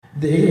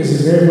The ignorance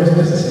is very much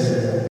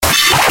necessary.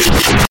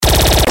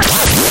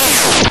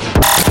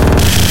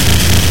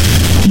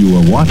 You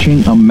are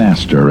watching a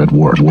master at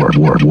work.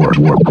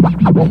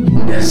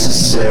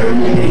 Necessary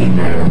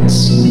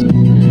ignorance.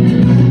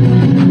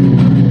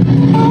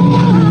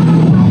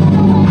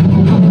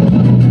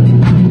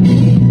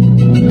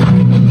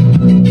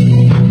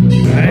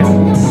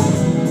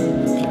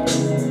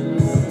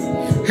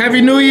 Happy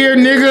New Year,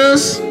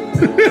 niggas.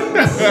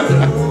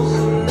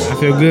 I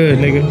feel good,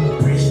 nigga.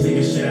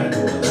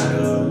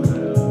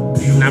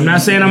 Now, I'm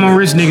not saying I'm on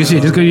rich nigga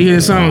shit. Just because you hear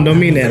a song don't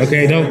mean that,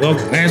 okay? Don't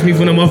ask me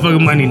for no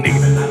motherfucking money,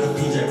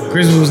 nigga.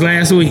 Christmas was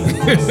last week.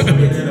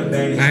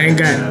 I ain't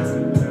got it.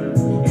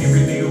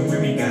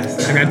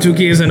 I got 2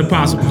 kids and a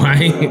possible. I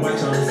ain't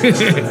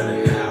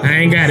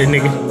got it,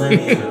 nigga.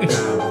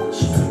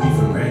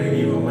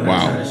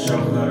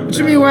 Wow. What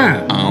you mean,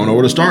 why? I don't know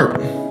where to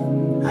start.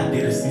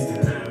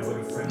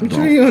 What you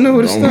mean you don't know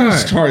where to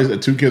start? Is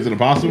that 2 kids and a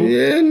possible?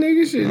 Yeah,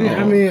 nigga, shit. Oh.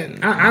 I mean,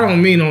 I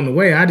don't mean on the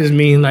way. I just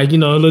mean like, you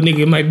know, a little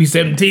nigga might be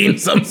 17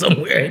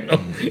 somewhere. You know?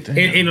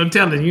 Ain't no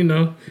telling, you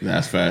know.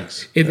 That's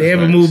facts. If they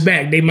ever move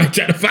back, they might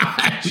try to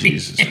find me.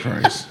 Jesus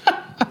Christ.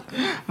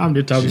 I'm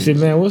just talking shit,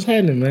 man. What's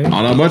happening, man?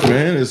 Oh, not much,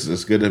 man.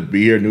 It's good to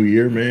be here, New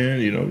Year, man.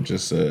 You know,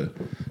 just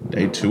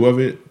day 2 of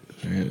it.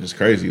 Man, it's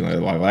crazy.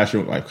 Like last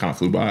year, like kind of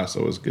flew by,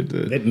 so it's good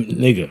to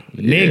nigga.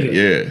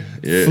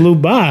 Yeah. Flew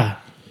by.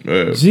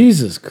 Yeah.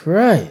 Jesus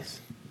Christ.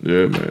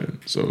 Yeah, man.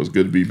 So it's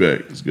good to be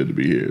back. It's good to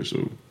be here.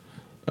 So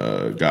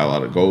got a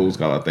lot of goals,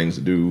 got a lot of things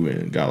to do,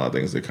 and got a lot of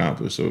things to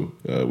accomplish. So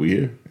we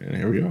here, and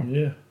here we are.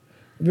 Yeah.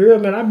 Be real,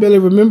 man. I barely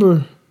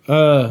remember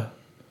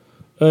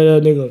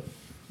nigga.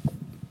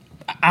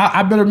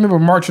 I better remember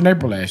March and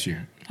April last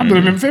year. I better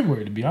remember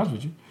February, to be honest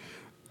with you.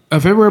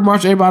 February,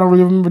 March, April, I don't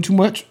really remember too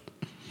much.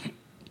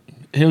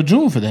 Hell,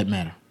 June for that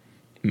matter.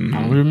 Mm-hmm. I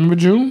don't really remember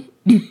June.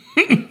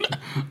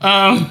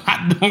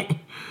 I don't.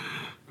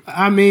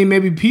 I mean,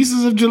 maybe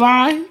pieces of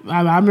July.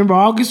 I remember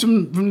August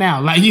from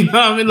now. Like, you know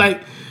what I mean?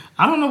 Like,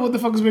 I don't know what the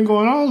fuck has been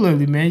going on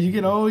lately, man. You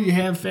get old, you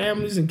have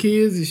families and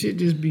kids, and shit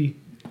just be,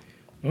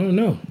 I don't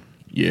know.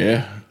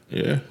 Yeah.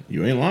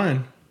 You ain't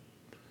lying.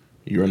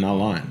 You are not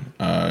lying.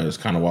 It's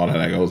kind of wild how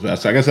that goes.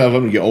 But I guess that's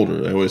when you get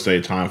older. They always say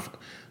time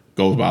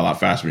goes by a lot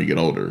faster when you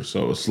get older.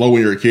 So it's slow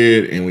when you're a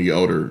kid, and when you get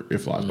older, it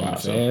flies by.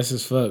 Fast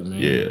as fuck, man.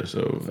 Yeah,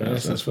 so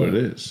that's what it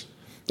is.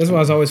 That's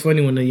why it's always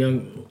funny when all the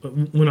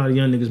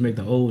young niggas make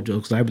the old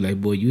jokes. I be like,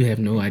 boy, you have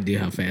no idea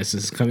how fast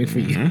this is coming for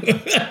you.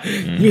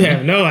 Mm-hmm. You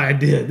have no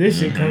idea. This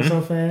shit comes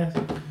so fast.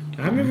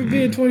 I remember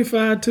being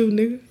 25 too,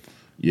 nigga.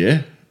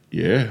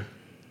 Yeah.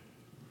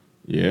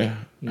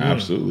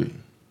 Absolutely.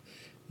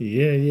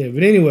 Yeah.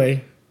 But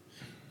anyway,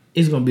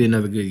 it's gonna be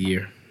another good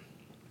year.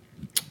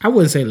 I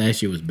wouldn't say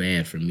last year was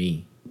bad for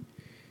me.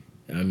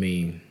 I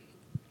mean,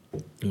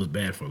 it was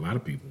bad for a lot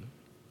of people.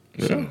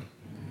 Yeah.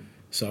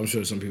 So I'm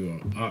sure some people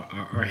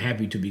are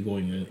happy to be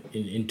going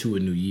into a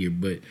new year.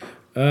 But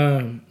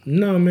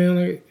no, man,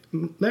 like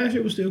last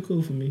year was still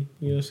cool for me.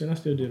 You know what I'm saying? I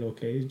still did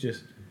okay. It's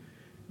just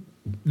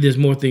there's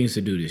more things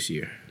to do this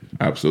year.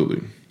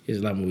 Absolutely.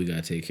 There's a lot more we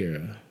gotta take care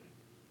of.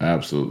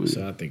 Absolutely.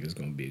 So I think it's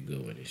gonna be a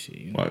good one this year.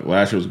 You know? Like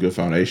last year was a good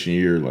foundation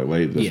year, like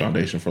laid the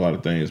foundation for a lot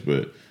of things,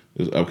 but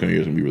this upcoming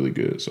year is gonna be really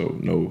good. So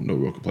no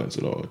real complaints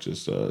at all.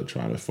 Just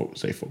trying to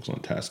stay focused on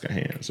the task at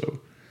hand. So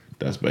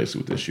that's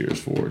basically what this year is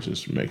for,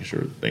 just making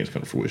sure things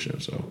come to fruition.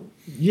 So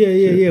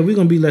yeah. We're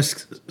gonna be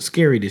less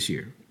scary this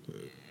year.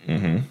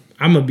 Mm-hmm.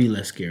 I'm gonna be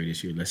less scary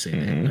this year. Let's say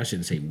that. I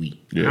shouldn't say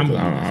we. Yeah,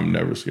 I'm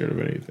never scared of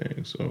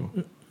anything. So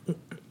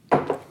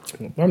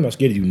I'm not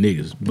scared of you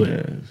niggas, but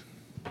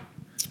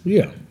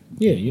yeah.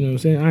 You know what I'm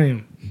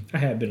saying. I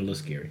have been a little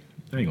scary.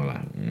 I ain't gonna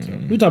lie. So,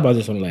 we talked about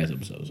this on the last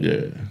episode. So.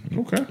 Yeah.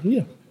 Okay.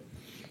 Yeah.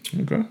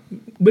 Okay.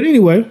 But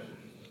anyway,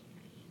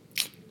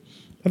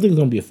 I think it's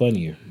gonna be a fun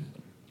year.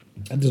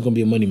 I think it's gonna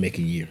be a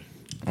money-making year.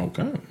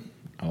 Okay.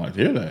 I like to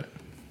hear that.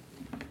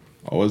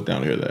 Always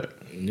down to hear that.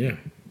 Yeah.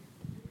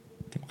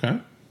 Okay.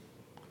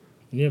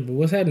 Yeah, but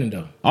what's happening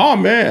though? Oh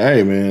man,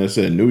 hey man, it's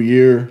a new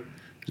year.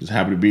 Just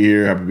happy to be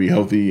here, happy to be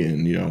healthy,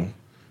 and you know,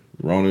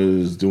 Rona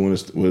is doing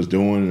what it's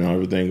doing, and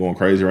everything going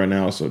crazy right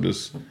now. So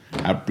just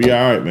happy to be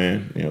all right,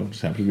 man. You know,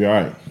 just happy to be all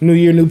right. New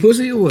year, new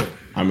pussy, or what?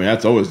 I mean,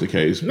 that's always the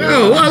case.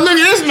 No, well, look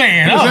at this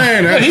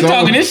man. He's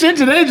talking this shit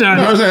today, John.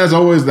 No, I'm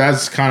saying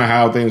that's kind of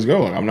how things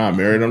go. Like, I'm not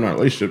married, I'm not in a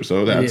relationship,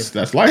 so that's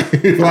life.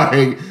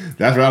 Like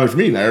that's reality for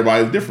me. Not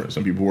everybody's different.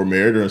 Some people who are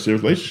married or in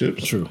serious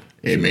relationships. True.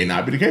 It may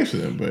not be the case for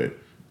them, but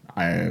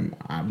I'm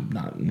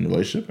not in a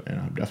relationship, and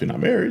I'm definitely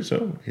not married.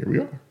 So here we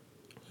are.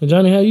 Hey,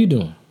 Johnny, how you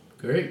doing?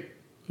 Great.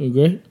 You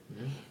great?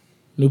 Yeah.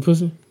 New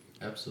pussy?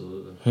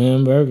 Absolutely.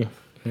 Hamburger.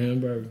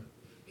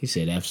 He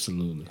said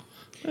absolutely.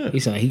 Yeah.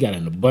 He said he got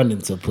an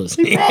abundance of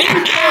pussy.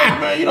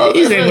 Man, you know,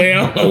 he said,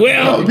 well. You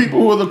know, the people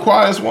who are the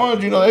quietest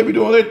ones, you know, they be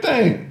doing their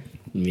thing.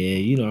 Yeah,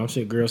 you know, I'm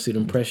sure girls see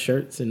them press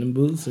shirts and them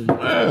boots and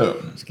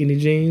skinny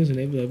jeans, and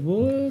they be like,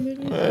 boy, what's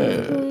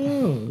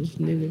going on? This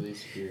nigga.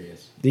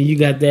 Then you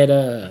got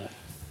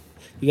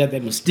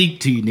that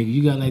mystique to you, nigga.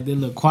 You got like that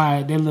little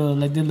quiet, that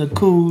little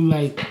cool,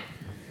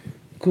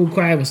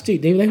 quiet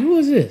mystique. They be like, who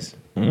is this?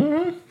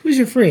 Mm-hmm. Who's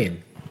your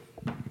friend?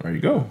 There you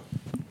go.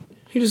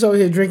 He just over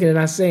here drinking and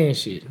not saying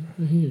shit.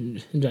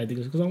 Because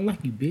I don't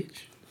like you,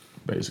 bitch.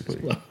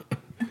 Basically.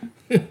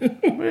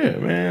 Yeah,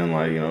 man.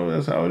 Like,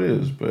 that's how it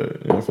is.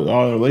 But for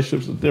all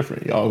relationships, it's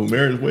different. Y'all who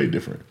married is way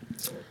different.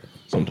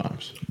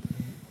 Sometimes.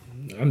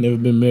 I've never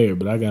been married,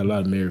 but I got a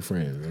lot of married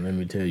friends. And let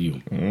me tell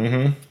you.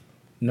 Mm-hmm.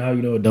 Now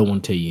you know I don't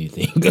want to tell you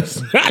anything.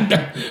 Because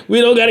we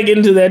don't got to get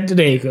into that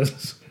today.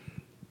 Because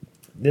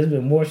there's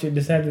been more shit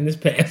that's happened this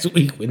past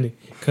week when it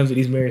comes to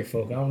these married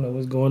folk. I don't know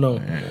what's going on.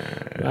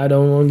 I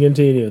don't want to get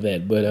into any of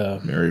that.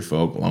 But married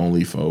folk,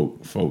 lonely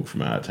folk, folk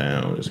from out of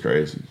town. It's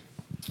crazy.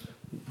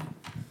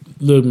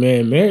 Look,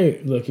 man,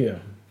 look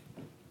here.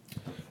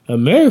 A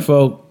married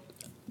folk,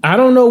 I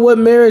don't know what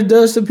marriage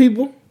does to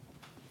people.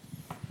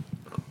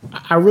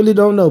 I really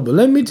don't know. But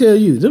let me tell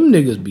you, them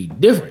niggas be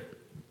different.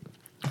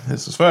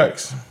 This is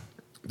facts.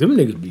 Them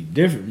niggas be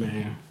different,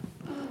 man.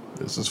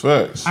 This is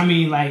facts. I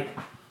mean, like,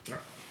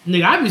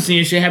 nigga, I be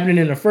seeing shit happening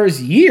in the first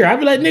year. I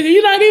be like, nigga,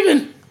 you're not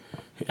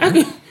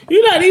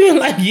even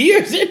like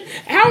years in.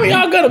 How are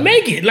y'all gonna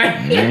make it? Like,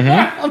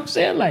 I'm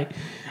saying, like,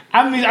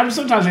 I mean,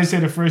 sometimes they say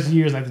the first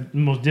year is like the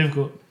most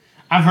difficult.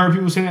 I've heard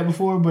people say that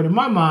before, but in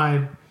my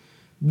mind,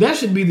 that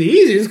should be the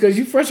easiest because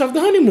you fresh off the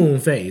honeymoon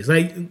phase.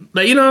 Like,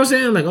 you know what I'm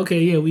saying? Like, okay,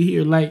 yeah, we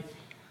here. Like,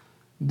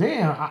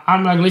 damn,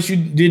 I'm like, unless you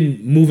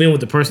didn't move in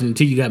with the person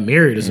until you got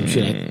married or some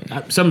shit,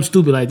 something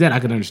stupid like that, I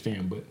can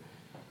understand. But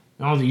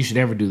I don't think you should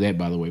ever do that,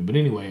 by the way. But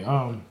anyway,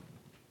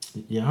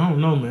 yeah, I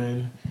don't know,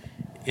 man.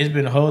 It's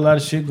been a whole lot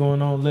of shit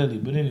going on lately.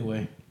 But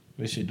anyway,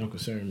 this shit don't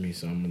concern me,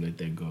 so I'm gonna let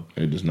that go.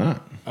 It does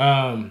not.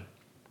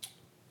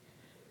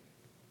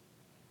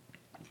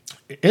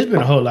 It's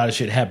been a whole lot of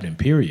shit happening,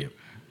 period.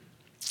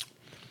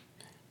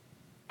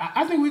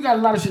 I think we got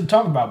a lot of shit to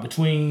talk about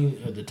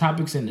between the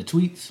topics and the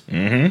tweets.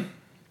 Mm-hmm.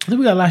 I think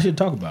we got a lot of shit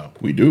to talk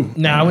about. We do.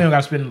 Now we ain't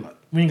got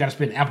to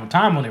spend ample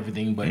time on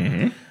everything, but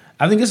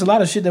I think it's a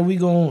lot of shit that we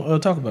gonna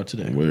talk about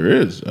today. Well, there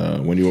is.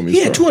 When do you want me to start? He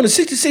had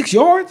 266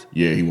 yards.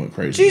 Yeah, he went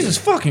crazy. Jesus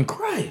fucking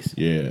Christ.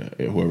 Yeah,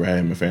 whoever had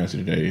him in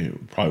fantasy today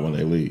probably won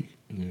their league.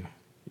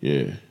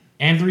 Yeah.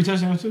 And 3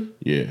 touchdowns too.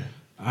 Yeah.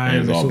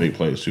 And it's all big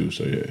plays too.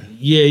 So yeah.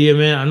 Yeah,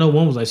 man. I know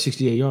one was like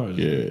 68 yards.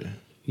 Yeah.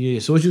 Yeah.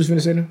 So what you was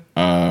finna say now?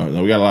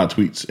 No, we got a lot of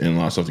tweets and a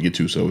lot of stuff to get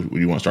to. So do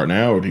you want to start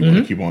now, or do you want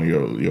to keep on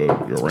your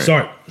rant?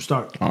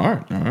 Start. All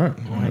right. Go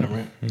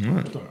ahead,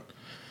 rant. Start.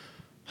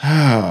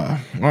 All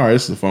right,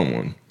 this is a fun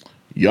one.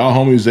 Y'all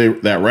homies,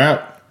 that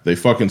rap, they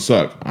fucking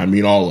suck. I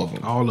mean, all of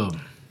them. All of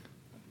them.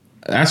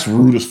 That's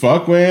rude as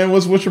fuck, man.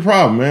 What's your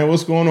problem, man?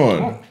 What's going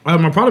on?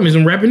 My problem is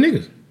I'm rapping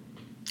niggas.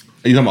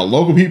 Are you talking about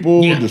local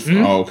people? Yeah.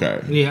 Oh,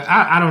 okay. Yeah,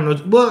 I don't know.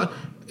 Well,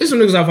 there's some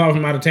niggas I follow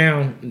from out of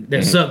town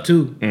that suck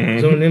too.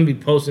 Some of them be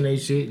posting their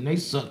shit and they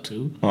suck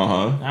too.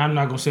 I'm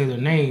not gonna say their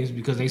names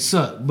because they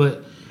suck,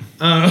 but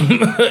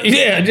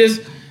yeah,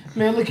 just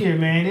man, look here,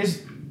 man.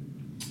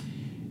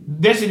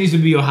 That shit needs to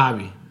be your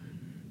hobby.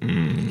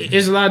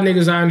 It's a lot of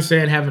niggas I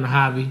understand having a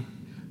hobby.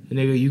 The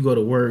nigga, you go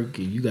to work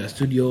and you got a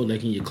studio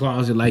like in your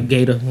closet like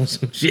Gator or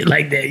some shit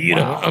like that. You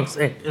know what I'm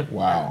saying?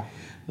 Wow.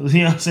 You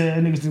know what I'm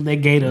saying? Niggas think they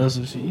Gator or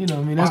some shit. You know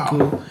what I mean? That's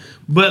cool.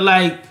 But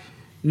like,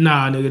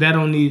 nah, nigga, that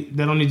don't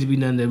need to be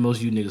nothing that most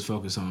of you niggas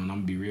focus on. I'm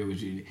gonna be real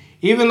with you.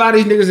 Even a lot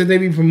of these niggas that they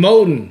be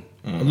promoting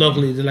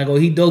locally, they're like, oh,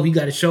 he dope, he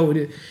got a show with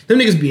it. Them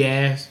niggas be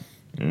ass.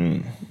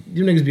 Them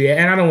niggas be ass.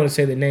 And I don't want to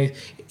say their names.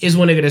 It's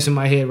one nigga that's in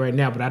my head right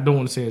now, but I don't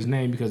want to say his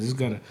name because I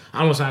don't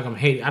want to sound like I'm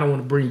hating. I don't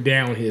want to bring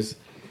down his,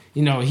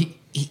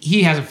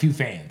 he has a few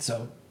fans,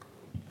 so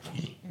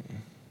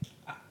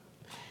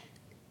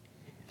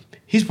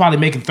he's probably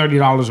making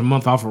 $30 a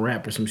month off a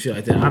rap or some shit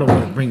like that. I don't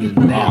want to bring him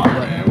down.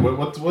 Man,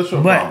 what's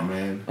your problem,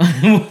 man?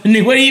 What do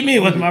you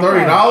mean? What's my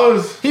problem?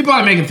 $30? He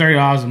probably making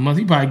 $30 a month.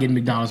 He probably getting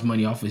McDonald's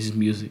money off of his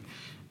music,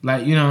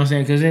 like you know what I'm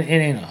saying? Because it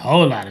ain't a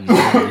whole lot of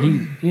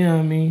music. You know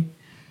what I mean?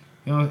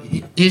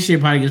 His shit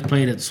probably gets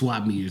played at the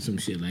swap meet or some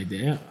shit like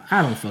that.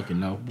 I don't fucking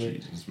know. But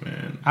Jesus,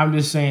 man. I'm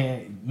just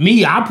saying,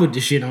 I put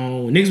this shit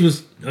on. Niggas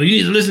was, you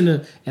need to listen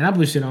to, and I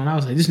put shit on. I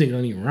was like, this nigga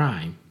don't even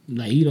rhyme.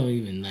 Like, he don't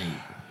even, like,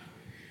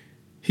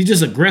 he's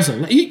just aggressive.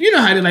 Like, you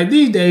know how they, like,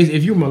 these days,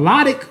 if you're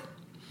melodic,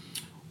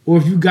 or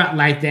if you got,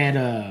 like,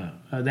 that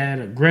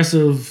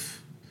aggressive,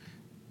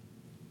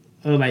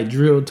 like,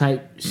 drill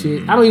type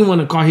shit. I don't even want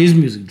to call his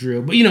music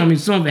drill, but, you know what I mean?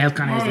 Some of it has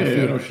kind of has that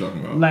feel. I know what you're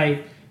talking about.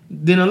 Like,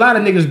 then a lot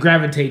of niggas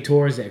gravitate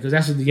towards that because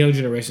that's what the young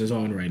generation is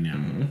on right now.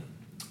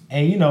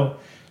 And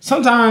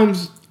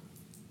sometimes,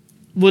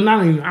 well,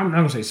 I'm not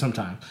gonna say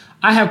sometimes.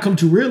 I have come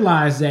to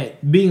realize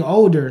that being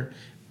older,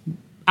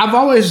 I've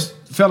always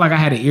felt like I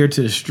had an ear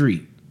to the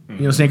street. You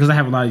know what I'm saying? Because I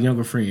have a lot of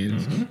younger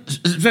friends,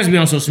 especially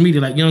on social media.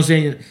 Like, you know what I'm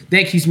saying?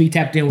 That keeps me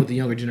tapped in with the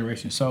younger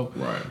generation. So,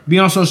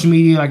 being on social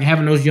media, like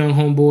having those young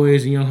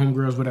homeboys and young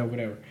homegirls,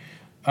 whatever.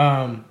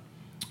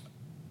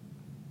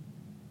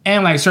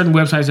 And like certain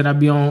websites that I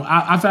be on,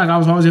 I feel like I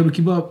was always able to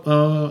keep up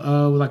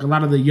with like a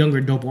lot of the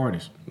younger dope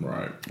artists.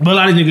 Right. But a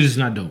lot of these niggas just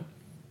not dope.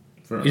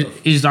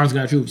 It's just honestly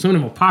got true. Some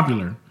of them are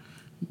popular.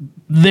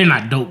 They're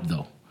not dope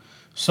though.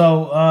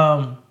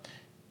 So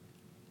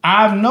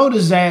I've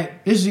noticed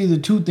that this is either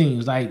two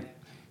things. Like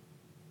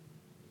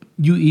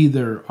you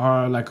either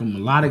are like a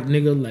melodic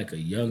nigga, like a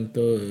Young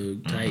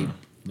Thug type,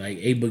 like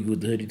A Boogie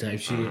with the Hoodie type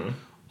shit,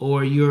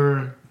 or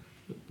you're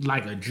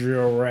like a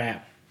drill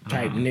rap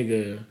type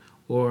nigga,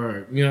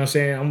 or you know what I'm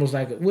saying, almost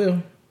like I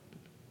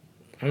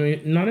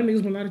mean, no, that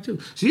nigga's melodic too.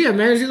 So yeah,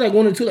 man, it's just like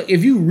one or two. Like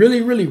if you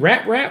really, really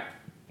rap,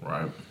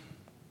 Right.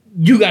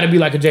 you got to be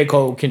like a J.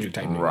 Cole, Kendrick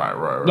type nigga.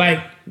 Right.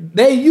 Like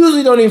they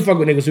usually don't even fuck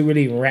with niggas who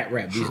really even rap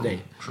these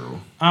days. True.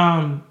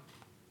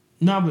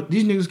 No, but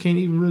these niggas can't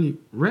even really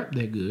rap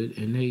that good,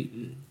 and they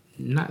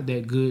not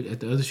that good at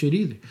the other shit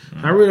either.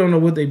 I really don't know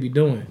what they be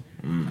doing.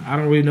 I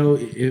don't really know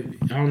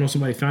if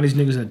somebody found these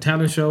niggas at a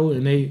talent show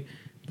and they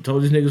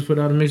told these niggas put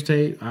out a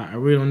mixtape. I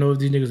really don't know if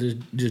these niggas is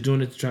just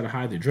doing it to try to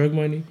hide their drug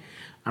money.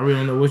 I really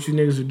don't know what you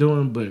niggas are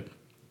doing, but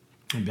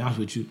I'll be honest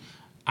with you,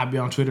 I be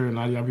on Twitter and a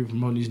lot of y'all be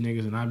promoting these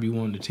niggas, and I be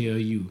wanting to tell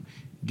you,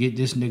 get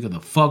this nigga the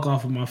fuck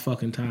off of my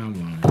fucking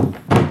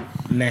timeline.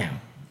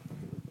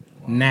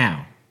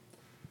 Now.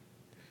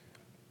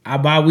 I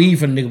buy weed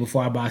from the nigga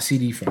before I buy a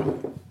CD from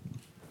him.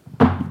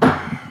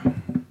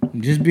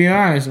 Just be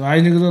honest. A lot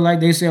of these niggas look like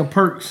they sell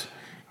perks,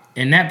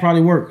 and that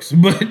probably works,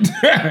 but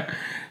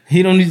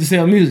he don't need to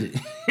sell music.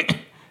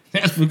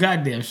 That's for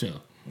goddamn sure.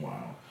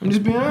 Wow. I'm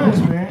just being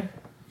honest, man.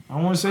 I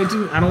don't want to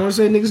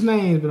say niggas'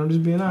 names, but I'm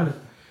just being honest.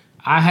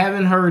 I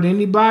haven't heard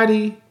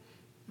anybody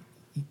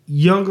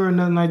younger or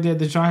nothing like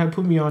that y'all have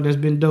put me on that's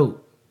been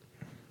dope.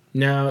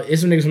 Now, it's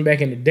some niggas from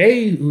back in the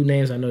day who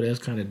names I know that's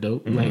kind of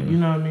dope. Like, you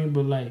know what I mean?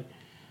 But like,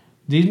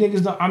 these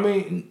niggas don't, I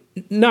mean,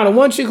 now the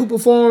one chick who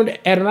performed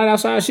at a night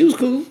outside, she was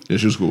cool. Yeah,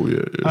 she was cool,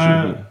 yeah. She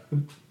was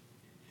cool.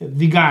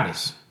 The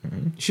Goddess.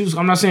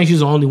 I'm not saying she's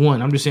the only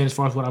one. I'm just saying as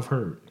far as what I've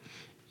heard.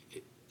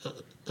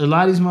 A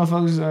lot of these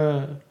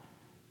motherfuckers,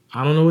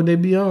 I don't know what they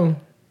be on.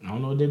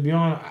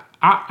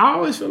 I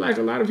always feel like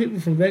a lot of people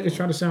from Vegas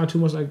try to sound too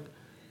much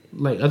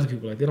like other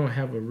people. Like they don't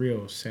have a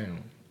real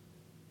sound.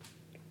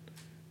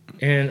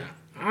 And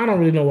I don't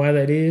really know why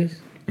that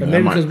is. But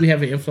maybe because we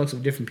have an influx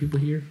of different people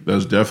here.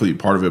 That's definitely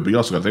part of it. But you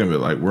also got to think of it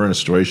like we're in a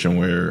situation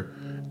where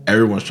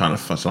everyone's trying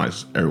to sound like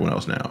everyone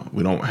else now.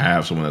 We don't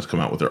have someone that's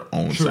come out with their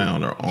own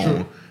sound, their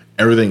own.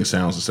 Everything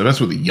sounds the same. That's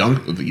with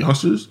the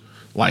youngsters.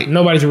 Like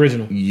nobody's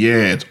original.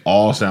 Yeah, it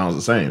all sounds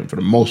the same for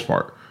the most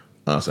part.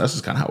 So that's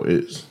just kind of how it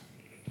is.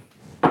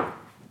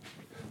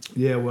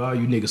 Yeah, well,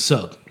 you niggas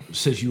suck.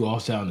 Since you all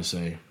sound the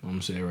same, I'm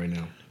gonna say it right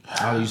now.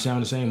 All of you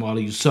sound the same. All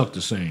of you suck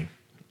the same.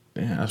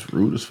 Yeah, that's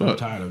rude as fuck. I'm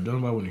tired of.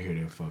 Don't nobody want to hear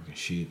that fucking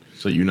shit.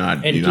 So you're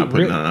not putting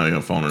nothing on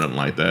your phone or nothing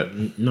like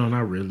that. No,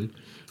 not really.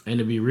 And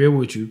to be real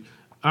with you,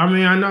 I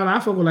mean, I know I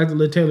fuck with like the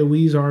Lil Taylor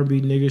Weez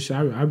R&B niggas. So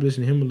I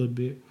listen to him a little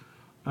bit.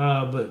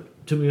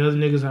 But to me, other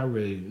niggas, I don't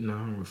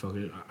really fuck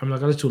with it. I'm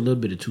like, I listen to a little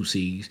bit of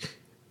 2C's.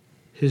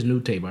 His new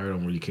tape, I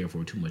don't really care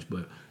for it too much.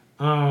 But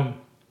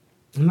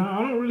no, I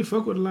don't really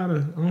fuck with a lot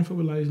of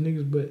these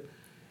niggas. But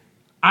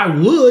I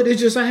would.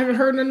 It's just I haven't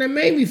heard nothing that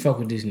made me fuck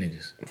with these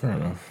niggas. Fair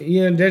enough.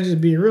 Yeah, that's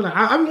just being real. Like,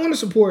 I want to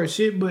support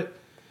shit, but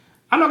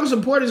I'm not gonna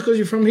support it because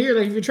you're from here.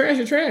 Like if you're trash,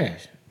 you're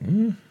trash. I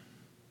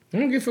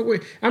don't give a fuck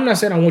with. I'm not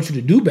saying I want you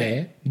to do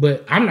bad,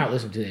 but I'm not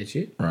listening to that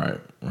shit. Right.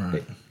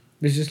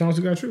 It's just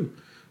honestly got true.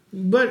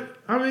 But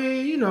I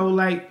mean, you know,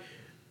 like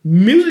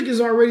music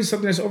is already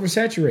something that's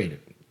oversaturated.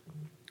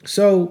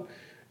 So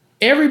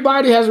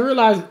everybody has to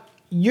realize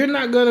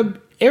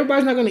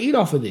everybody's not gonna eat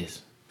off of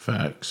this.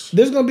 Facts.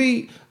 There's gonna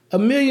be a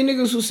million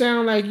niggas who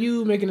sound like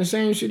you, making the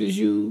same shit as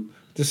you,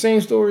 the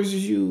same stories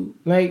as you.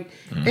 Like,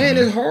 and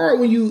it's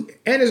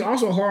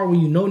also hard when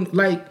you know,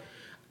 like,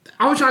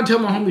 I was trying to tell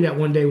my homie that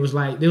one day they was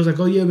like,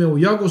 oh yeah, man, well,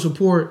 y'all go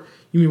support,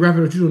 you mean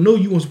rapping that you don't know,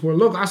 you want to support a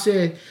local. I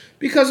said,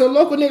 because a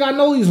local nigga, I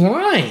know he's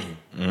lying.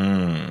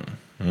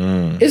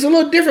 It's a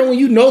little different when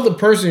you know the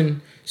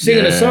person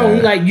singing a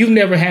song. You've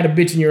never had a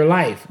bitch in your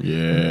life.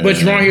 Yeah.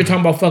 But you're on here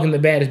talking about fucking the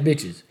baddest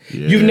bitches.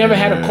 Yeah. You've never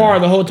had a car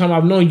the whole time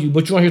I've known you,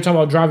 but you're on here talking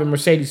about driving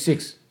Mercedes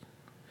 6.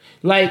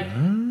 Like,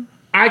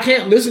 I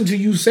can't listen to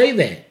you say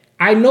that.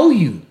 I know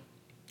you.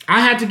 I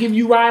had to give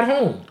you a ride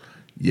home.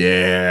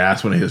 Yeah,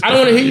 that's when it hits. I don't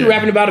want to hear you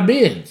rapping about a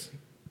Benz.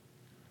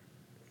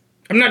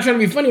 I'm not trying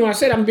to be funny when I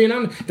say that. I'm being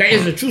honest. That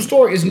is a true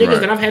story. It's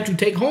niggas that I've had to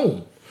take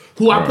home.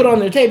 Who I put on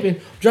their tape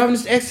and driving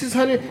this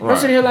X600. I'm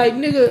sitting here like,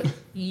 nigga,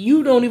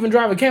 you don't even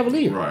drive a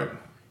Cavalier. Right.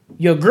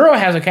 Your girl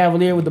has a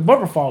Cavalier with the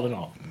bumper falling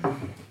off.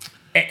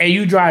 And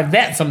you drive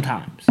that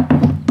sometimes.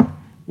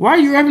 Why are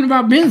you rapping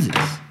about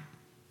Benzes?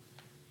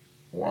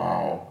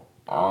 Wow.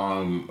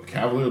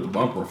 Cavalier with the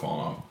bumper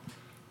falling off.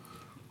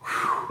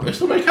 They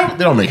still make Cavaliers.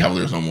 They don't make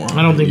Cavaliers no more.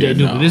 I don't think they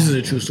do, but this is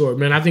a true story,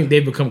 man. I think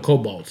they've become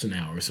Cobalts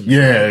now or something.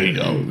 Yeah, there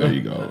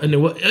you go. And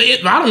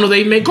I don't know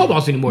they make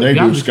Cobalts anymore. They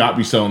do. Scott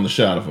be selling the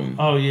shit out of them.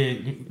 Oh,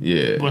 yeah.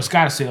 Yeah. But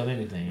Scott sells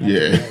anything.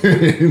 Yeah.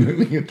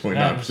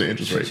 29%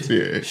 interest rates.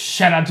 Yeah.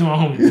 Shout out to my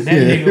homie. That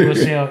nigga will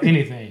sell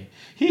anything.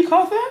 He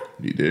caught that?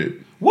 He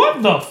did.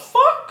 What the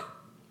fuck?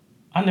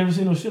 I never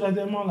seen no shit like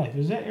that in my life.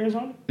 Is that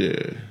Arizona?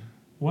 Yeah.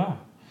 Wow.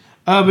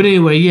 But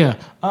anyway, yeah.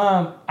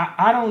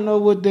 I don't know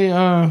what they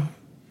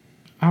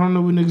I don't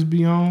know what niggas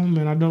be on,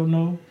 man. I don't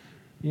know.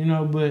 You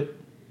know, but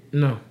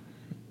no.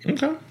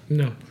 Okay.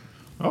 No.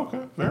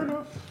 Okay. Fair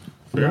enough.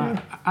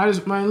 I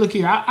just man, look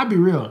here. I be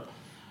real.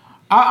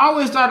 I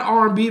always thought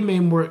R&B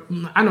made more.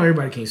 I know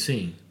everybody can't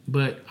sing,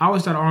 but I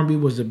always thought R&B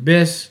was the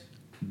best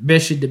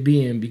shit to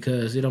be in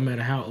because it don't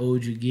matter how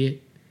old you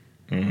get,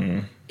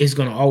 it's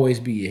gonna always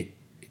be it.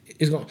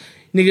 It's gonna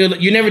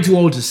nigga. You're never too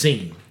old to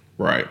sing.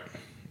 Right.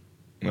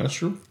 That's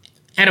true.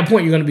 At a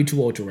point, you're gonna be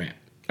too old to rap.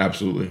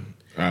 Absolutely.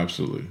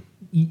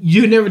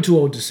 You're never too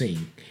old to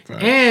sing,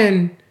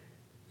 and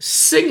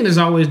singing is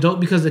always dope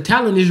because the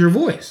talent is your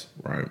voice.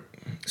 Right.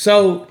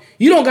 So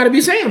you don't got to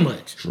be saying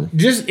much. True.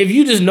 Just if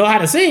you just know how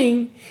to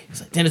sing,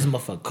 it's like, then this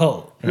motherfucker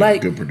cold. And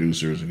like good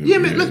producers. And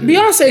good man, look,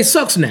 Beyonce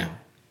sucks now.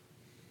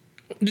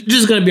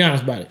 Just gonna be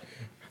honest about it.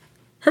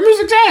 Her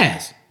music's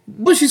ass,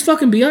 but she's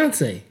fucking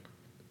Beyonce.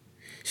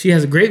 She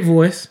has a great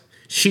voice.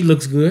 She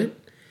looks good.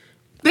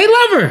 They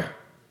love her.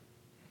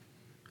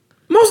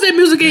 Most of their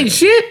music ain't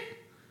shit.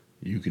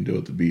 You can do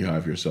it the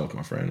Beehive yourself,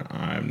 my friend.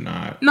 I'm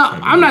not. No,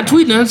 I'm not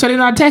tweeting nothing, so they're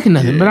not attacking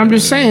nothing. But I'm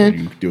just saying.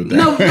 You do that.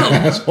 No.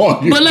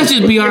 But let's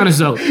just be honest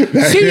though.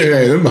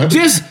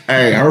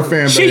 Her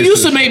fan base. She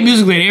used to make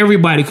music that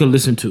everybody could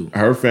listen to.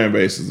 Her fan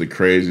base is the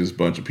craziest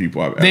bunch of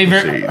people I've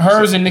ever seen.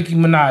 Hers and Nicki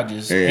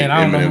Minaj's, and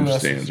I don't know who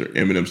else.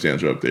 Eminem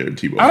stands are up there.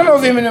 T-Boy. I don't know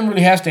if Eminem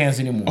really has stands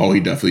anymore. Oh,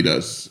 he definitely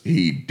does. I'm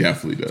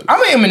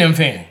an Eminem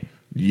fan.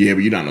 Yeah,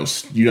 but you not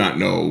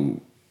know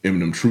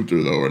Eminem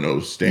truther though, or no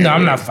stand. No,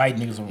 I'm not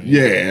fighting niggas over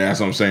here. Yeah, that's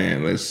what I'm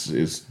saying.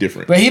 It's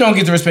different. But he don't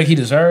get the respect he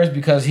deserves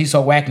because he's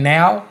so whack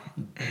now.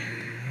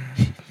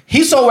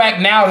 He's so whack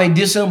now they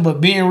diss him,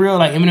 but being real,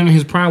 like Eminem in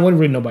his prime, wasn't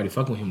really nobody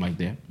fucking with him like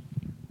that.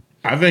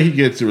 I think he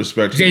gets the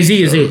respect.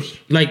 Jay-Z is it.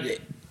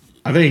 Like,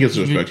 I think he gets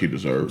the respect he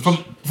deserves.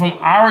 From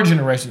our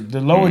generation, the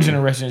lower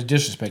generation is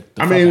disrespect.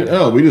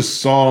 We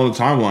just saw on the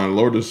timeline,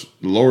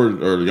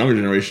 the younger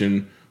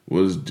generation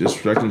was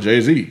disrespecting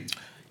Jay-Z.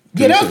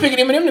 Yeah, they was picking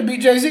Eminem to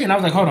beat Jay-Z, and I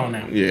was like, hold on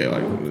now.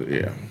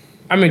 Yeah.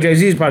 I mean,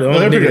 Jay-Z is probably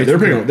the only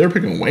they're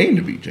picking Wayne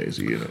to beat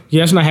Jay-Z.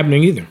 Yeah, that's not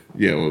happening either.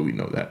 Yeah, well, we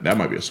know that. That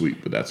might be a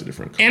sweep, but that's a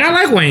different concept. And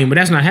I like Wayne, but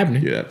that's not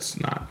happening. Yeah, that's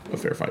not a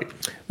fair fight.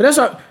 But that's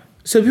all.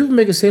 So people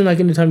make it seem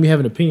like anytime you have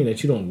an opinion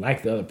that you don't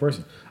like the other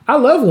person. I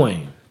love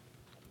Wayne.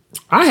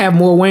 I have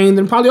more Wayne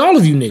than probably all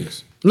of you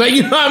niggas. Like,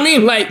 you know what I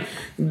mean? Like,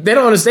 they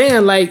don't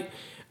understand. Like,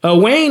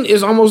 Wayne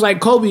is almost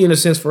like Kobe in a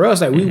sense for us.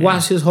 Like, we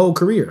watched his whole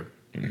career.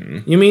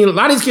 Mm-hmm. You mean a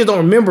lot of these kids don't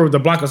remember the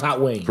Block is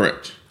Hot Wayne?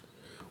 Correct.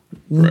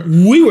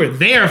 We were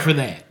there for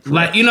that. Correct.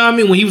 Like, you know what I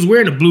mean? When he was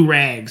wearing the blue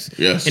rags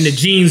and the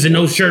jeans and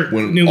no shirt.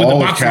 When all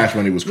the Cash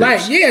Money was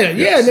Crips. Like,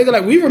 yeah, nigga.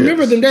 Like, we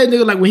remember them days,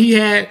 nigga. Like, when he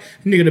had,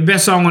 nigga, the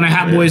best song on the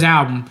Hot Boys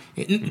album.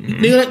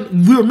 Nigga,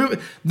 we remember.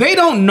 They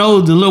don't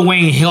know the Lil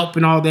Wayne Help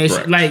and all that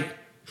shit. Like,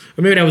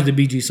 or maybe that was the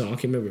BG song. I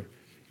can't remember.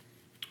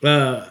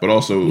 But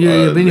also,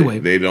 but anyway.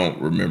 They don't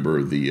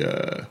remember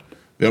the...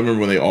 They don't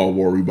remember when they all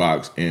wore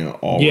Reeboks and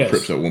all were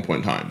Crips at one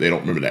point in time. They don't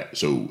remember that.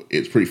 So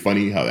it's pretty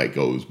funny how that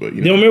goes. But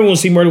you know. They don't remember when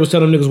C Murder was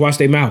telling them niggas watch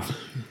their mouth.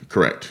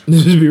 Correct.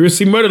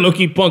 C Murder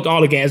low-key punked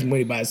all the Gas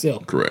Money by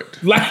itself.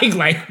 Correct. Like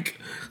I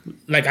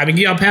been give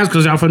y'all pass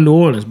because y'all from New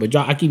Orleans, but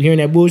y'all, I keep hearing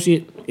that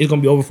bullshit. It's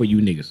gonna be over for you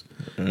niggas.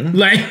 I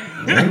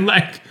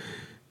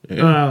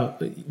don't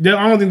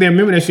think they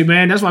remember that shit,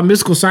 man. That's why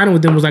Mystical signing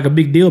with them was like a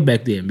big deal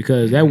back then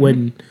because that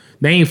wasn't.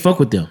 They ain't fuck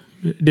with them.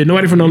 Did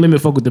nobody from No Limit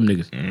fuck with them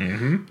niggas?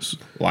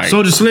 Mm-hmm. Like,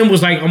 Soulja Slim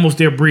was like almost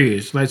their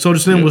bridge. Like Soulja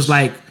Slim was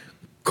like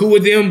cool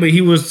with them, but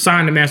he was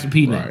signed to Master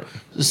P now. Right.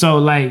 So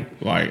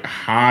like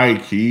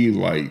high key,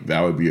 like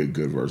that would be a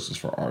good versus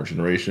for our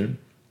generation.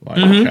 Like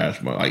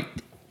Cash Money, like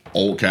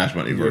old Cash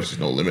Money versus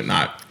No Limit,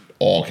 not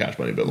all Cash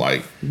Money, but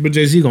like. But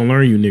Jay-Z gonna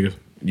learn you niggas.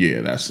 Yeah,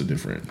 that's a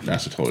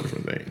totally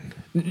different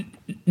thing.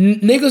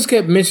 Niggas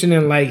kept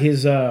mentioning like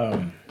his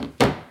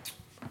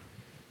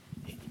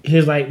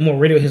like more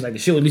radio hits like the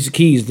shit with Alicia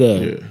Keys,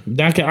 I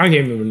can't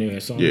remember the name of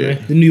that song,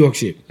 man. The New York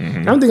shit.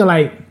 Mm-hmm. I'm thinking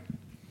like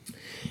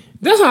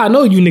that's how I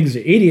know you niggas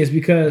are idiots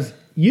because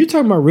you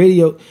talking about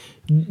radio.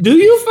 Do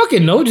you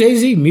fucking know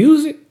Jay-Z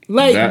music?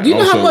 Like, do you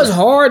know how much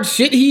hard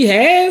shit he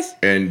has?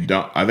 And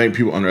I think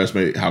people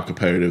underestimate how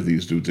competitive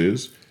these dudes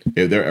is.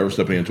 If they're ever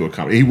stepping into a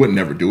competition, he would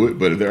never do it,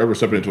 but if they're ever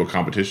stepping into a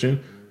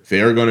competition,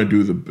 they're gonna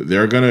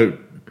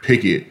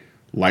pick it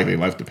like their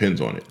life depends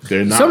on it.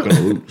 They're not going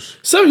to lose.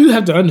 Some of you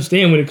have to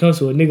understand when it comes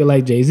to a nigga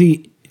like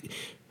Jay-Z.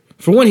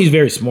 For one, he's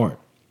very smart.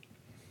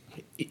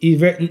 He's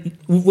very,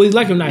 well, he's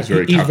like him not. He's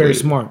very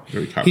smart.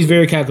 He's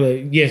very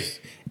calculated. Yes,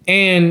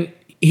 and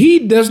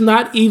he does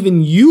not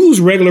even use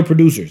regular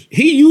producers.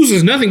 He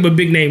uses nothing but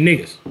big name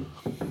niggas.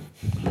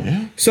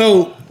 Yeah.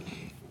 So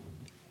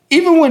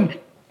even when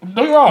don't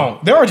get me wrong,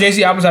 there are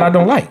Jay-Z albums that I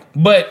don't like,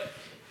 but.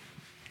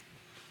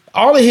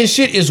 All of his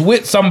shit is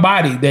with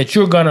somebody that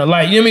you're gonna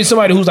like. You know what I mean?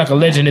 Somebody who's like a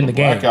legend in the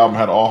game. Black Album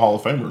had all Hall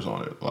of Famers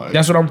on it. Like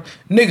that's what I'm.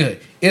 Nigga,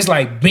 it's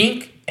like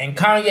Bink and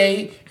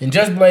Kanye and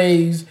Just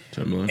Blaze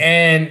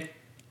Timbaland.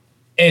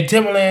 and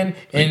Timbaland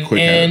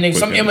and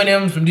some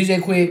Eminems from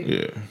DJ Quick.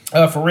 Yeah.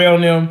 Pharrell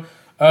and them,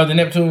 the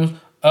Neptunes.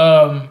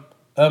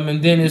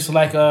 And then it's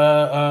like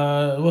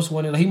what's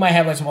one? He might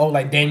have like some old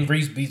like Dame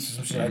Grease beats or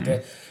some shit like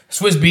that.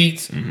 Swiss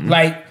beats. Mm-hmm.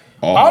 Like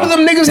All of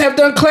them niggas have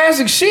done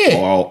classic shit.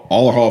 All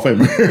are Hall of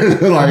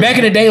Famers. Like, back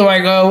in the day,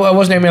 like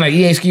what's his name, man, like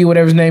EXQ,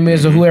 whatever his name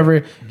is, or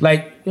whoever,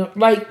 like, you know,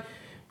 like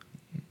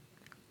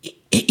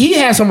he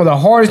had some of the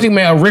hardest thing,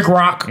 man. Rick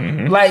Rock,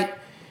 like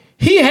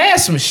he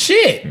has some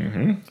shit.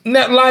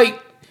 Now, like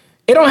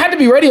it don't have to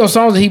be radio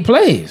songs that he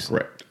plays.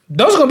 Correct.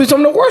 Those are gonna be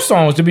some of the worst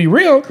songs, to be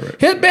real. Correct.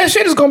 His best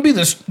shit is gonna be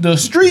the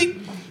street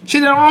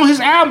shit that on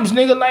his albums,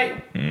 nigga.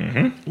 Like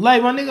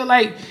my nigga,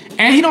 like,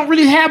 and he don't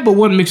really have but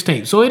one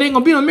mixtape, so it ain't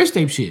gonna be no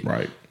mixtape shit.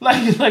 Right.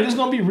 Like it's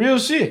gonna be real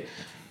shit.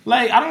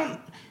 Like I don't.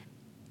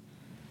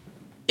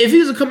 If he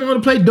was to come on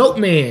to play Dope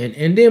Man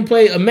and then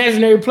play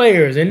Imaginary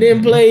Players and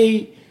then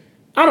play,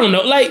 I don't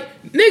know, like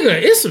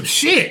nigga, it's some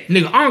shit,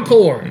 nigga.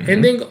 Encore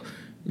and then,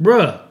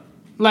 bruh,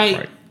 like.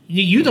 Right.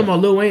 You talking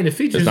about Lil Wayne the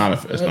features? It's not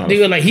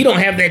nigga, like he don't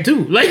have that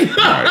too. Like,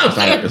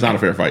 right. It's not a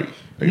fair fight.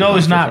 No,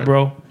 it's not,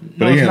 bro.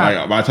 But again,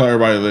 like I tell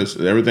everybody this,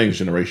 everything's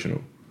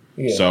generational.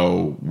 Yeah.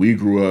 So we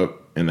grew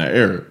up in that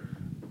era.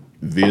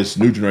 This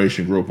new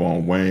generation grew up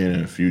on Wayne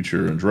and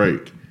Future and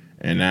Drake,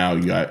 and now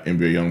you got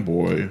NBA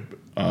YoungBoy,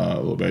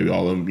 Lil Baby,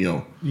 all them,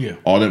 you know,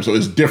 all them. So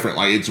it's different.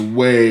 Like it's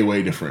way,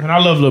 way different. And I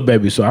love Lil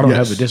Baby, so I don't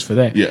have a diss for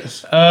that.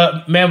 Yes.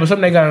 Man, but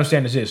something they gotta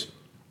understand is this.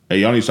 Hey,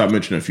 y'all need to stop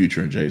mentioning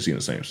Future and Jay-Z in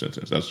the same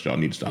sentence. That's what y'all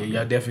need to stop. Yeah,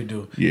 y'all definitely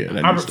do.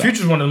 Yeah,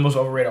 Future's one of the most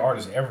overrated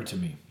artists ever to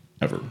me.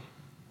 Ever.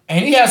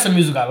 And he has some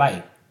music I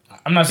like.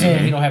 I'm not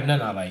saying he don't have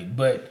none I like,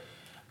 but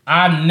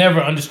I never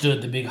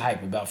understood the big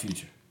hype about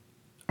Future.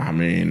 I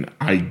mean,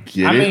 I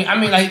get it. I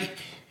mean, like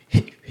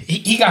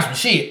he got some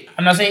shit.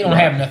 I'm not saying he don't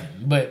have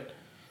nothing, but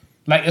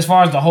like as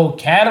far as the whole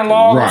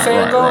catalog,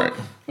 right.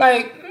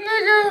 like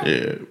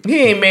nigga, he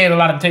ain't made a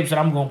lot of tapes that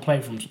I'm gonna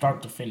play from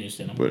start to finish.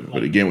 And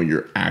but again, when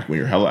you're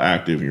hella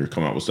active and you're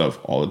coming out with stuff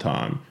all the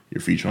time,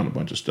 you're featuring on a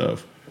bunch of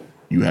stuff.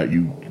 You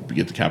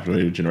get the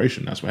captivated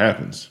generation. That's what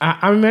happens.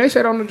 I mean, they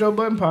said on the Joe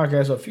Budden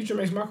podcast, so Future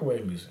makes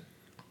microwave music.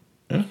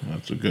 Yeah,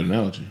 that's a good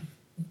analogy.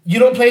 You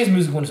don't play his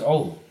music when it's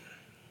old.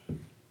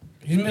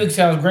 His music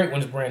sounds great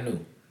when it's brand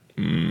new.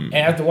 And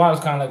after a while,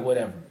 it's kind of like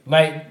whatever.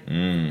 Like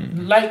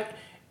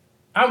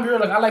I'm real.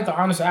 Like I like the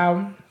Honest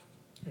album.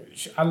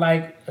 I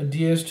like a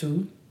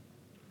DS2.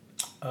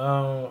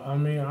 I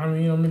mean,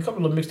 a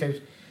couple of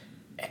mixtapes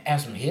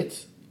have some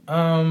hits.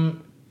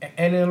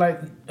 And then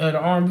like the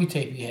R&B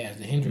tape he has,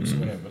 the Hendrix,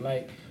 whatever.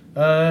 Like,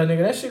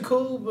 nigga, that shit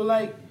cool, but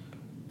like,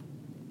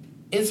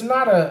 it's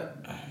not a.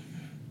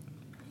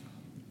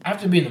 I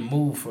have to be in the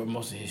mood for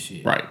most of his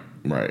shit. Right.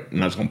 I'm not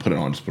just gonna put it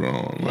on, just put it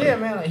on. Like, yeah,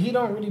 man, like, he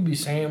don't really be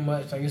saying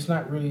much. Like, it's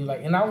not really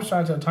like. And I was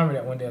trying to tell Tommy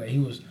that one day, like he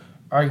was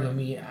arguing with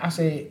me. I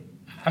say,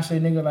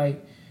 nigga,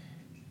 like,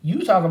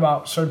 you talk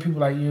about certain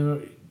people like you know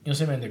what I'm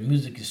saying, man, their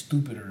music is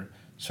stupid or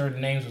certain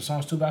names or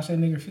songs stupid. I said,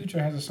 nigga,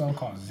 Future has a song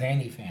called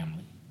Zanny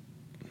Family.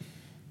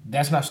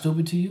 That's not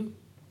stupid to you?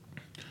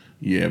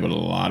 Yeah, but a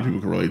lot of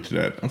people can relate to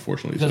that,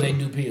 unfortunately. Because they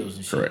do pills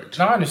and shit. Correct.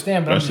 No, I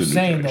understand, but I'm just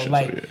saying, though,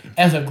 like, so,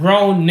 as a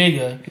grown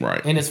nigga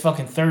right. in his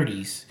fucking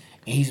 30s,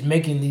 and he's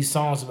making these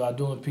songs about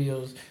doing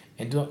pills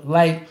and doing,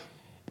 like,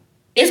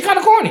 it's kind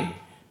of corny.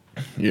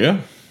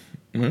 Yeah.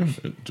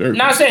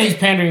 Not saying he's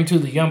pandering to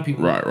the young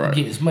people right. to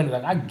get his money.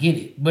 Like, I get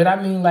it. But,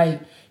 I mean,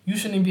 like, you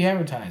shouldn't be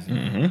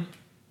advertising.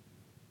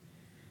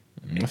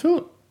 I feel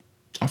it.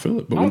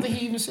 But I don't think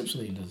he even sips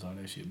lean does all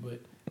that shit,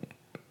 but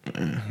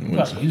he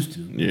probably used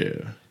to.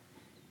 Yeah.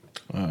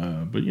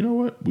 But you know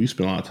what? We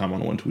spent a lot of time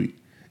on one tweet.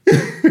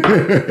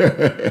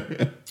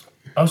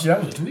 Oh, shit,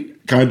 that was a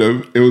tweet? Kind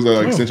of. It was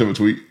an extension of a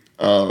tweet.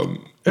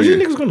 Is these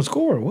niggas gonna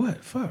score or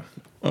what? Fuck.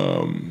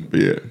 But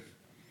yeah.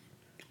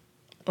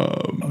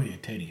 Oh, yeah,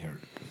 Teddy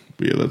hurt.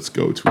 But yeah, let's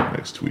go to the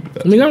next tweet.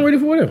 I mean, I'm ready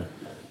for whatever.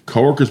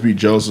 Coworkers be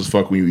jealous as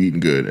fuck when you eating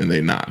good and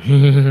they not.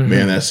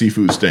 Man, that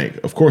seafood stink.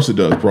 Of course it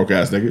does, broke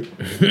ass nigga.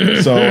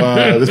 So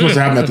this must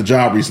have happened at the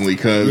job recently,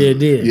 cause yeah, it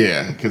did.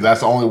 Yeah, because that's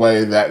the only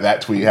way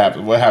that tweet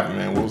happened. What happened,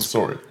 man? What was the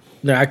story?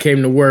 No, I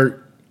came to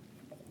work.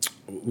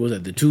 What was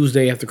that, the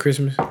Tuesday after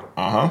Christmas?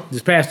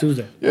 This past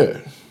Tuesday. Yeah.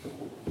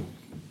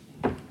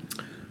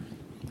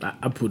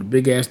 I put a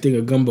big ass thing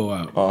of gumbo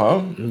out.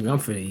 I'm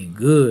finna eat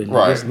good.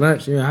 Right. It's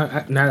lunch. You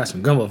know, now I got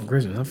some gumbo for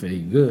Christmas. I'm finna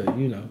eat good.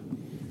 You know.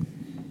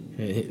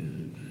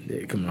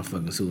 There come my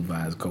fucking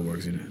supervisor,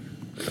 co-workers in there.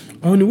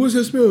 Oh, no, what's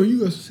that smell? You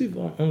got some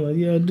seafood. I'm like,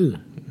 yeah, I do.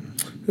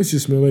 That shit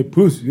smell like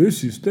pussy. That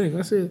shit stink.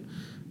 I said,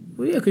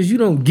 well, yeah, because you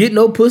don't get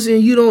no pussy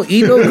and you don't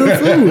eat no good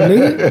food,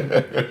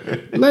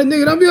 nigga. Like,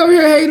 nigga, don't be over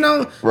here hating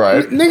on.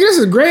 Right. Nigga, this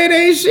is grade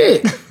A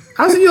shit.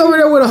 I see you over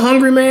there with a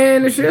Hungry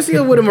Man and shit. I see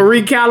you with a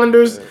Marie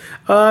Callender's. You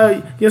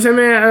know what I'm saying,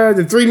 man?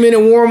 The 3-minute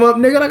warm up,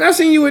 nigga. Like, I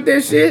seen you with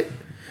that shit.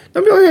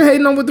 Don't be over here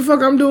hating on what the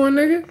fuck I'm doing,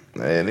 nigga.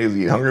 Man, niggas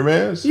eat Hungry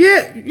Mans?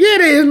 Yeah, it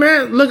is,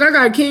 man. Look, I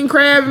got king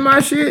crab in my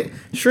shit.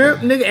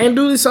 Shrimp, nigga,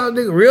 andouille sauce,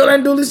 nigga. Real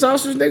andouille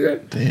sausage,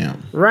 nigga.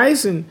 Damn.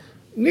 Rice and...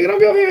 Nigga, don't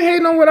be over here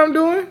hating on what I'm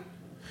doing.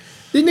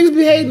 These niggas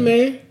be hating,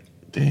 man.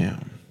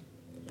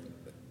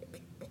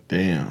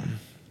 Damn.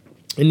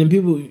 And then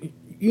people,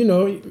 you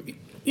know,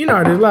 there's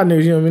a lot of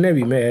niggas, you know what I mean? They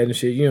be mad and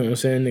shit, you know what I'm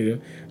saying,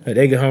 nigga? Like,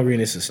 they get hungry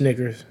and it's a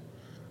Snickers.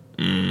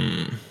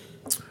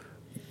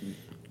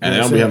 And they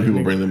don't be having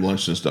people bring them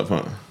lunch and stuff,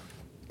 huh?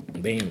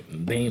 They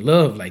ain't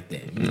love like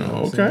that. You know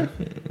what I'm saying?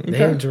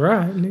 They ain't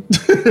Gerard, nigga.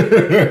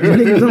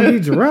 Niggas don't be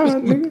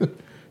Gerard, nigga.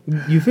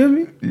 You feel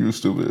me? You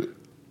stupid.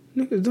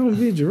 Niggas don't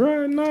be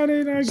Gerard. No,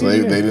 they not. So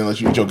they didn't let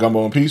you eat your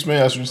gumbo in peace, man.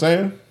 That's what you're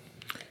saying.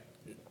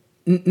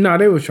 No,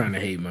 they was trying to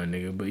hate my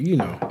nigga, but you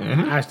know,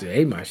 I still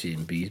hate my shit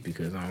in peace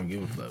because I don't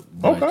give a fuck.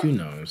 But you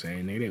know what I'm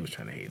saying, nigga, they was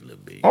trying to hate a little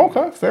bit.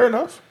 Okay, fair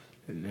enough.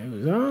 And they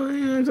was,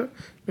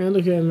 man,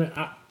 look at me.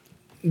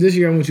 This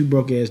year I want you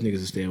broke ass niggas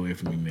to stay away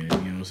from me, man. You know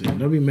what I'm saying?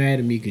 Don't be mad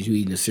at me because you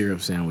eating a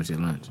syrup sandwich at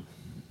lunch.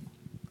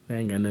 That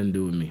ain't got nothing to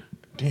do with me.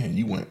 Damn,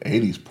 you went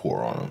 80s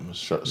poor on them.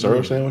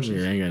 Syrup sandwiches?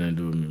 Yeah, ain't got nothing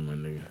to do with me, my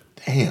nigga.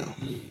 Damn.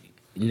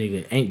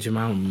 Nigga,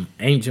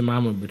 ain't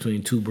Jemima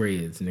between two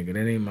breads, nigga.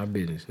 That ain't my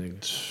business,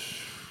 nigga.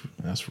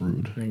 That's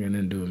rude. Ain't got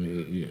nothing to do with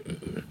me.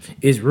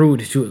 It's rude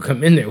that you would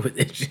come in there with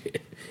that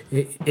shit.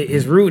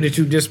 It's rude that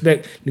you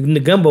disrespect the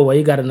gumbo while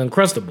you got an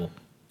Uncrustable.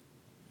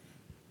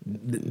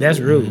 That's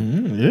rude.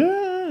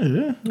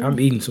 Yeah. I'm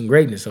eating some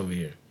greatness over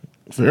here.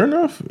 Fair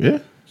enough, yeah.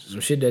 Some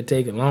shit that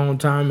take a long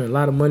time and a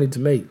lot of money to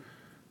make.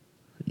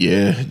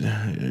 Yeah,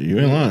 you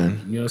ain't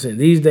lying. You know what I'm saying?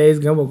 These days,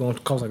 gumbo gonna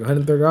cost like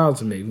 $130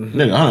 to make.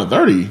 Nigga,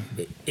 130?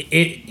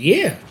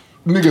 Yeah.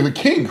 Nigga, the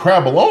king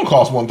crab alone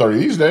costs $130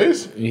 these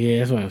days. Yeah,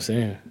 that's what I'm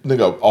saying.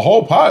 Nigga, a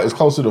whole pot is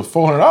closer to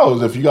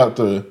 $400 if you got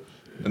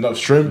enough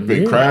shrimp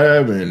and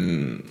crab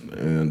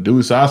and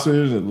Dewey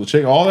sausage and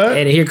chicken, all that.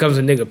 And here comes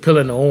a nigga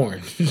peeling the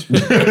orange.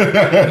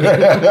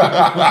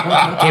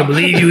 Can't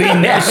believe you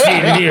eating that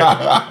shit in here.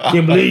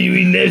 Can't believe you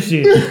eating that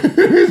shit.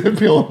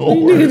 Peeling the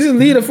orange. Nigga just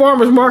leave the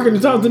farmer's market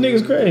and talk to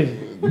niggas crazy.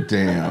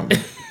 Damn.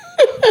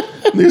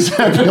 Niggas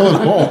had peeling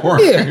the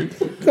orange. Yeah.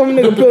 Come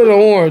nigga peeling the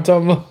orange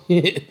talking about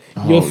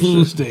your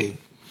food state.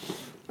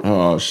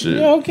 Oh, shit.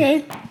 Yeah,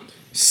 okay.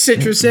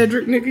 Citrus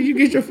Cedric, nigga, you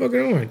get your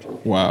fucking orange.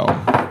 Wow.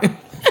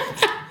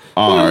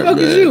 All right, fuck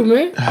is you,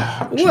 man?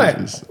 What?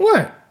 Jesus.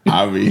 What?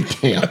 I mean,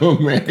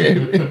 damn, man.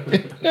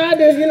 Nah, I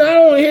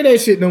don't want to hear that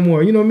shit no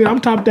more. You know what I mean?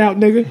 I'm topped out,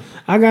 nigga.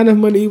 I got enough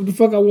money to eat what the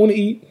fuck I want to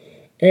eat.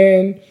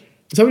 And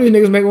some of these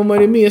niggas make more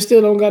money than me and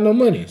still don't got no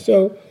money.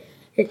 So,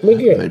 look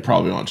here. They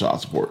probably on child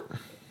support.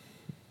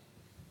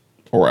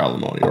 Or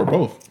alimony, or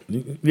both.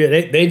 Yeah,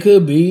 they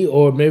could be.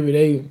 Or maybe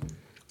they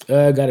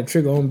got a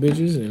trigger on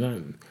bitches.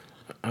 And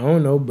I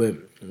don't know, but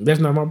that's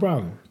not my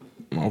problem.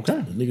 Okay.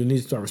 Niggas need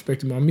to start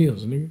respecting my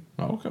meals, nigga.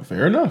 Okay,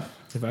 fair enough.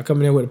 If I come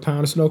in there with a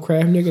pound of snow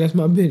crab, nigga, that's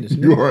my business.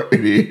 Nigga. You are an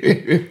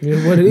idiot.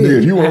 That's what it is. Nigga,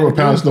 if you warm a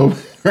pound of snow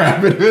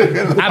crab,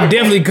 I've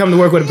definitely come to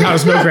work with a pound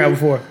of snow crab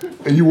before.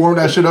 And you warm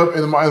that shit up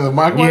in the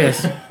microwave?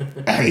 Yes.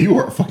 Hey, you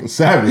are a fucking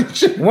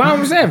savage. Why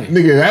am I savage?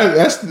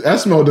 Nigga, that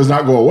smell does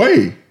not go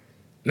away.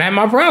 Not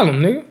my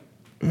problem, nigga.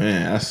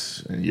 Man,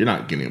 you're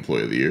not getting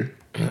Employee of the Year.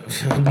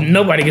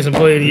 Nobody gets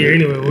Employee of the Year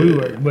anyway where we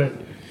work, but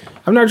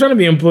I'm not trying to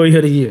be Employee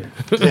of the Year.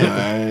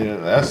 Yeah,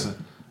 man,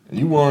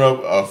 you warm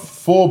up a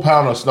full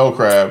pound of snow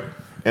crab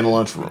in the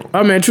lunchroom.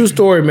 Oh man, true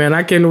story, man.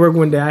 I came to work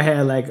one day. I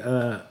had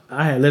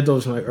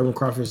leftovers from like Urban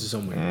Crawfish or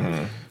somewhere.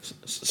 Mm-hmm.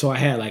 So I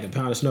had like a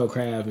pound of snow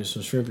crab and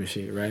some shrimp and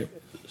shit, right?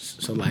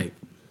 So like,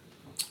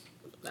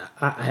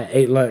 I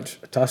ate lunch.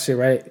 I tossed shit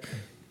right.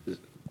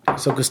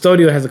 So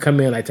custodial has to come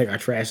in like take our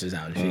trashes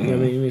out and shit. You know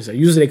what I mean? So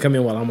usually they come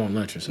in while I'm on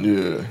lunch or something.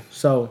 Yeah.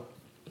 So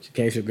she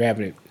came, she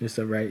grabbing it and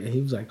stuff, right? And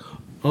he was like,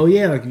 "Oh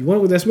yeah, like you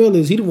wonder what that smell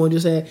is?" He the one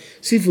just had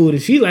seafood,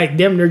 and she like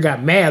damn near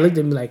got mad. Looked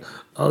at me like,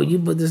 "Oh, you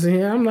put this in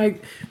here?" I'm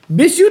like,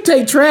 "Bitch, you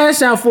take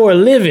trash out for a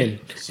living,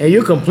 and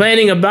you're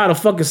complaining about a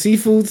fucking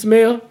seafood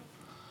smell?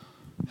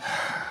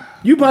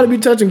 You probably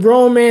be touching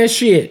grown man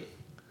shit."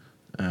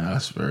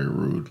 That's very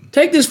rude.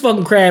 Take this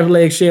fucking crab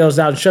leg shells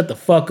out and shut the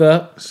fuck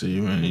up.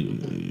 See,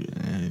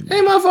 man,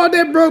 Ain't my fault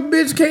that broke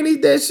bitch can't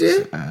eat that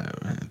shit.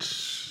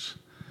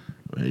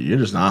 You're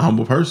just not a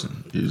humble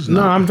person.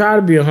 No, I'm tired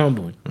of being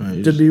humble.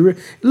 To be real,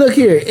 look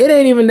here, it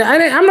ain't even.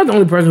 I'm not the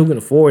only person who can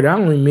afford it. I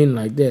don't even mean it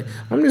like that.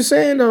 I'm just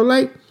saying though,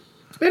 like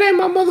it ain't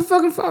my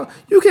motherfucking fault.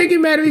 You can't get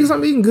mad at me because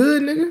I'm eating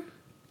good, nigga.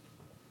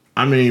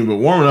 I mean, but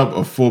warming up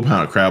a full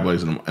pound of crab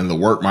legs in the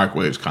work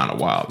microwave is kind of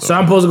wild, though. So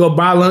I'm supposed to go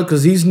buy lunch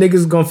because these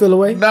niggas gonna feel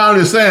away? No, I'm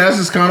just saying that's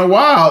just kind of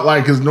wild.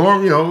 Like, cause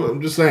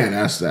I'm just saying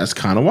that's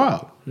kind of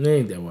wild. It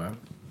ain't that wild.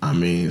 I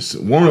mean,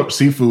 warming up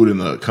seafood in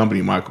the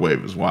company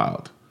microwave is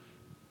wild.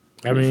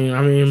 I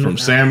mean, from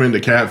salmon to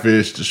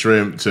catfish to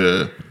shrimp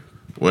to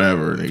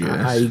whatever,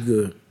 nigga. I eat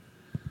good.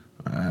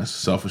 That's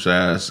selfish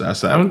ass. That's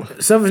selfish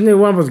nigga.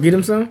 What I'm supposed to get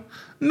him some?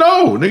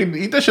 No, nigga,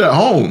 eat that shit at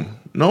home.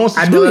 No one wants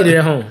to I do eat it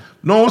at home.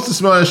 No one wants to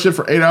smell that shit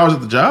for 8 hours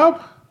at the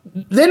job.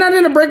 They're not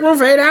in the break room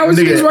for 8 hours.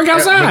 Nigga, just work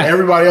outside.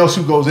 Everybody else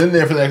who goes in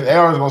there for the next 8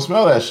 hours is gonna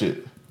smell that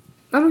shit.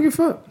 I don't give a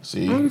fuck.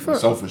 See,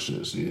 selfish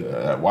shit. See,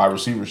 that wide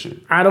receiver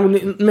shit. I don't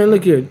need, man,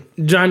 look here,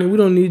 Johnny, we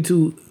don't need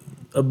to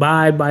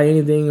abide by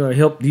anything or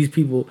help these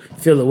people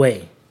feel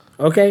away.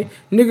 Okay?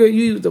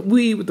 Nigga,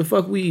 we eat what the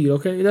fuck we eat,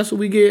 okay? That's what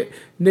we get.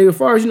 Nigga, as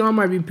far as you know, I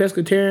might be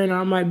pescatarian,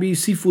 I might be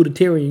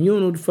seafooditarian. You don't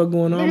know what the fuck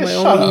going on.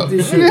 Nigga, I only eat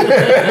this shit.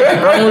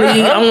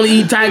 I only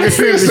eat tiger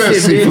shrimp and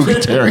shit,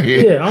 bitch.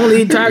 Seafooditarian. Yeah, I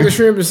only eat tiger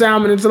shrimp and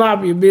salmon and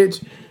tilapia,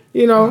 bitch.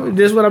 You know,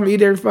 this is what I'm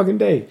eating every fucking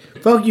day.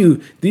 Fuck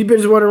you. These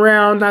bitches run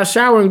around not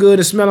showering good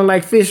and smelling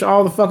like fish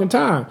all the fucking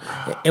time.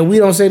 And we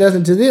don't say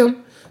nothing to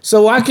them.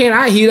 So why can't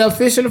I heat up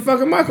fish in the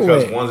fucking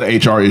microwave? Because one's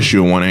an HR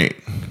issue and one ain't.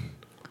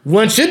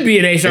 One should be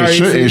an HR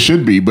issue. It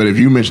should be, but if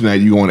you mention that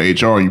you go to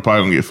HR, you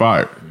probably gonna get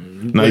fired.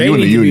 Now you in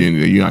the union,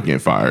 you're not getting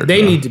fired.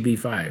 They need to be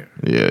fired.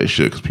 Yeah, they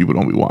should, because people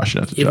don't be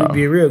washing at the job. If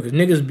we be real, because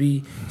niggas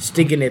be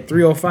sticking at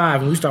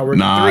 3:05 and we start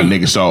working at 3.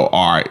 Niggas. So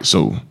all right,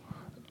 so we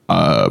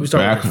start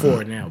working at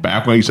 4 now.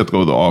 Back when I used to have to go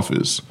to the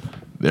office,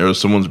 there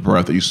was someone's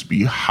breath that used to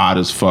be hot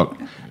as fuck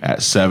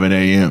at 7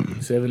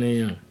 a.m. 7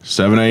 a.m.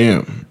 7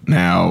 a.m.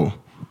 Now,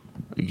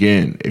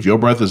 again, if your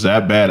breath is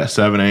that bad at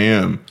 7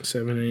 a.m.,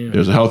 7 a.m.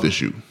 there's a health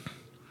issue.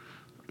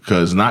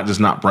 Because not just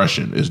not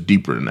brushing, it's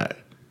deeper than that.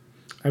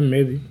 I mean,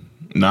 maybe.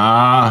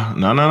 Nah.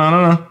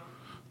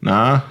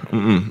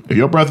 If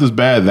your breath is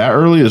bad that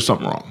early, there's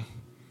something wrong.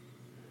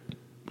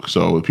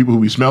 So with people who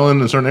be smelling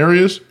in certain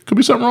areas, could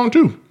be something wrong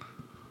too.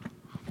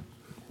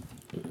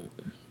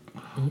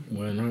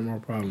 Well, not my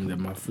problem that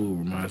my food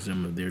reminds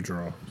them of their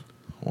drawers.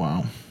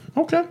 Wow.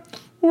 Okay.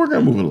 Well, we're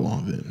going to move it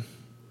along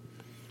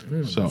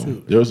then. So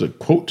there was a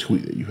quote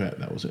tweet that you had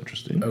that was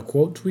interesting. A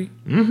quote tweet?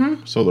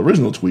 Mm-hmm. So the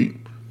original tweet,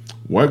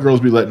 white girls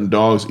be letting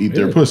dogs eat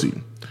their pussy.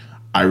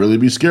 I really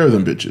be scared of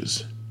them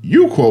bitches.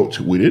 You quote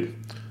tweeted,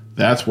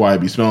 that's why I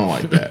be smelling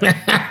like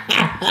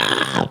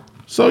that.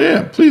 So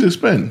yeah, please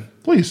expand.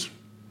 Please.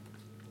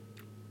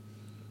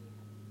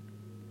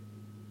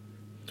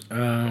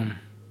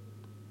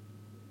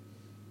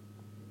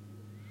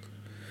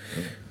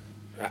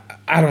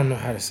 I don't know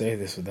how to say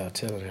this without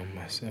telling them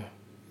myself.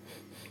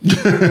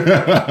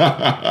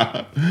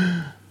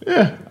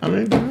 Yeah, I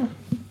mean,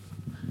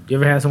 You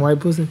ever had some white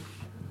pussy?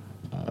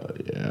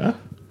 yeah.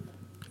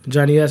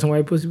 Johnny, you had some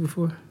white pussy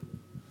before?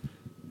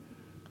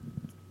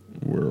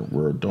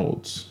 We're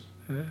adults.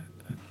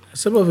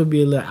 Some of it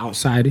be a little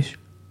outside-ish.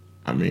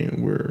 I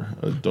mean, we're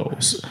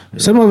adults.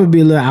 Some of it be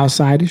a little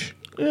outside-ish.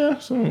 Yeah,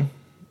 some.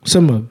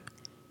 Some of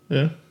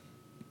it.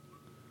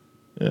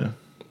 Yeah.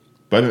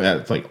 But I think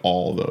that's like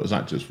all though. It's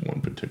not just one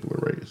particular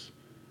race.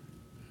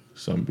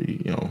 Some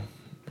be,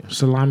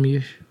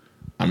 Salami-ish.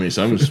 I mean,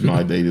 some smell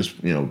like they just,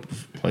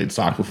 played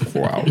soccer for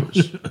 4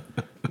 hours.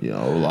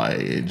 Like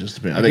it just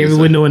depends. I think every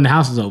window in the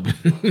house is open.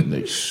 Man,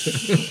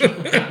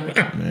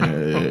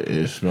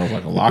 it smells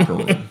like a locker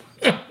room.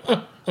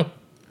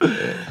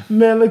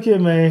 Man, look here,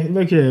 man.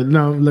 Look here.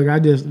 No, look,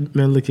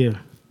 look here.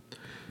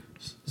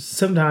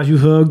 Sometimes you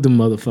hug the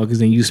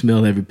motherfuckers and you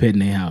smell every pet in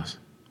their house.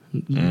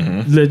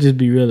 Mm-hmm. Let's just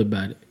be real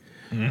about it.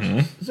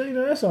 Mm-hmm. So,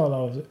 that's all I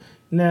was.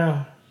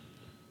 Now,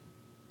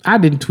 I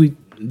didn't tweet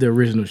the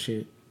original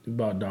shit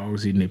about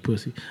dogs eating their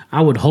pussy.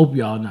 I would hope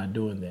y'all not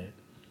doing that.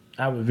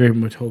 I would very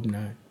much hope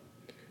not.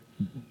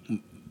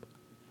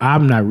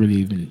 I'm not really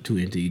even too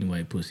into eating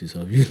white pussy,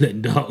 so if you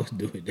let dogs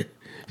do it,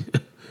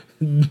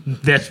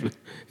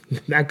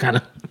 that kind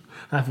of,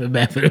 I feel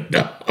bad for the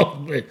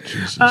dog.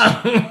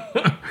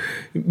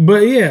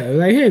 But yeah,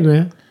 like, hey,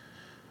 man.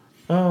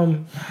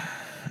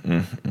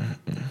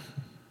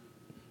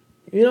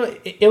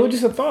 It was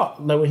just a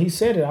thought. Like, when he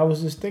said it, I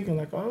was just thinking,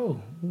 like,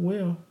 oh,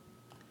 well,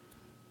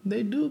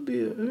 they do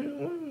be,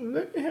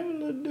 they have a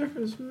little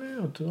different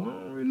smell, too. I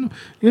don't really know.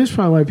 It's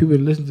probably why people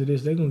that listen to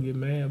this, they're going to get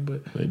mad,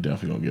 but. They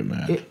definitely going to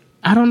get mad.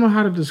 I don't know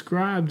how to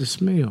describe the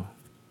smell.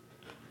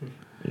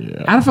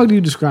 Yeah. How the fuck do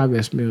you describe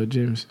that smell,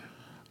 James?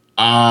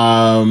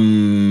 Not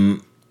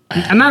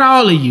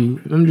all of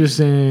you. I'm just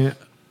saying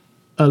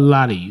a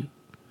lot of you.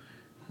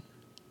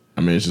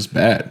 I mean, it's just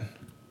bad.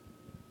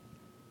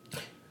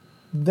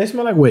 They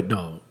smell like wet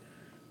dog.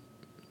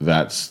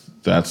 That's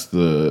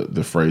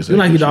the phrase. You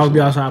like your dog be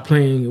outside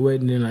playing wet,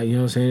 and then, like, you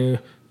know what I'm saying?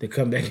 They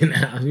come back in the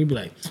house and you be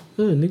like,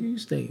 oh, nigga, you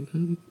stay.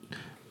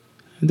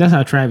 That's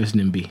how Travis and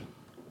them be.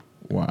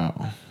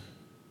 Wow.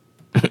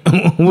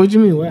 What you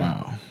mean,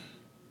 wow?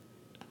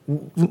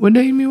 Wow. What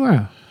do you mean,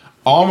 wow?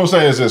 All I'm gonna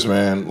say is this,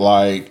 man.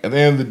 Like, at the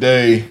end of the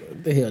day,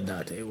 What the hell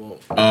Dante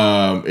won't?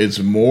 it's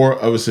more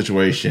of a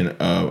situation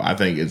of, I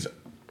think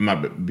I'm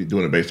not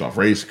doing it based off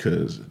race,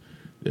 because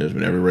there's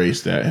been every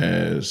race that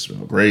has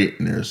smelled great,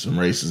 and there's some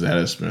races that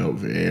have smelled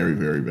very,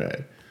 very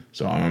bad.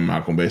 So I'm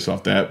not gonna base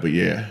off that, but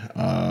yeah,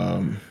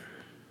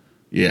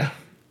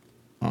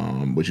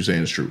 what you're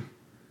saying is true.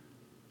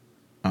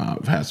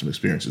 I've had some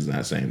experiences in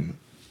that same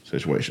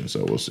situation,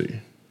 so we'll see.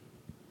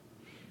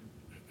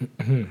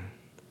 I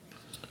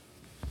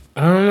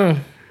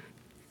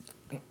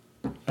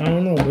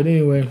don't know, but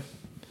anyway,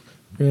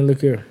 man,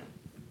 look here.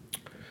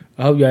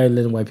 I hope y'all ain't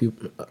letting white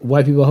people.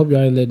 I hope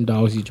y'all ain't letting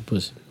dogs eat your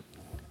pussy.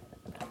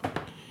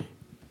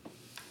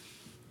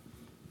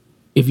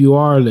 If you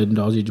are letting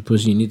dogs eat your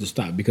pussy, you need to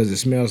stop, because it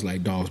smells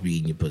like dogs be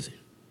eating your pussy.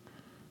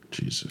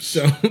 Jesus.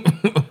 So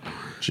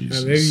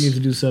Jesus. maybe you need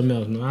to do something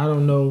else. Now, I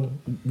don't know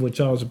what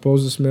y'all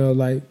supposed to smell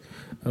like.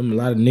 A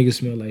lot of niggas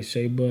smell like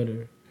shea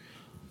butter,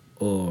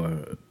 or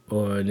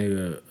a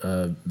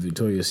nigga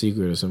Victoria's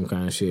Secret or some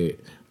kind of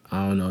shit.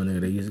 I don't know,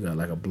 nigga. They just got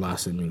like a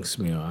blossoming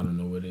smell. I don't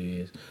know what it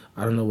is.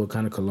 I don't know what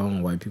kind of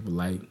cologne white people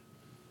like.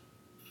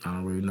 I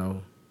don't really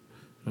know.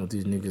 I know if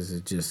these niggas is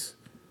just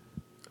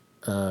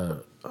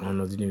I don't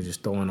know if the nigga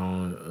just throwing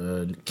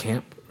on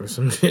camp or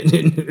some shit.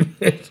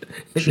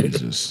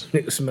 Jesus.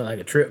 Nigga smell like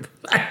a trip.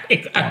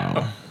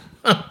 Wow.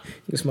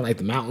 Nigga smell like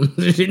the mountains.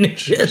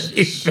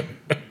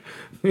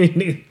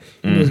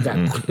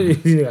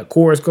 Nigga got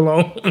chorus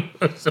cologne.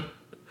 So,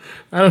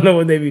 I don't know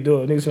what they be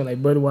doing. Niggas smell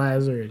like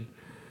Budweiser.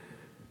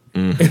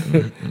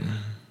 And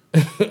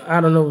I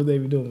don't know what they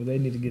be doing, but they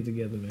need to get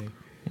together, man.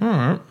 All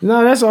right.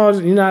 No, that's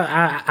all. You know,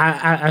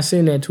 I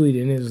seen that tweet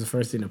and it was the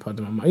first thing that popped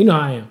in my mind. You know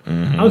how I am.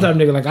 I'm the type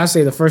of nigga, like, I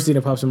say the first thing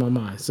that pops in my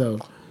mind. So,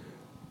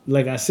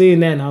 like, I seen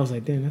that and I was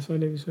like, damn, that's why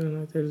they be smelling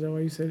like that. Is that why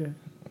you say that?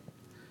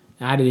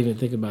 And I didn't even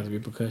think about the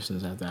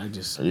repercussions after. I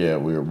just... Yeah,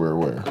 we're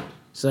aware.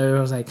 So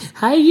I was like,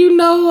 how you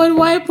know what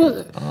white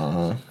pussy?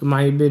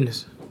 Mind your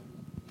business.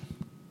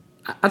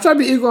 I try to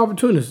be equal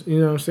opportunist, you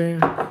know what I'm saying?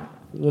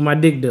 Well, my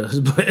dick does,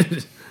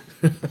 but...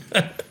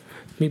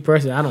 Me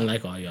personally, I don't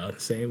like all y'all the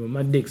same, but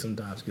my dick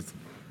sometimes gets...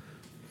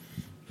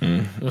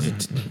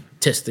 wants to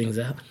test things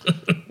out.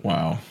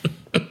 Wow.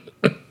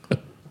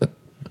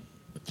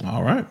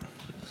 All right.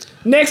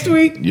 Next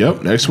week.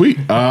 Yep, next week.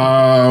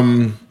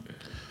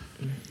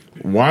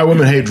 Why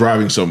women hate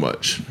driving so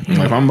much? Like,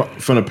 if I'm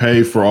finna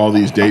pay for all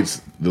these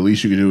dates, the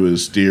least you can do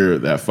is steer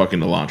that fucking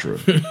Elantra.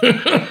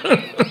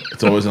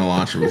 It's always an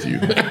Elantra with you.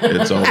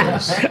 It's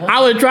always. I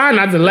was trying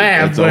not to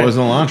laugh. It's always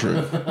an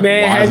Elantra.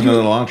 Man, why isn't it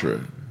an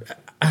Elantra?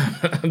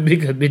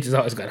 Because bitches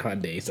always got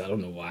Hyundais. I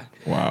don't know why.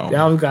 Wow. They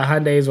always got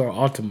Hyundais or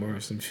Altima or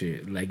some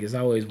shit. Like, it's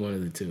always one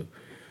of the two.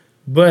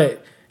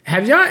 But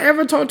have y'all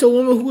ever talked to a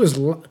woman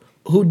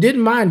who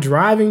didn't mind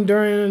driving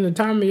during the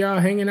time of y'all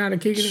hanging out and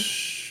kicking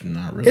it?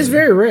 Not really. It's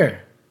very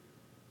rare.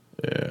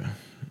 Yeah.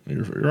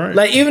 You're right.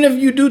 Like, even if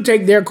you do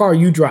take their car,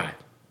 you drive.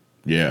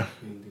 Yeah.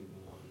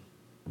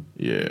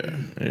 Yeah.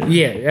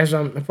 Yeah, that's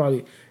what I'm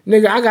probably...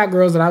 Nigga, I got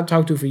girls that I've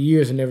talked to for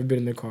years and never been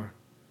in their car.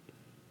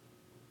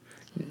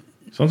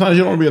 Sometimes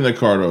you don't want to be in that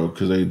car, though,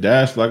 because they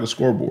dash like a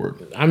scoreboard.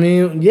 I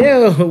mean,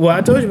 yeah. Well,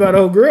 I told you about the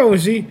old girl when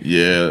she...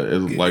 Yeah, it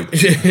looked like...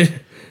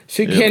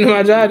 She came to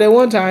my job that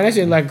one time. That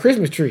shit like a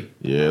Christmas tree.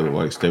 Yeah, it looked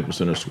like Staples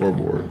Center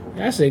scoreboard.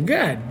 I said,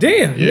 God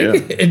damn, Yeah.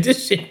 nigga.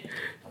 This shit...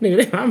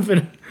 Nigga, I'm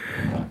finna...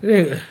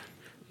 Nigga,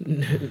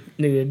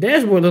 the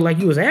dashboard looked like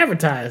you was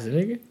advertising,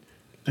 nigga.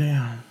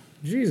 Damn.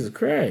 Jesus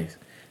Christ.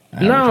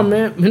 No,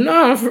 man.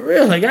 No, for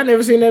real. Like, I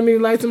never seen that many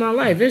lights in my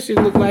life. That shit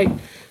look like...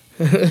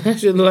 that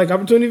shit look like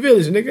Opportunity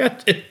Village,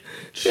 nigga.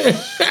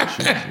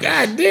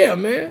 God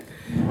damn, man.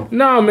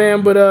 No,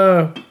 man, but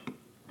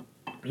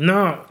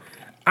no.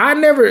 I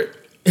never...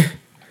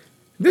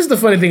 This is the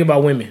funny thing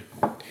about women.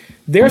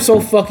 They're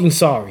so fucking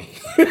sorry.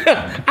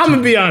 I'm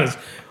gonna be honest.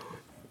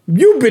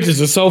 You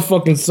bitches are so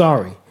fucking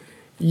sorry.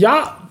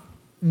 Y'all,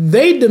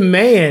 they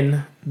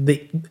demand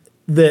they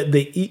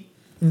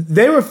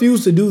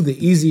refuse to do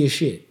the easiest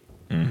shit.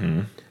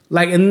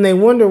 Like, and then they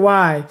wonder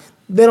why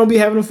they don't be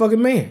having a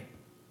fucking man.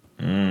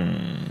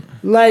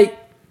 Like,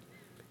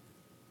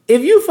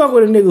 if you fuck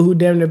with a nigga who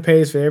damn near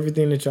pays for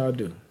everything that y'all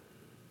do,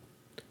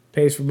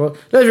 pays for both.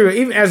 Let's be real,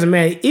 even as a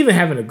man, even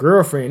having a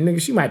girlfriend,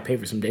 nigga, she might pay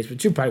for some dates,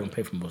 but you probably gonna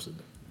pay for most of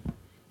them.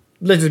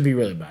 Let's just be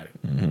real about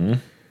it.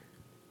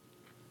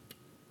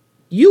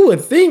 You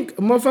would think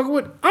a motherfucker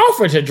would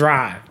offer to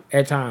drive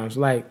at times.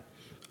 Like,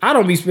 I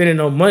don't be spending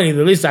no money.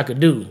 The least I could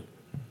do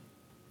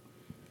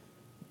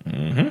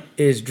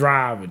is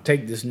drive and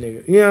take this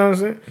nigga. You know what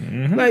I'm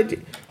saying? Like,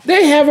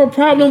 they have a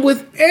problem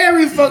with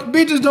every fuck.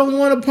 Bitches don't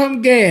want to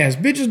pump gas.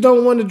 Bitches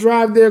don't want to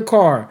drive their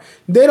car.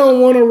 They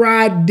don't want to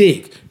ride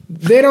dick.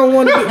 They don't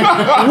want to...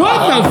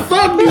 What the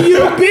fuck do you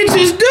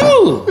bitches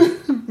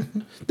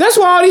do? That's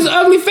why all these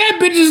ugly fat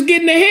bitches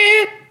get in the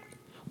head.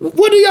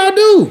 What do y'all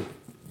do?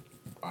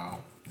 Wow.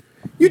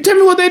 You tell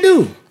me what they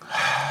do.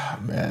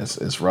 Man,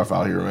 it's rough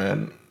out here,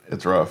 man.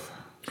 It's rough.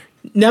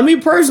 Now, me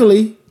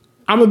personally,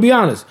 I'm going to be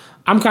honest.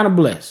 I'm kind of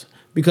blessed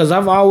because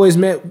I've always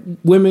met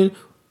women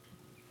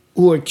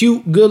who are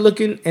cute, good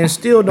looking, and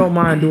still don't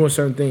mind doing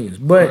certain things.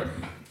 But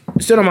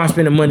still don't mind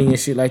spending money and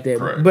shit like that.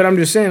 Correct. But I'm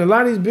just saying, a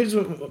lot of these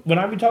bitches, when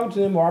I be talking to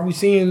them or I be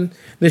seeing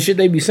the shit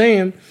they be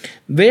saying,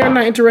 they are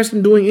not interested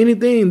in doing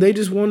anything. They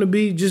just want to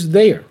be just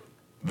there.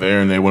 There,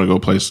 and they want to go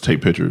places,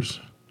 take pictures.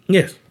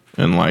 Yes.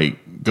 And, like,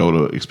 go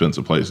to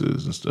expensive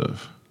places and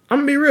stuff. I'm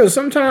going to be real.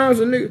 Sometimes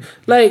a nigga,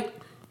 like,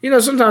 you know,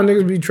 sometimes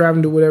niggas be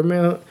traveling to whatever,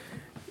 man.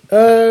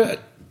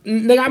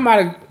 Nigga, I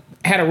might have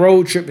had a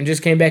road trip and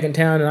just came back in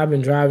town and I've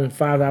been driving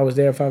 5 hours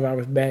there, 5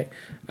 hours back.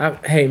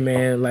 Hey,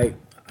 man, like,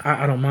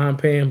 I don't mind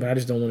paying, but I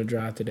just don't want to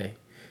drive today.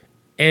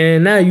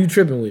 And now you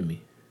tripping with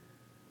me.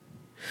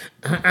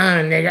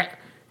 Nigga.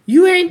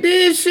 You ain't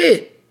did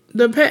shit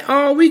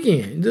all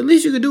weekend. The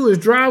least you could do is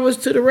drive us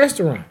to the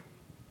restaurant.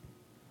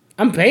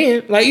 I'm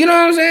paying. Like, you know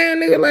what I'm saying,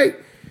 nigga? Like,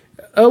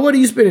 what are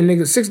you spending,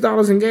 nigga?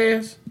 $6 in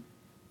gas?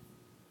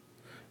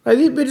 Like,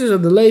 these bitches are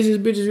the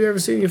laziest bitches you ever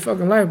seen in your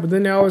fucking life, but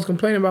then they always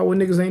complaining about what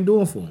niggas ain't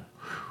doing for them.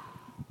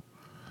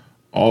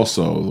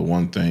 Also, the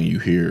one thing you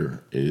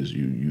hear is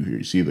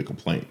you see the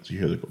complaints. You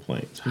hear the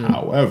complaints.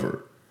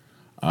 However,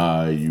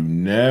 you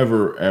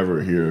never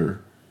ever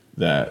hear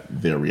that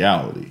their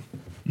reality.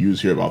 You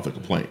just hear about the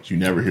complaints. You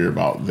never hear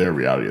about their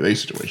reality of their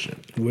situation.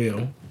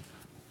 Well,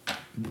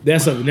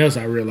 that's something else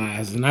I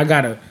realized, and I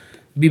gotta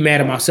be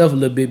mad at myself a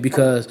little bit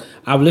because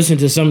I've listened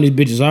to some of these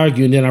bitches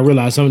argue, and then I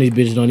realized some of these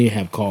bitches don't even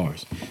have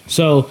cars.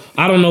 So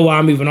I don't know why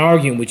I'm even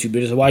arguing with you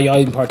bitches, or why y'all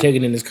even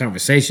partaking in this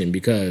conversation,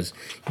 because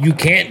you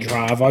can't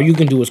drive. All you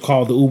can do is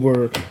call the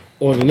Uber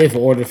or the Lyft or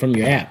order from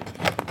your app.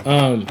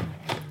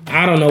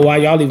 I don't know why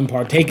y'all even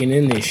partaking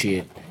in this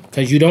shit,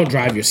 because you don't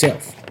drive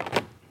yourself.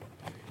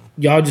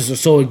 Y'all just are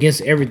so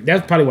against everything.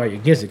 That's probably why you're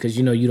against it, because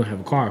you know you don't have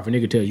a car. If a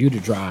nigga tells you to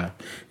drive,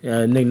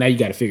 now you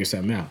got to figure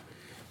something out.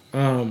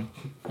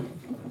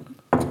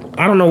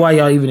 I don't know why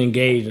y'all even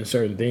engage in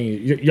certain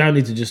things. Y'all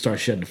need to just start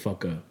shutting the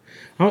fuck up.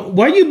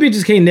 Why you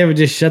bitches can't never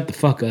just shut the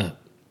fuck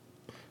up?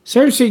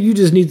 Certain shit you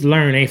just need to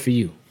learn ain't for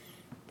you.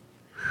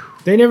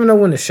 They never know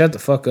when to shut the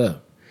fuck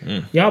up.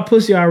 Y'all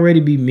pussy already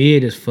be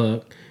mid as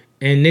fuck,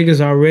 and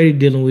niggas already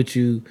dealing with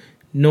you,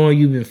 knowing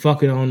you've been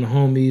fucking on the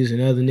homies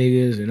and other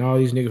niggas and all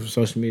these niggas from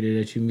social media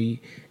that you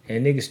meet,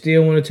 and niggas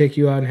still want to take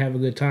you out and have a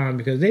good time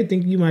because they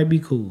think you might be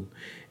cool.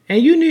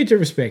 And you need to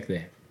respect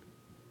that.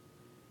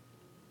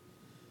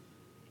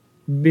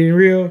 Being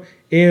real,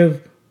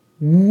 if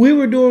we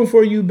were doing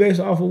for you based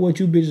off of what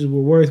you bitches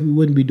were worth, we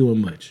wouldn't be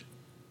doing much.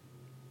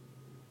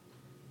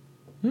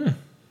 Y'all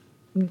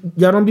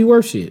don't be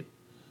worth shit.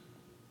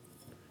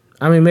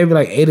 I mean, maybe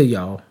like 8 of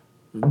y'all,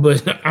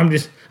 but I'm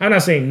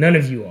not saying none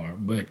of you are,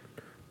 but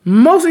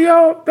most of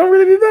y'all don't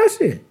really be about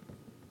shit.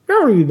 Y'all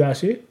don't really be about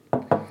shit.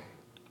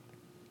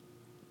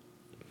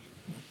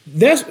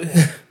 That's,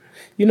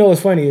 you know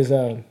what's funny is,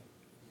 I'm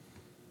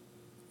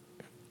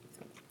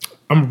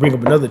gonna bring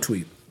up another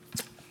tweet.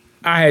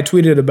 I had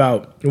tweeted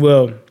about,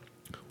 well,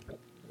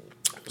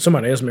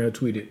 somebody else may have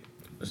tweeted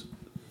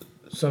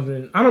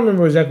something. I don't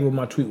remember exactly what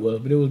my tweet was,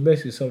 but it was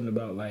basically something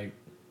about like,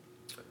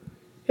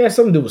 it had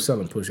something to do with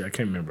selling pussy. I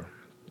can't remember.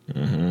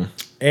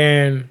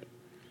 And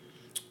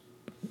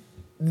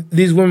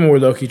these women were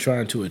low-key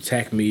trying to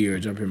attack me or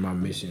jump in my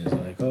missions.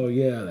 Like, oh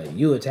yeah, like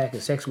you attacking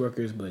sex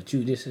workers, but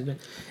you this and that.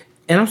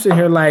 And I'm sitting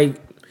here like,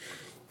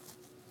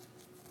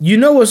 you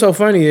know what's so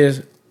funny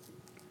is,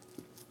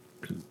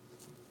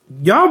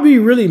 y'all be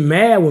really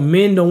mad when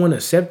men don't want to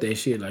accept that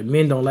shit. Like,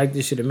 men don't like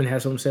this shit and men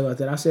have something to say about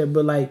that. I said,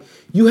 but like,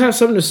 you have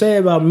something to say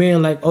about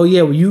men like, oh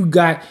yeah, well you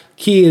got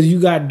kids,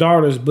 you got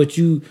daughters, but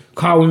you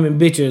call women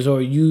bitches,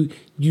 or you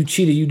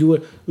cheated, you do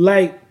it.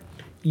 Like,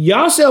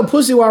 y'all sell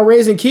pussy while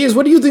raising kids.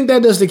 What do you think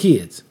that does to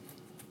kids?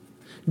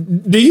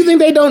 Do you think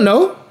they don't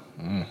know?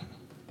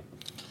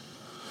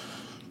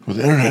 With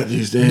the internet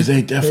these days,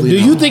 they definitely Do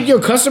you think your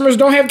customers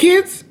don't have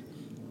kids?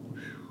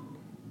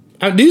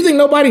 Do you think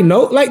nobody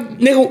know? Like,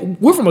 nigga,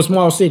 we're from a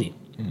small city.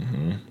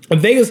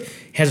 Vegas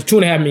has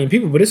 2.5 million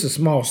people, but it's a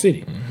small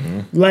city.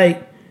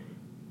 Like,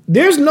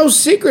 there's no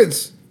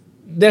secrets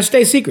that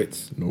stay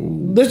secrets. No.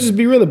 Let's just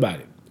be real about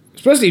it.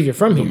 Especially if you're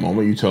from here. The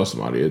moment you tell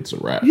somebody, it's a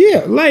wrap.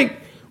 Yeah,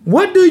 like,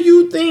 what do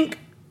you think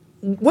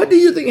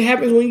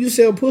happens when you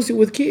sell pussy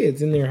with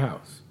kids in their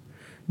house?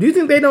 Do you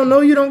think they don't know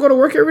you don't go to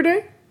work every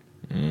day?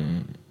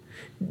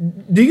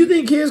 Do you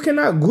think kids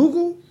cannot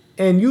Google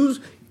and use...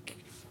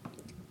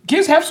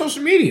 Kids have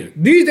social media.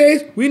 These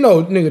days, we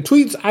know, nigga,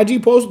 tweets,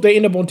 IG posts, they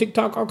end up on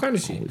TikTok, all kind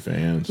of shit.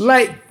 OnlyFans.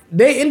 Like,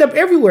 they end up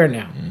everywhere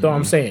now, though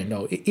I'm saying,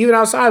 though. Even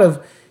outside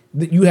of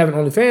you having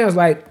OnlyFans,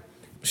 like,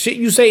 shit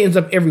you say ends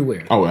up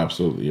everywhere. Oh,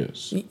 absolutely,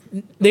 yes.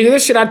 Nigga,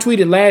 this shit I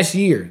tweeted last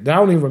year that I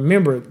don't even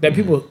remember, that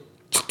people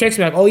text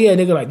me like, oh yeah,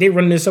 nigga, like, they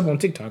running this up on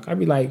TikTok. I'd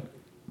be like,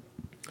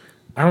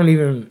 I don't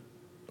even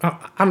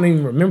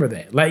remember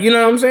that. Like, you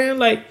know what I'm saying?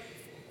 Like,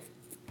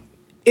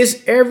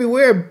 it's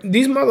everywhere.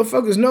 These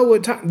motherfuckers know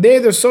what time. They're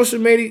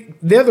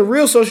the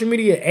real social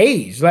media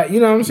age. Like, you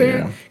know what I'm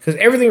saying? Because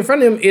everything in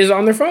front of them is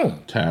on their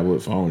phone.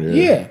 Tablet, phone,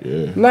 yeah.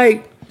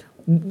 Like,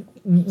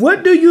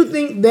 what do you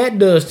think that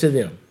does to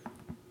them?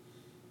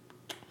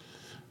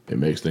 It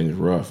makes things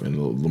rough.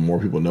 And the more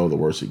people know, the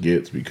worse it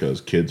gets,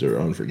 because kids are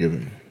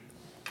unforgiving.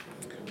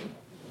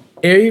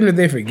 Even if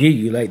they forgive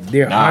you, like,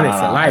 they're on it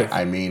for life.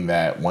 I mean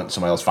that once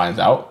somebody else finds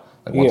out,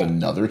 like once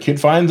another kid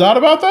finds out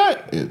about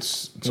that,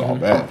 it's all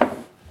bad.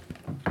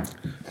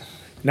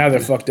 Now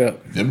they're fucked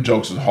up. Them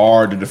jokes is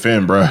hard to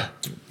defend, bruh.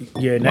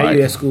 Yeah, now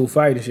you at school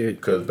fighting shit.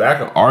 Because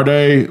back in our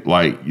day,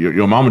 like,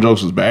 your mama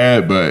jokes was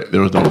bad, but they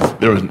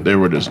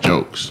were just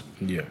jokes.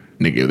 Yeah.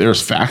 Nigga,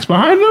 there's facts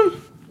behind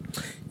them?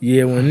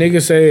 Yeah, when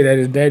niggas say that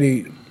his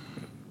daddy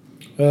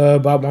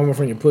bought mama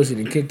from your pussy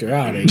and kicked her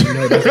out, and you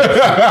know that's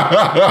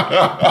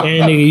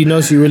and nigga, you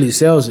know she really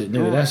sells it,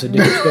 nigga. That's a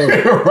different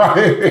story.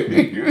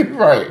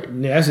 Right.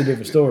 Yeah, that's a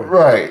different story.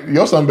 Right.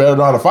 Your son better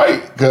know how to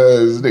fight,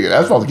 because nigga,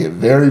 that's about to get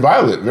very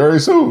violent very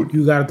soon.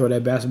 You gotta throw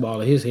that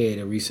basketball at his head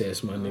at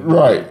recess, my nigga.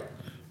 Right.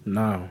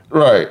 No.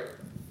 Right.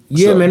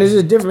 Yeah, man, it's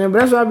just different, man. But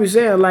that's what I be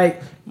saying.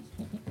 Like,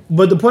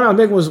 but the point I was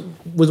making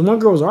was one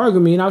girl was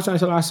arguing me, and I was trying to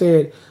tell her, I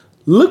said,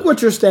 look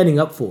what you're standing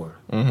up for.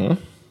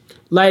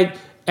 Like,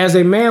 as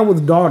a man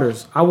with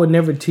daughters, I would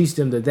never teach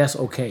them that that's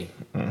okay.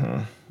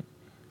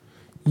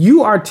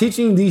 You are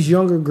teaching these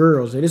younger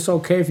girls that it's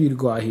okay for you to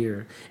go out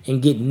here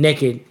and get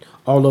naked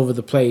all over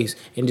the place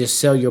and just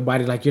sell your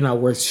body like you're not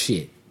worth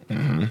shit.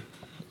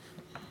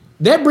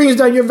 That brings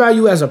down your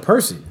value as a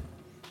person.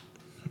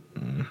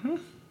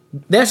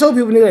 That show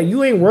people, nigga, like,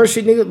 you ain't worth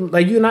shit, nigga.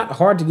 Like, you're not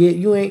hard to get.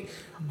 You ain't.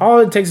 All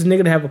it takes is a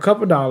nigga to have a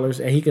couple dollars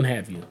and he can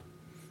have you.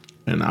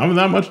 And not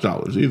that much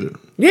dollars either.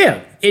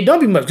 Yeah, it don't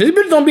be much. Because these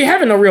bitches don't be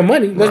having no real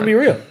money. Let's be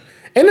real.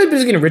 And these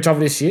bitches getting rich off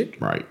of this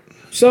shit. Right.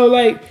 So,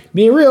 like,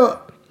 being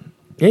real,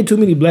 ain't too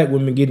many black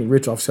women getting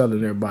rich off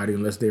selling their body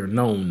unless they're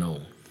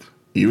known.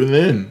 Even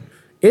then.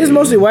 It's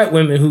mostly white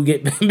women who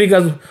get,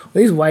 because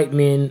these white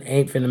men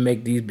ain't finna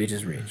make these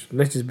bitches rich.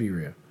 Let's just be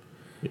real.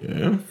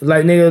 Yeah.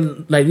 Like,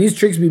 nigga, like, these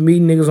tricks be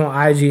meeting niggas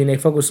on IG and they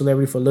fuck with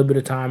celebrity for a little bit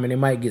of time and they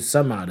might get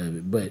something out of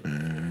it. But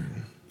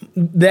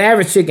the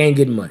average chick ain't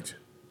getting much.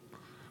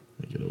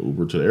 Get an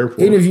Uber to the airport.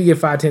 Even if you get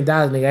 5,000,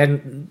 10,000,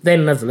 nigga, that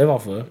ain't enough to live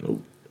off of.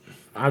 Nope.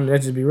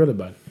 Let's just be real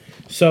about it.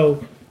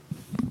 So,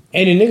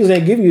 and the niggas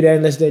ain't give you that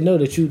unless they know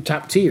that you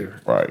top tier.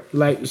 Right.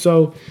 Like,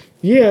 so,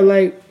 yeah,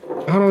 like,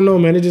 I don't know,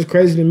 man. It's just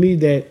crazy to me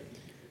that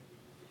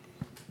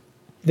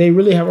they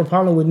really have a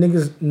problem with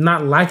niggas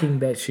not liking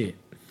that shit.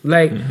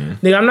 Like,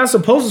 nigga, I'm not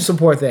supposed to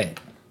support that.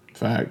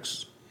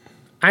 Facts.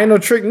 I ain't no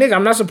trick nigga.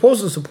 I'm not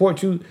supposed to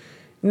support you.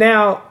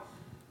 Now,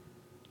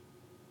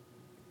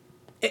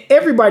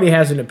 everybody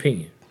has an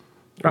opinion.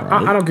 Right.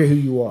 I don't care who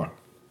you are.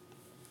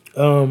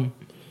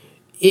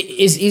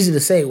 It's easy to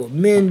say, well,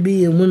 men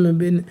be and women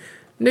be.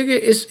 Nigga,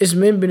 it's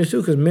men business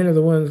too, because men are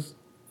the ones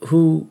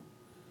who,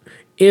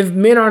 if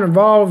men aren't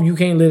involved, you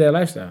can't live that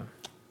lifestyle.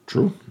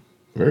 True.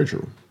 Very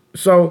true.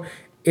 So,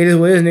 it is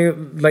what it is,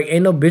 nigga. Like,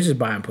 ain't no bitches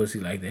buying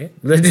pussy like that.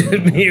 Let's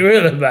just be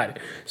real about it.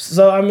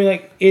 So, I mean,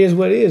 like, it is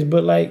what it is.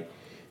 But, like,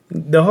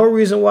 the whole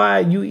reason why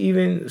you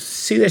even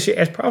see that shit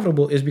as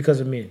profitable is because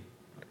of men.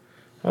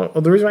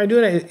 The reason why I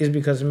do that is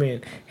because of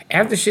men.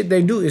 Half the shit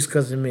they do is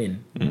because of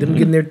men. Them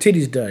getting their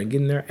titties done,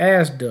 getting their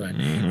ass done.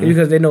 It's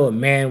because they know a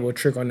man will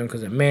trick on them,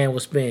 because a man will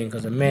spin,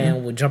 because a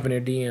man will jump in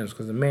their DMs,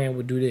 because a man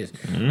will do this.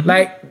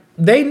 Like,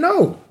 they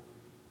know.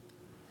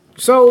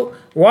 So,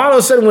 all of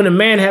a sudden, when a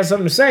man has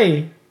something to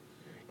say,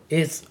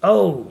 it's,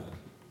 oh,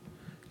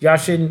 y'all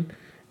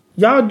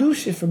do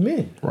shit for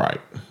men. Right.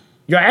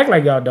 Y'all act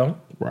like y'all don't.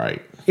 Right.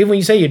 Even when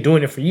you say you're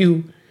doing it for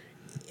you,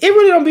 it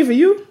really don't be for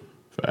you.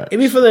 Facts. It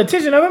be for the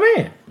attention of a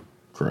man.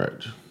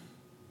 Correct.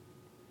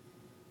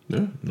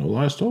 Yeah, no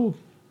lies told.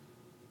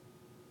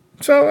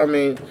 So, I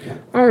mean,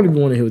 I don't even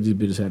want to hear what these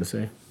bitches had to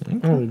say. I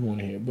don't even want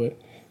to hear it.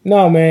 But,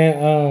 no,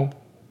 man.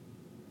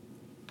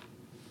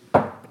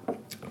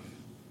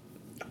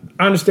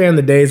 I understand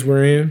the days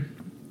we're in.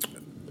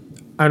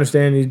 I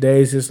understand these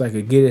days it's like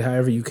a get it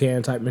however you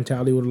can type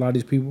mentality with a lot of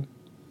these people.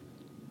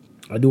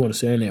 I do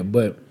understand that,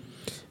 but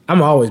I'm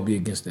going to always be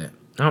against that.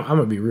 I'm going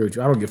to be real with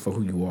you. I don't give a fuck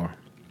who you are.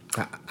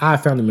 I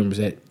have family members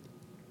that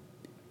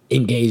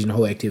engage in the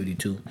whole activity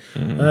too.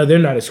 They're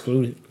not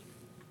excluded.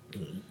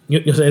 You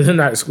know what I'm saying? They're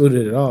not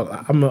excluded at all.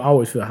 I'm going to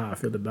always feel how I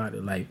feel about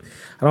it. Like,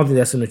 I don't think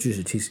that's something that you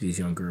should teach these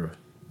young girls.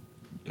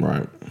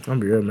 Right. I'm going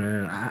to be real,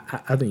 man.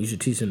 I think you should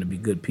teach them to be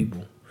good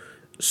people.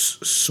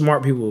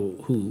 Smart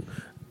people who...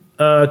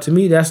 to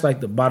me, that's like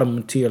the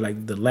bottom tier,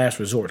 like the last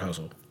resort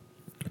hustle.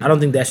 I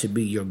don't think that should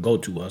be your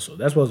go-to hustle.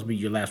 That's supposed to be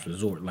your last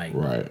resort. Like,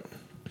 right.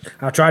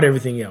 I tried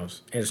everything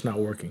else, and it's not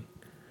working.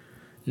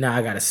 Now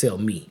I got to sell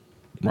me.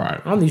 Right.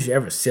 I don't think you should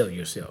ever sell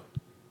yourself.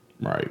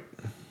 Right.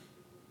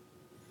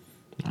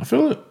 I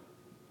feel it.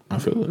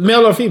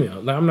 Male or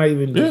female. Like, I'm not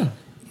even... Yeah.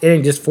 It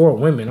ain't just for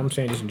women. I'm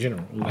saying just in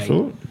general. Like, I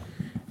feel it.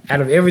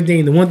 Out of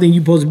everything, the one thing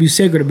you're supposed to be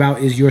sacred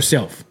about is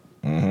yourself.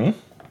 Mm-hmm. You know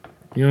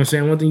what I'm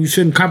saying? One thing you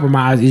shouldn't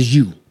compromise is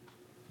you.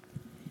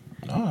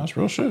 Oh, that's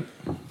real shit.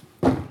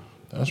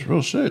 That's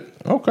real shit.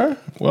 Okay.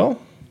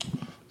 Well,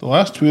 the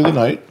last tweet of the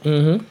night,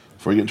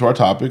 before we get into our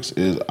topics,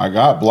 is I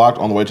got blocked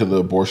on the way to the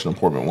abortion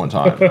appointment one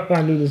time.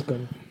 I knew this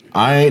coming.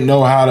 I ain't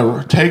know how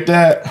to take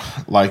that.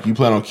 Like, you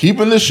plan on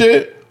keeping this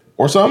shit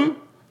or something?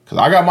 Because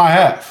I got my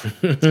half.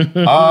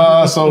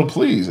 So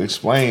please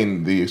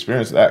explain the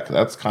experience of that,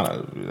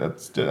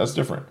 because that's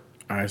different.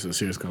 All right, so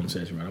serious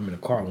conversation, right? I'm in a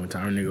car one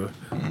time, nigga.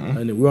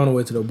 And we're on the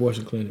way to the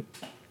abortion clinic.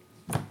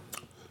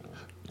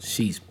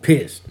 She's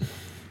pissed.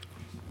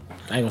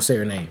 I ain't gonna say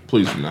her name.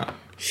 Please do not.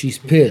 She's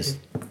pissed.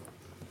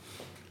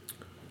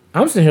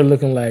 I'm sitting here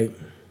looking like,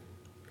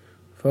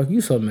 fuck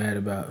you so mad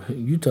about.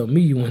 You told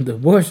me you wanted the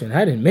abortion.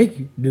 I didn't make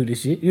you do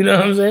this shit. You know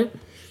what I'm saying?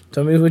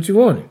 Tell me what you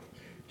wanted.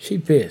 She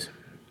pissed.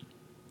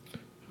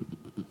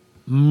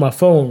 My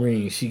phone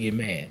rings, she get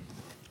mad.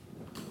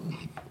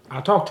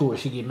 I talk to her,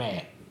 she get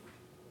mad.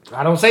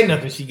 I don't say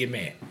nothing, she get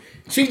mad.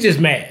 She just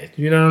mad.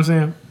 You know what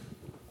I'm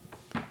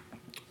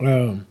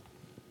saying?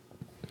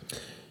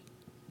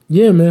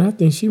 Yeah, man, I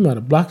think she might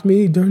have blocked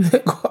me during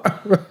that car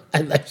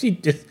ride. Like, she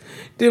just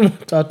didn't want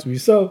to talk to me.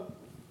 So,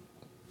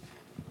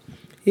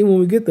 even when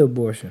we get the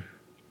abortion,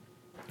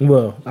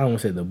 well, I don't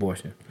want to say the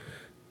abortion.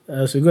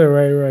 So, good,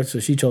 right. So,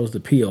 she chose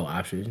the pill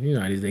option. You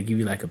know, they give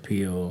you like a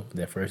pill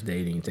that first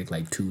day, then you take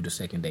like 2 the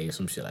second day or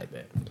some shit like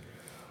that.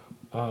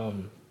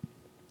 Even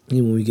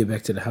when we get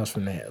back to the house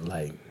from that,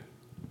 like,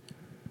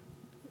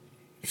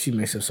 she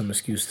makes up some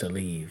excuse to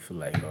leave.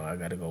 Like, oh, I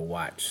gotta go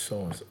watch.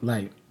 So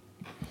like,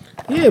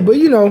 yeah, but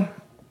you know,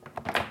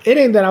 it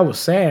ain't that I was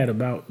sad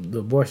about the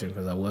abortion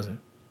because I wasn't.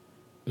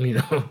 You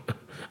know,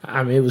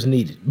 I mean, it was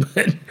needed,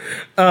 but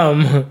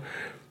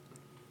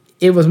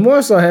it was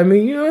more so had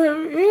me, you know, a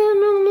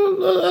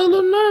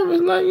little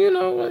nervous. Like, you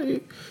know,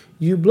 like,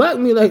 you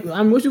blocked me. Like,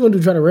 I mean, what you gonna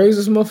do? Try to raise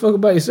this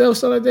motherfucker by yourself,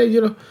 stuff like that? You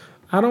know,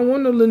 I don't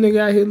want no little nigga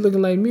out here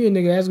looking like me, a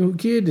nigga asking who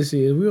kid this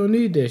is. We don't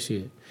need that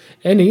shit.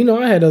 And then, you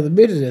know, I had other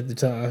bitches at the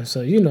time,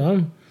 so you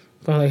know,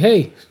 I'm like,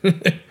 hey,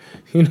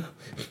 you know,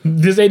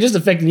 this ain't just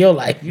affecting your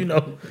life, you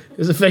know,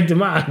 it's affecting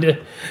mine. The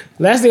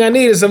last thing I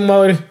need is some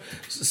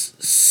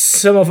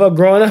motherfucker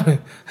growing up.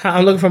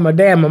 I'm looking for my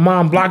dad. My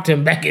mom blocked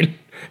him back in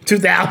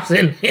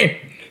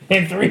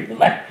 2003.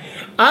 Like,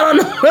 I don't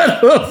know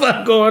what the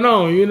fuck going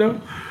on, you know.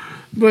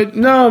 But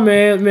no,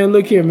 man,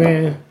 look here,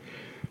 man.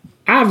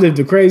 I've lived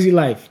a crazy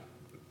life.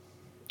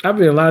 I've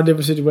been in a lot of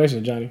different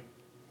situations, Johnny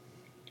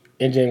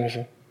and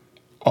Jameson.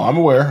 Oh, I'm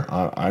aware.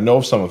 I know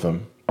of some of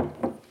them.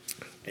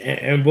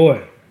 And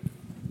boy,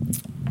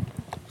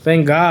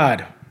 thank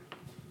God.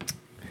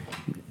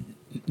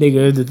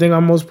 Nigga, the thing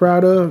I'm most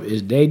proud of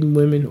is dating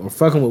women or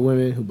fucking with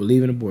women who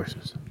believe in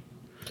abortions.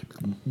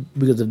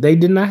 Because if they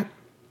did not,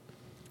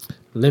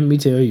 let me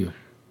tell you,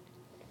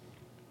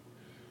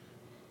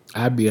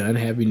 I'd be an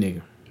unhappy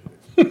nigga.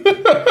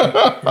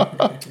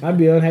 I'd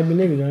be an unhappy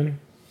nigga, Johnny.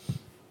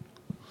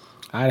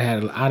 I'd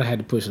have had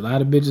to push a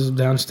lot of bitches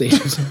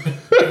downstairs.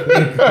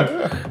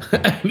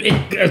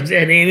 Because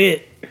that ain't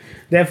it.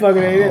 That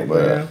fucking ain't it,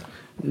 man.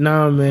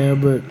 Nah,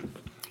 man, but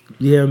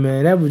yeah,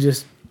 man, that was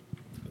just.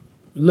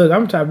 Look,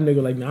 I'm the type of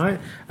nigga like, nah,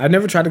 I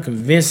never tried to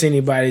convince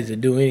anybody to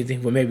do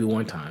anything, well, maybe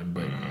one time,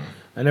 but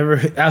I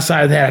never,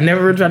 outside of that, I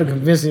never really tried to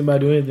convince anybody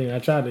to do anything. I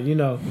tried to, you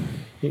know what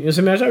I mean? I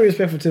try to be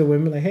respectful to the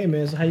women, like, hey,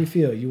 man, so how you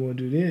feel? You want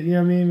to do this? You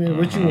know what I mean, man?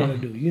 What you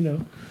want to do, you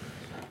know?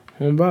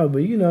 But,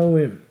 you know,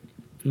 with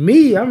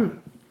me,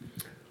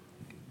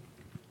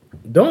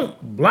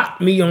 don't block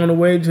me on the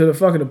way to the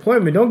fucking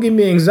appointment. Don't give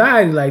me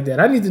anxiety like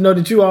that. I need to know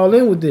that you all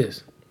in with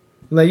this.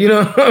 Like, you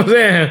know what I'm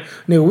saying?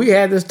 Nigga, we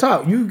had this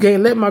talk. You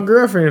can't let my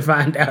girlfriend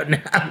find out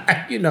now.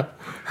 Like, you know,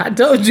 I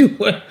told you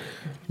what.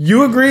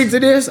 You agreed to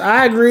this.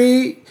 I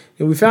agreed.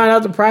 And we found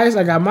out the price.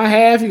 I got my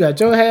half. You got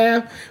your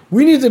half.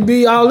 We need to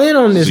be all in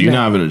on this. So you're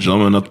not even a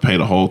gentleman enough to pay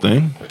the whole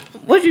thing?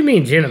 What do you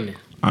mean, gentleman?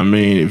 I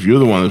mean, if you're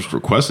the one that's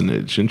requesting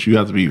it, shouldn't you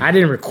have to be... I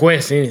didn't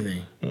request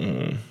anything.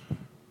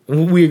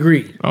 We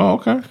agreed. Oh,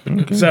 okay.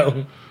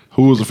 So...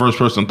 Who was the first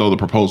person to throw the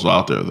proposal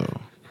out there, though?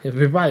 It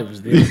probably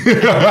was them.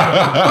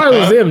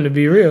 Probably was them, to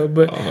be real.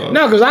 But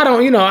no, because I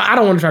don't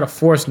want to try to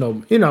force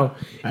no, you know.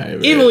 Hey,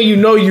 even when you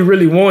know you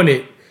really want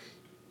it,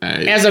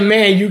 as a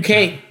man, you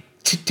can't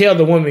tell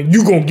the woman,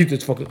 you going to get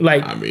this fucking,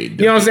 like, I mean,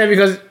 you know what I'm saying?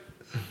 Because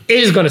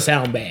it is going to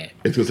sound bad.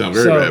 It's going to sound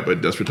very bad,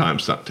 but desperate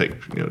times take,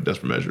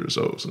 desperate measures.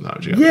 So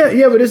sometimes you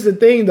Yeah, but it's the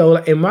thing, though.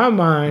 In my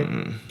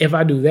mind, if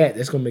I do that,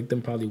 that's going to make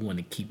them probably want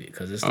to keep it.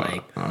 Because it's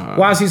like,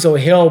 why is he so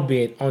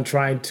hell-bent on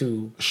trying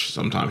to...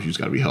 Sometimes you just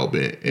got to be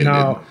hell-bent. And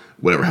then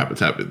whatever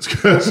happens.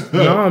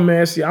 No,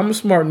 man. See, I'm a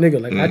smart nigga.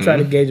 Like, I try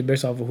to gauge it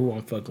based off of who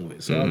I'm fucking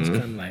with. So I was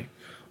kind of like,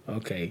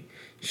 okay,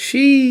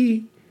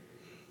 she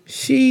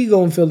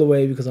gonna feel the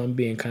way because I'm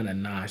being kind of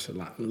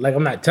nonchalant. Like,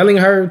 I'm not telling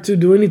her to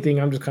do anything.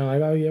 I'm just kind of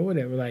like, oh, yeah,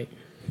 whatever. Like,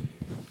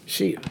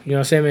 you know what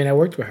I'm saying, man? That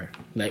worked for her.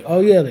 Like, oh,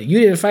 yeah, like, you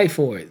didn't fight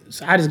for it.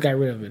 So I just got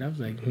rid of it. I was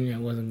like, I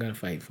wasn't going to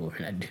fight for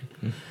it.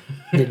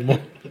 I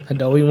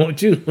don't even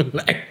want you.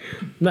 Like,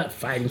 I'm not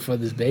fighting for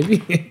this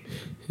baby.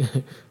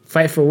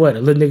 Fight for what?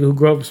 A little nigga who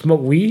grew up and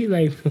smoked weed?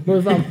 Like, what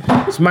if I'm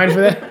fighting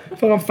for that?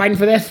 What am I fighting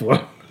for that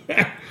for?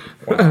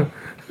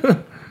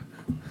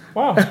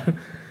 Wow.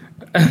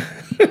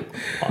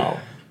 Wow.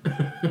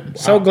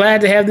 So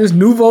glad to have this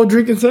nouveau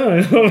drinking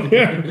son. What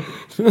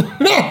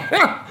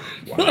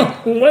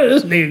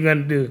is this nigga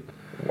gonna do?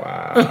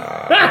 Wow.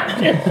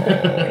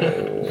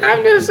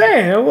 I'm just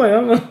saying.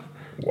 Wow.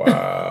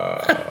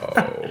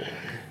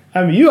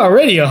 I mean, you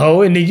already a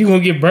hoe, and then you gonna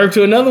give birth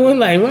to another one?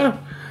 Like, well,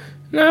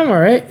 no, I'm all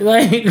right.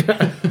 Like,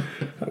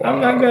 I'm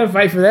not gonna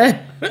fight for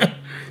that.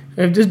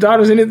 If this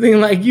daughter's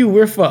anything like you,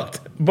 we're fucked,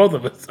 both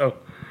of us. So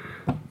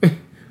I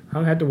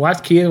don't have to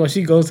watch kids while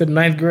she goes to the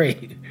 9th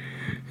grade.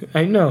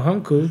 I know,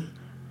 I'm cool.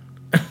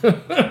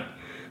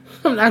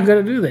 I'm not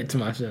gonna do that to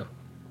myself.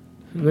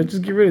 Let's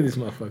just get rid of this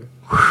motherfucker.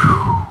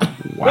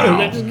 Wow.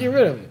 Let's just get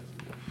rid of it.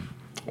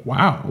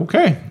 Wow.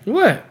 Okay.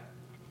 What?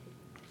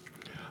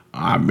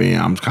 I mean,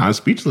 I'm kind of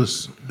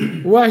speechless.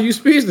 Why are you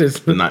speechless?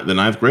 The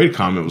 9th grade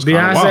comment was kind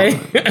of wild.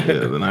 Yeah,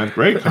 the 9th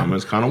grade comment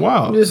is kind of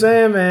wild. I'm just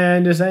saying, man.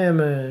 I'm just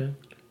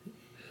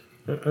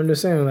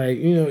saying, like,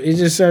 it's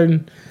just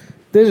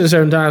there's just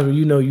certain times when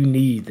you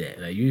need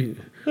that. Like,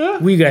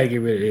 we got to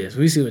get rid of this.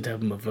 We see what type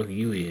of motherfucker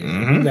you is.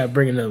 Mm-hmm. You got to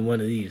bring another one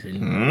of these. Into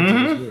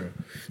this world.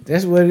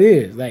 That's what it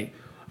is. Like,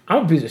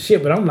 I'm a piece of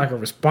shit, but I'm like a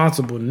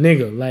responsible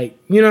nigga. Like,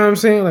 you know what I'm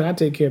saying? Like, I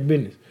take care of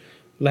business.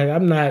 Like, I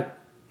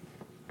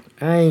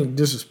ain't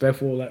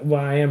disrespectful. Like,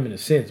 well, I am in a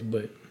sense,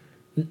 but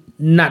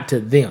not to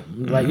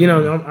them. Like,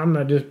 I'm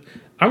not just,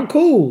 I'm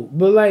cool,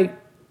 but like,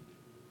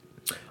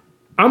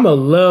 I'm a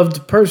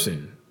loved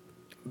person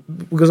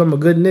because I'm a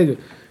good nigga.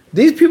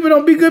 These people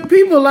don't be good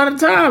people a lot of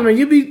time, and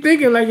you be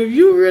thinking like, if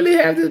you really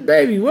have this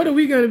baby, what are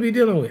we gonna be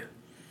dealing with?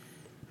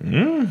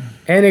 And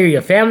nigga,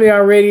 your family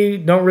already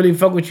don't really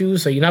fuck with you,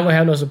 so you're not gonna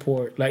have no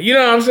support. Like, you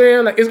know what I'm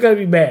saying? Like, it's gonna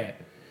be bad.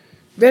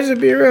 That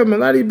should be real, man.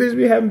 A lot of these bitches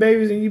be having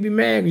babies and you be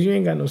mad because you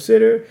ain't got no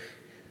sitter.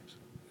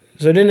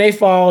 So then they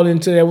fall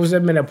into that, what's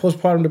that, man, that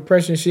postpartum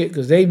depression shit,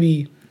 because they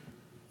be,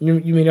 you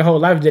mean their whole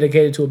life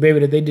dedicated to a baby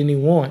that they didn't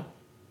even want,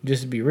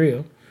 just to be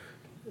real.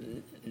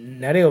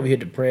 Now they over here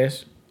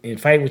depressed and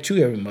fight with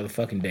you every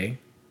motherfucking day.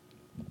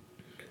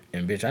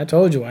 And bitch, I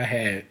told you I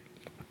had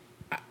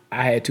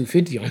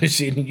 250 on this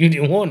shit and you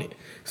didn't want it.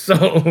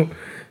 So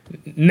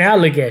now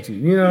look at you.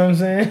 You know what I'm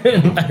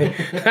saying?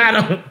 Like, I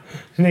don't,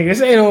 nigga,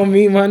 this ain't on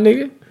me, my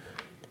nigga.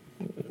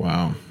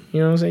 Wow. You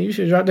know what I'm saying? You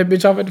should drop that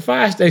bitch off at the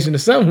fire station or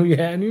something we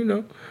had, you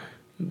know.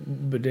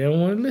 But they don't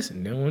want to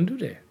listen. They don't want to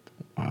do that.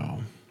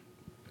 Wow.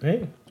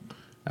 Hey.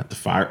 At the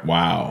fire.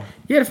 Wow.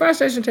 Yeah, the fire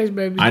station takes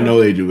babies. I know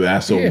they do, but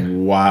that's so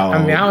wild.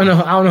 I mean, I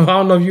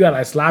don't know if you got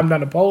like slide them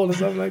down the pole or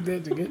something like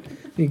that to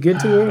get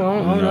to them. I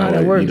don't know how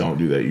that works. You don't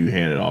do that. You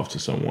hand it off to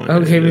someone.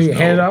 Okay, when you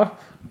hand it off.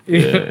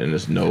 Yeah, and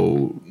there's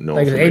no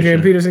like is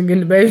Adrian Peterson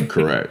getting the baby?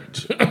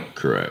 Correct.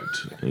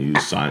 And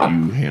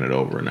you hand it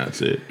over, and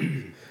that's it.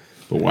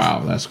 But wow,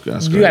 that's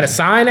crazy. You got to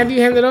sign after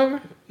you hand it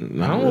over?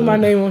 Not I don't want my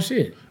name on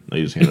shit. No,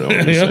 you just hand it over.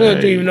 I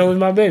don't even know it's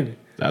my baby.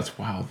 That's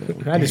wild,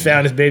 though. I just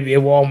found this baby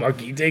at Walmart.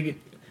 Can you take it?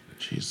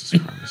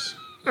 Jesus Christ.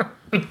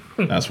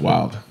 That's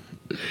wild.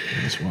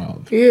 That's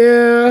wild.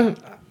 Yeah.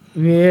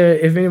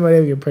 If anybody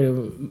ever get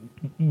pregnant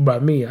by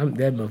me,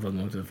 that motherfucker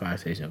going to the fire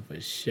station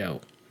for sure.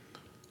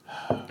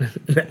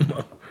 that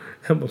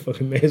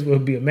motherfucker may as well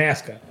be a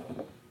mascot.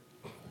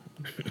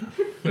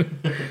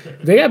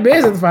 They got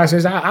beds at the fire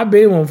station. I've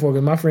been in one before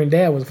because my friend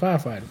dad was a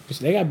firefighter.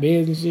 They got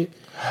beds and shit.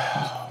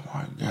 Oh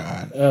my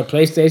God.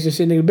 PlayStation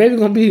shit, nigga. Baby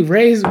gonna be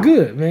raised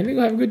good, man. They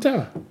gonna have a good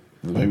time.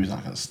 The baby's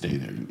not gonna stay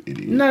there, you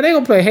idiot. No, they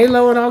gonna play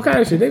Halo and all kind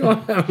of shit. They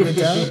gonna have a good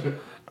time.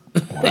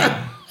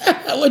 Wow.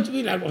 What you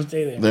mean not gonna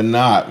stay there? They're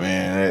not,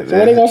 man. So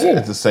where they gonna sit?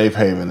 It's a safe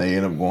haven. They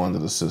end up going to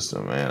the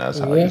system, man. That's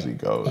how it usually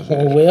goes.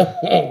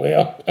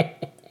 Well.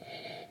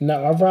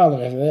 Not my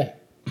problem after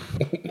that.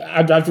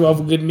 I dropped you off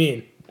with good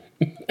men.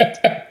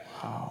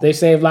 Wow. They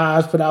save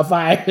lives, put out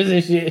fires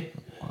and shit.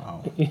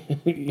 Wow.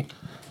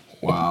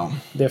 Wow.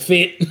 They're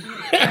fit.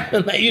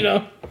 Like, you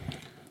know.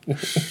 The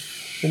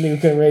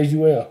nigga couldn't raise you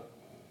well.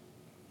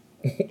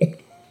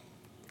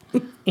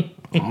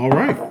 All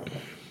right.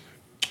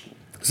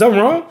 Something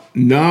wrong?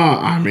 No,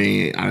 I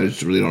mean, I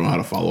just really don't know how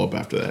to follow up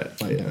after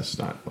that. Like, that's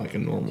not like a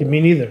normal.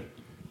 Me neither.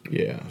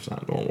 Yeah, it's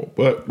not normal.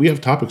 But we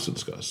have topics to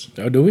discuss.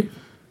 Oh, do we?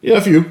 Yeah,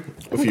 a few.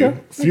 Okay.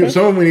 Some of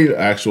them we need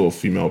actual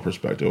female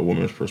perspective, a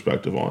woman's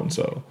perspective on.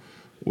 So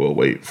we'll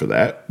wait for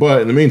that.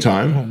 But in the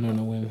meantime, I don't know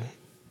no women.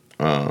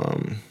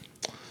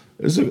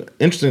 it's an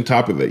interesting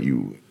topic that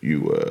you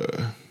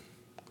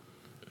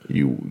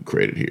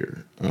created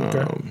here.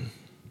 Okay.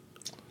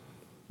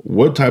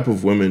 What type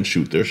of women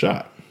shoot their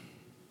shot?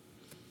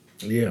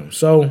 Yeah.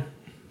 So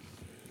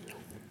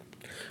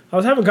I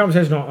was having a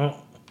conversation on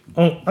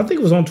I think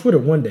it was on Twitter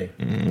one day.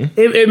 Mm-hmm.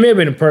 It may have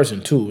been in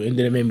person too, and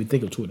then it made me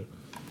think of Twitter.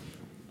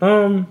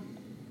 In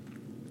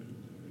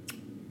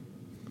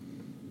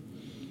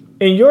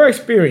your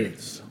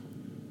experience,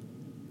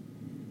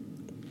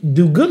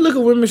 do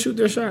good-looking women shoot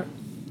their shot?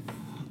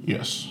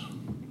 Yes.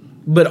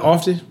 But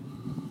often?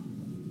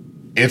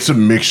 It's a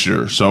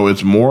mixture. So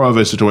it's more of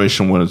a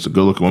situation when it's a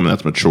good-looking woman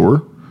that's mature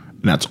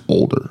and that's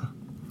older.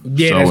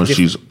 Yeah, so when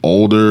she's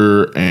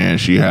older and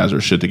she has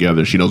her shit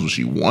together, she knows what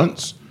she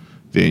wants,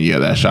 then yeah,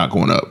 that shot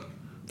going up.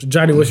 So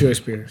Johnny, what's your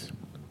experience?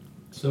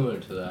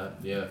 Similar to that,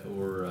 yeah.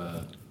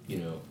 Or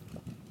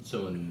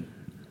someone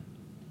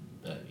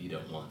that you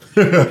don't want.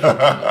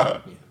 Yeah.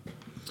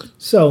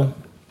 So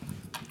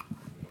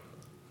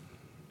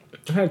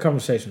I had a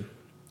conversation,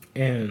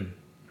 and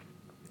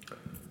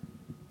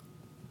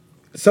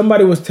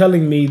somebody was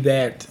telling me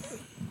that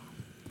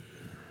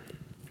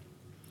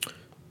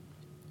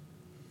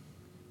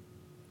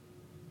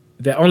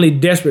only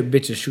desperate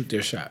bitches shoot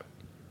their shot.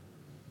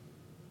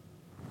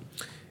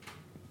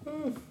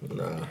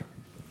 Nah.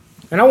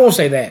 And I won't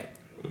say that.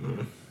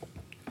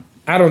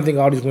 I don't think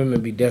all these women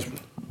be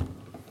desperate.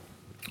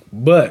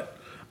 But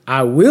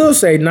I will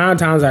say 9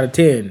 times out of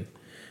 10,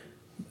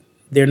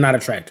 they're not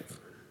attractive.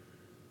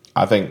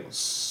 I think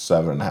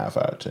 7.5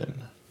 out of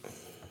 10.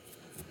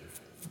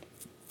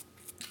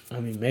 I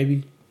mean,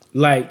 maybe.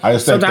 Like, I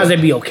just think sometimes that-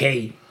 they'd be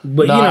okay.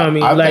 But you know what I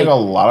mean? I Like, think a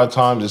lot of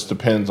times it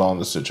depends on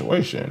the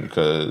situation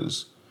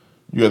because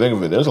you gotta think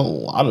of it. There's a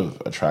lot of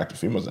attractive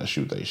females that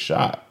shoot their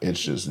shot. It's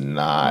just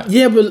not.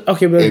 yeah, but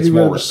okay, but It's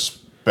more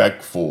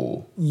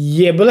respectful.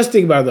 Yeah, but let's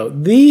think about it though.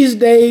 These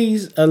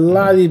days, a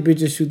lot of these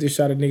bitches shoot their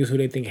shot at niggas who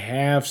they think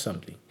have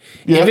something.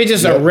 Yeah, If it's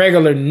just a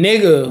regular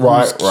nigga who's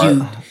Right, cute,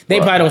 right, they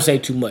right. probably don't say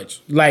too much.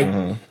 Like,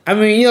 I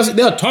mean, you know,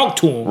 they'll talk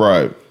to him.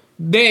 Right.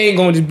 They ain't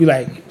gonna just be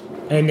like,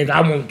 "Hey, nigga,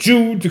 I want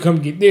you to come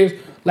get this."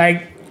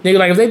 Like, Nigga,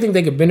 like if they think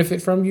they could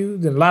benefit from you,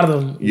 then a lot of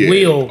them Yeah.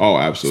 will Oh,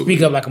 absolutely.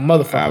 speak up like a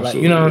motherfucker. Like,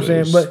 you know what I'm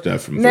saying? It's But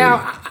definitely-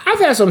 now I've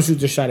had some shoot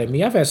their shot at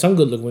me. I've had some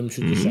good looking women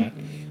shoot their shot.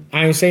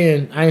 I ain't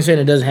saying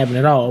it doesn't happen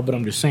at all, but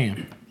I'm just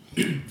saying.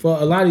 For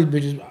a lot of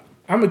these bitches,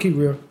 I'm gonna keep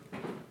real.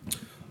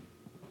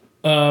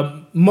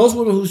 Most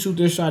women who shoot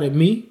their shot at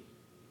me,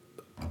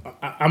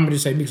 I'm gonna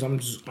just say me because I'm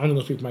only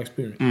gonna speak from my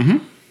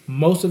experience.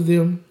 Most of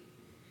them,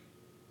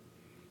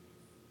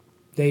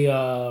 they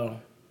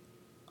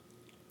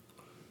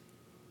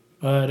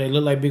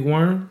look like Big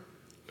Worm,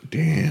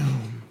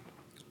 Damn.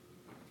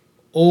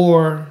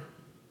 or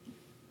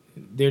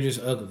they're just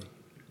ugly.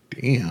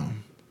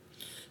 Damn.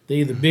 They're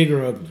either big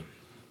or ugly.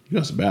 You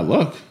got some bad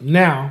luck.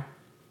 Now,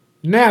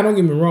 don't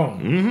get me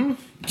wrong.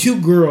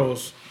 Cute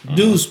girls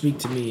do speak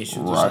to me and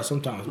shoot their shot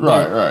sometimes.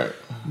 But Right.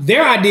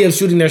 their idea of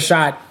shooting their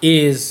shot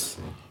is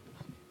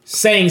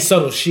saying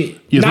subtle shit.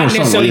 Yeah, Not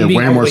necessarily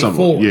being all the way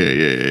forward.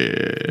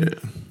 Yeah.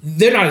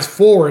 They're not as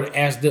forward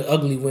as the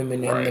ugly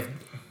women Right.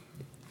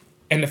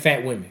 and the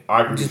fat women.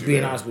 I agree Just with you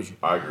being there. honest with you.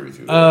 I agree with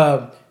you.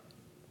 there.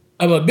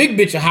 I'm a big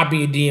bitch of hop in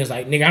your DMs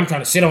like, nigga, I'm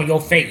trying to sit on your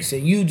face.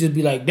 And you just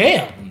be like,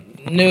 damn,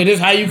 nigga, this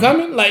how you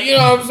coming? Like, you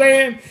know what I'm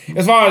saying?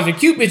 As far as the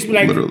cute bitch, be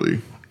like, Literally.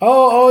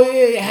 oh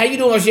yeah, how you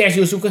doing? She asked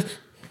you a super.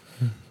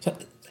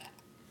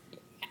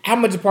 How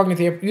much is parking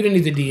therapy? You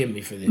didn't need to DM me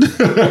for this.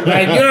 Like,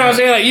 you know what I'm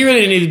saying? Like, you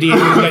really didn't need to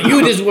DM me. Like,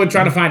 you just were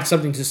trying to find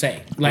something to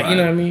say. Like, you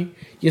know what I mean?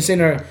 You're saying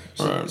her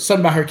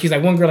something about her kids.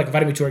 Like, one girl like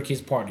invited me to her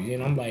kid's party,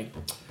 and I'm like,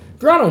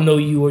 girl, I don't know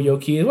you or your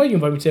kids. Why you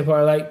invite me to a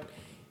party? Like,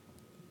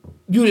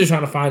 you were just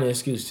trying to find an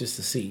excuse just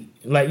to see.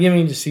 Like, you know what I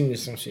mean? Just see me or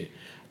some shit.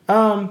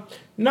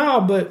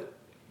 No, but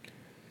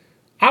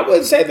I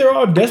wouldn't say they're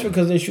all desperate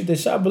because they shoot their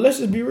shot, but let's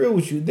just be real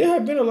with you. There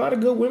have been a lot of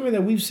good women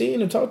that we've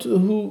seen and talked to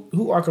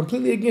who are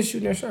completely against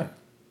shooting their shot.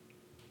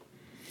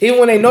 Even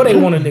when they know they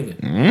want a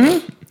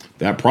nigga.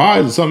 That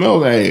pride is something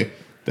else. Hey,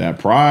 that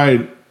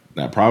pride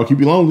will keep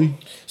you lonely.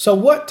 So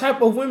what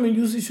type of women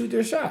usually shoot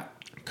their shot?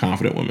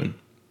 Confident women.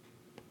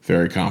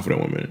 Very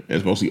confident women.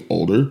 It's mostly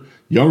older.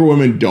 Younger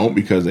women don't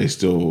because they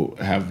still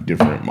have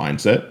different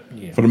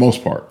mindset for the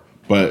most part.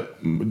 But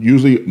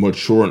usually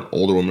mature and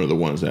older women are the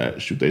ones that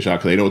shoot their shot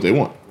because they know what they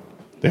want.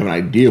 They have an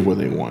idea of what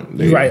they want.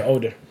 You're right,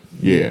 older.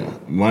 Yeah.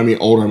 When I mean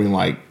older, I mean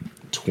like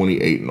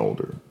 28 and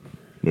older.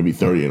 Maybe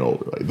 30 and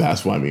older. Like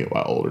that's what I mean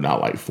by older,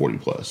 not like 40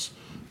 plus.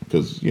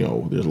 Because, you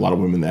know, there's a lot of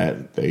women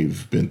that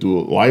they've been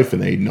through life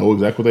and they know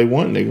exactly what they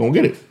want and they're going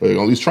to get it. Or they're going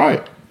to at least try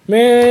it.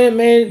 Man,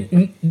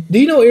 do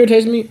you know what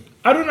irritates me?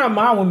 I do not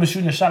mind women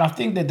shooting a shot. I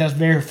think that that's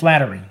very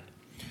flattering.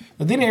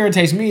 The thing that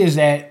irritates me is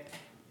that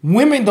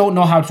women don't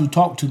know how to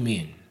talk to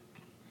men.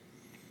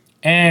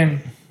 And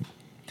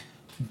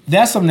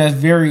that's something that's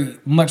very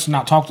much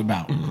not talked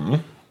about.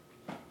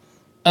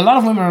 A lot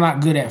of women are not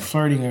good at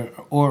flirting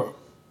or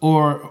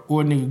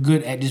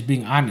good at just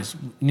being honest.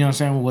 You know what I'm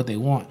saying, with what they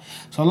want.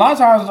 So a lot of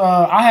times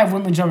I have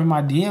women jump in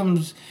my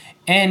DMs,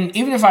 and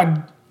even if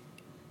I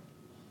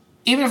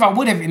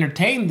would have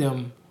entertained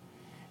them,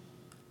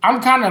 I'm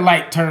kind of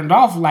like turned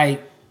off.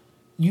 Like,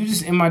 you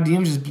just in my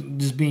DMs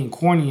just being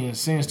corny and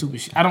saying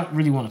stupid shit. I don't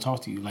really want to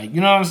talk to you. Like,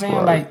 you know what I'm saying?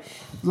 Right.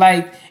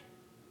 Like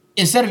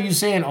instead of you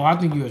saying, "Oh, I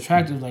think you're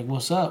attractive," like,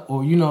 "What's up?"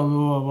 or you know, blah,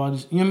 blah, blah,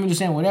 just, you know what I mean, just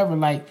saying whatever.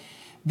 Like,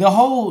 the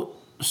whole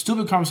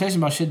stupid conversation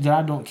about shit that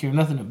I don't care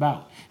nothing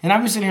about. And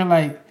I'm just sitting here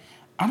like,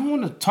 I don't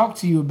want to talk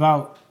to you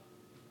about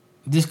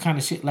this kind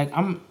of shit. Like,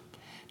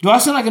 do I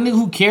sound like a nigga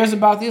who cares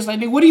about this? Like,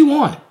 nigga, what do you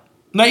want?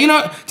 Like, you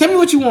know, tell me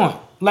what you want.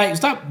 Like,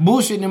 stop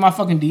bullshitting in my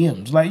fucking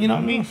DMs. Like, you know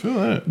what I mean? I feel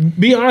that.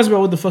 Be honest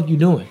about what the fuck you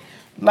doing.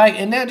 Like,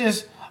 and they're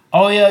just,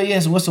 oh yeah,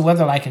 so what's the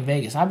weather like in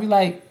Vegas? I'd be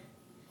like,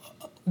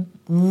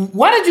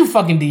 why did you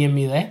fucking DM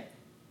me that?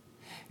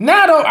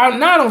 Now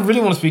I don't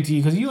really want to speak to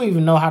you because you don't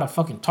even know how to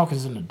fucking talk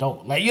as an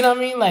adult. Like, you know what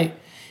I mean? Like,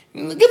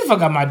 get the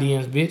fuck out of my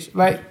DMs, bitch.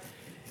 Like,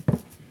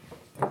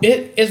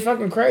 it's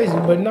fucking crazy.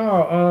 But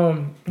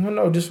no, I don't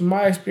know. Just from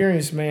my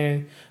experience,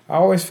 man, I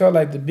always felt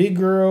like the big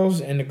girls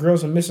and the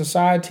girls with missing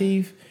side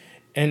teeth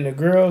and the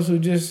girls who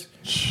just,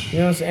 you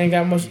know what I'm saying, ain't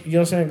got much, you know what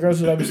I'm saying, girls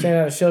who like be staying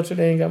out of shelter,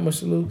 they ain't got much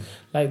to lose.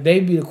 Like,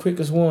 they be the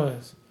quickest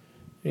ones.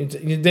 They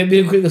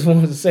be the quickest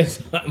ones to say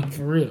something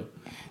for real.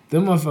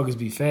 Them motherfuckers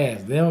be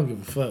fast. They don't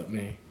give a fuck,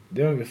 man.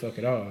 They don't give a fuck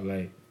at all.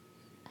 Like,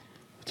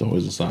 It's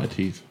always the side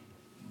teeth.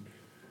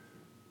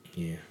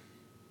 yeah.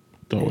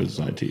 It's always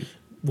the side teeth.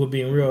 With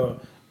being real,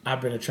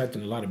 I've been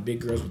attracting a lot of big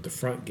girls with the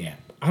front gap.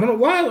 I don't know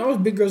why all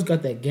big girls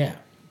got that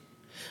gap.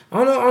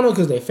 I don't know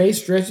because their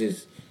face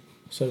stretches,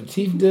 so the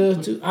teeth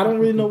does too. I don't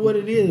really know what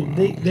it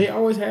is. They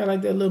always have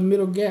like that little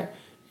middle gap,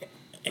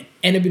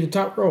 and it be the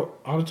top row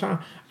all the time.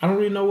 I don't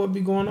really know what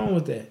be going on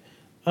with that.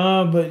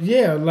 But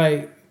yeah,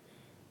 like,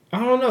 I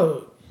don't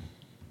know.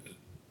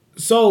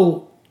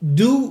 So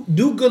do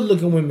good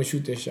looking women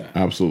shoot their shot?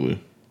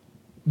 Absolutely.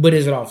 But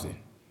is it often?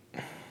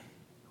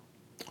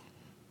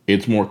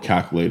 It's more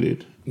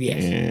calculated.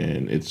 Yes.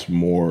 And it's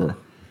more,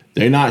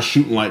 they're not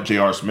shooting like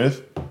J.R.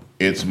 Smith.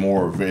 It's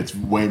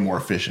way more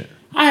efficient.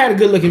 I had a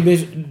good looking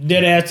bitch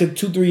that ass took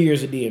 2-3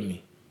 years to DM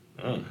me.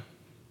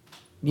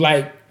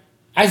 Like,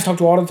 I used to talk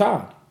to her all the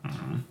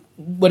time.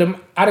 but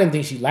I didn't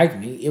think she liked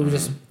me. It was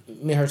just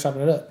me and her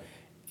chopping it up.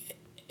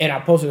 And I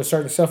posted a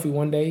certain selfie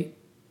one day,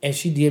 and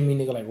she DM'd me,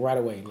 nigga, like right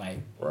away, like,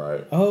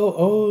 Right.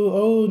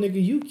 oh,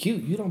 nigga, you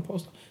cute. You don't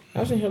post. I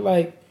was in here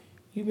like,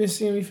 you've been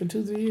seeing me for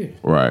 2-3 years.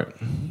 Right.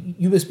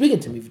 You've been speaking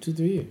to me for 2-3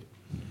 years.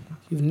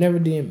 You've never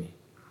DM'd me.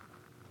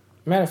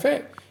 Matter of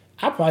fact,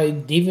 I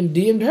probably even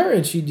DM'd her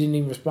and she didn't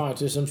even respond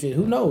to some shit.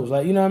 Who knows?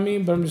 Like, you know what I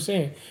mean? But I'm just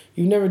saying,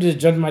 you never just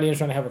jumped my DMs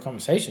trying to have a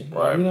conversation.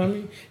 Right. You know what I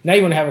mean? Now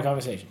you want to have a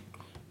conversation.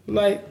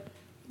 Like,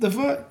 the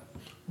fuck?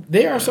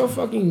 They are so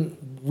fucking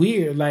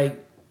weird.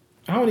 Like,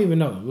 I don't even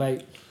know.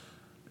 Like,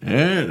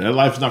 Yeah, that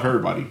life's not for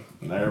everybody.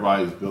 Not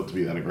everybody's built to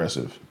be that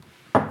aggressive.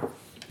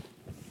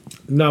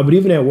 no, but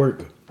even at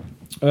work,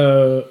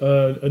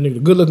 a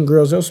nigga, good looking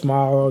girls, they'll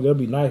smile, they'll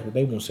be nice, but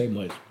they won't say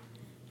much.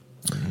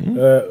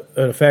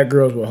 The fat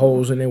girls with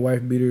holes in their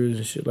wife beaters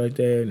and shit like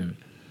that. And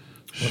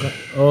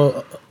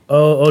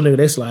nigga,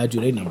 they slide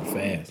you. They number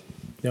fast.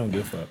 They don't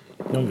give a fuck.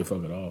 They don't give a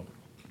fuck at all.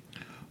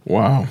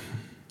 Wow.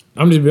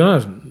 I'm just being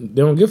honest.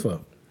 They don't give a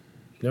fuck.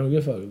 They don't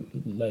give a fuck.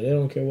 Like, they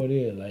don't care what it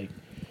is. Like,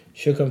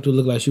 she'll come through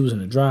look like she was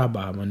in a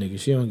drive-by, my nigga.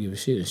 She don't give a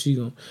shit.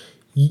 And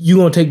you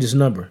gonna take this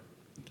number.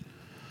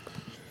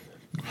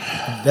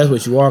 That's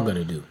what you are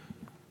gonna do.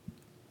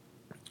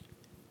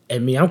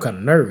 And me, I'm kind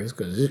of nervous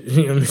because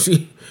you know,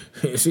 she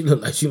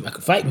look like she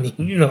might fight me.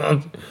 You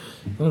know,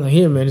 I'm like,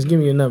 here, man, just give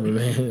me your number,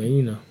 man. And,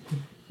 you know,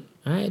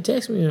 I ain't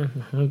text me.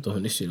 I'm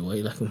throwing this shit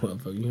away like a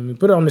motherfucker. You know what I mean?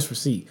 Put it on this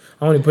receipt.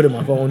 I only put it in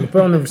my phone. Put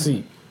it on the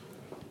receipt.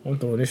 I'm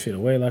throwing this shit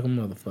away like a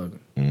motherfucker.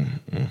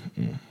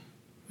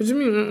 What you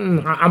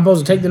mean? I'm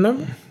supposed to take the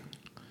number?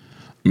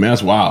 Man,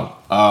 that's wild.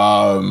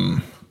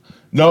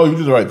 No, you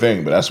did the right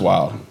thing, but that's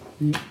wild.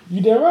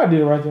 You damn right I did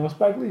the right thing on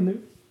Spike Lee,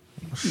 nigga.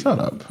 Shut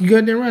up. You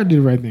got damn right I did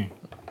the right thing.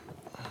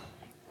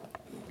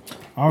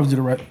 I always do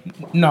the right.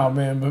 No,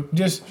 man, but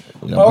just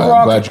Yeah, overall.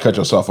 I'm glad you cut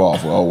yourself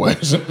off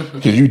always.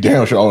 Because you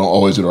damn sure don't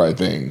always do the right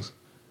things.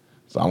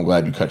 So I'm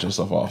glad you cut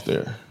yourself off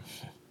there.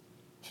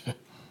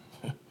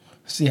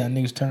 See how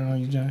niggas turn on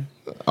you, Johnny?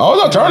 Oh,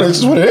 it's not turning. This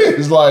is what it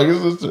is. Like,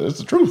 it's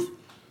the truth.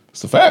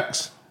 It's the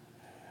facts.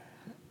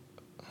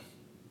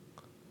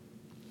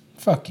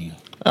 Fuck you.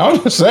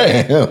 I'm just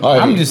saying.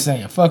 Like, I'm just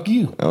saying, fuck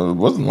you. I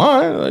wasn't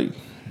lying. Like,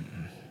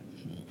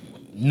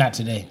 Not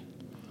today.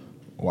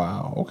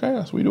 wow. Okay,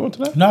 that's what we doing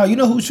today. No, you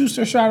know who shoots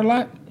their shot a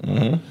lot?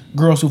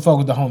 Girls who fuck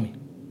with the homie.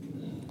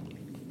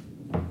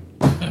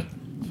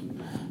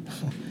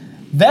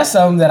 That's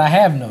something that I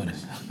have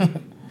noticed.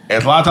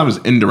 And a lot of times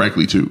it's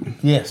indirectly too.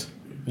 Yes.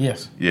 Yeah,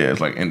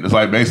 it's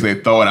like basically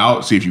they throw it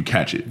out, see if you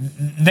catch it.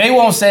 They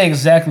won't say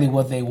exactly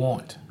what they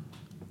want.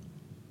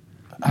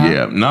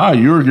 Yeah, nah,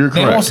 you're correct.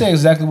 They won't say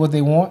exactly what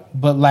they want,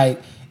 but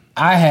like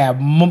I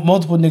have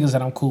multiple niggas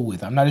that I'm cool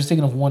with. I'm not just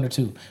thinking of one or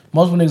two.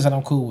 Multiple niggas that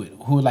I'm cool with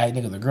who are like,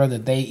 nigga, the girl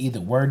that they either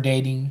were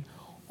dating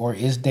or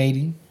is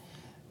dating,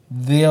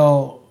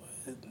 they'll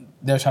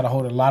try to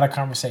hold a lot of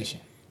conversation.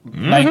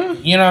 Like,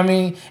 you know what I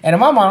mean? And in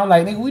my mind, I'm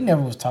like, nigga, we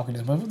never was talking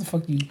this, but what the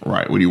fuck you...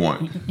 Right, what do you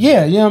want?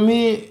 Yeah, you know what I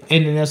mean?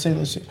 And then they'll say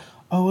this shit.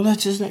 Oh, well,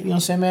 let's just, you know what I'm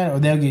saying, man? Or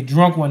they'll get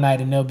drunk one night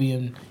and they'll be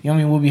in, you know what I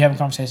mean? We'll be having a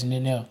conversation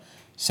and then they'll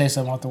say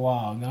something off the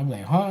wall. And I'm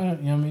like, huh? You know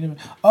what I mean?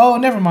 Oh,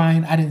 never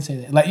mind. I didn't say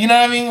that. Like, you know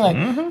what I mean? Like,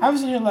 I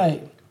was in here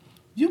like,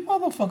 you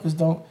motherfuckers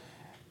don't...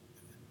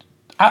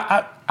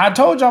 I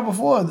told y'all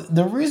before,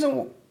 the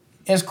reason,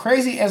 as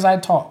crazy as I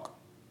talk,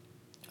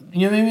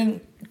 you know what I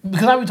mean?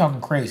 Because I be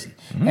talking crazy.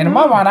 And in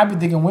my mind, I be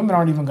thinking women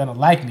aren't even going to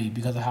like me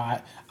because of how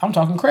I'm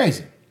talking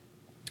crazy.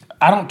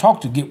 I don't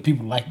talk to get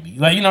people to like me.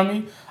 Like, you know what I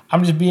mean?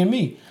 I'm just being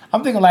me.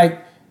 I'm thinking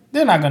like,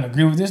 they're not going to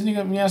agree with this nigga. You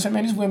know what I'm saying?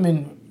 Man, these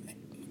women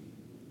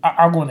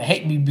are going to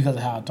hate me because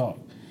of how I talk.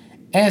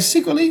 And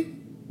secretly,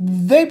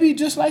 they be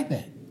just like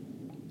that.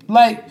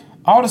 Like,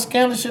 all the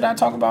scandalous shit I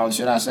talk about, all the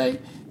shit I say,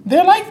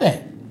 they're like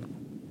that.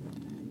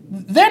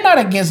 They're not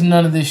against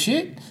none of this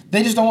shit.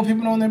 They just don't want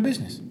people knowing their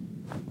business.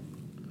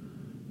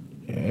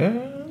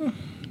 Yeah.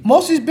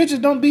 Most of these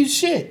bitches don't be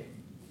shit.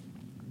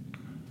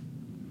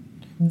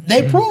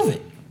 They prove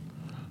it.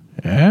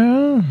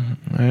 Yeah.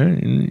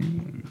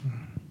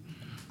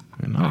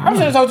 I'm trying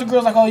to talk to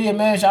girls like, oh yeah,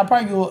 man, I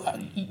probably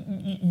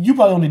you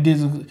probably only did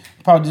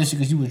this shit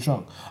because you was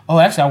drunk. Oh,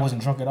 actually, I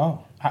wasn't drunk at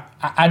all.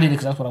 I did it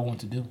because that's what I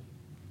wanted to do.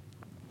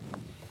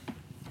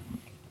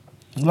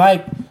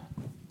 Like,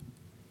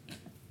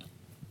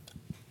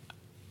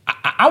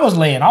 I was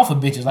laying off of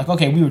bitches. Like,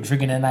 okay, we were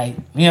drinking that night.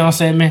 You know what I'm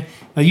saying, man?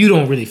 But you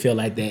don't really feel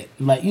like that.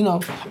 Like, you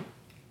know.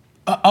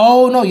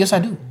 Oh, no, yes, I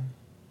do.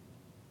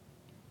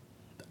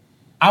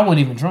 I wasn't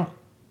even drunk.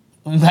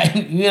 Like,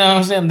 you know what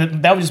I'm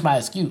saying? That was just my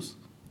excuse.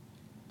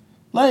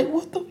 Like,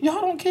 what the?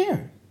 Y'all don't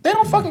care. They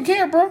don't fucking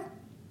care, bro.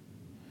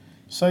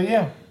 So,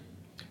 yeah.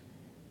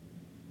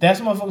 That's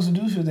what motherfuckers to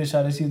do shit. They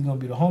shot. It's either going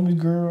to be the homie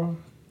girl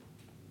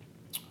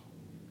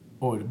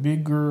or the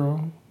big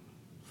girl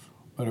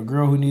or the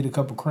girl who need a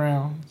couple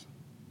crowns.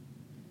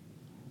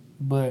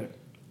 But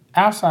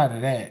outside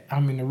of that, I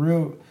mean, you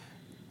know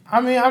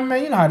how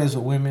it is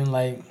with women.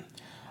 Like,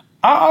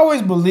 I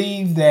always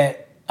believe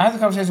that, I had a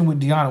conversation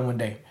with Deanna one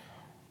day.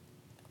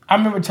 I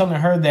remember telling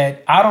her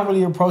that I don't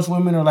really approach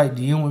women or like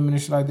DM women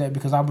and shit like that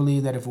because I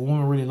believe that if a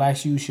woman really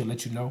likes you, she'll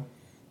let you know.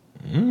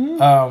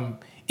 Mm-hmm.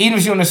 Even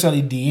if she don't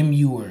necessarily DM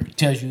you or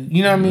tells you,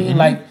 you know what I mean?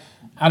 Like,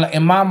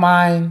 in my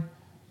mind,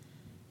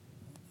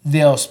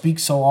 they'll speak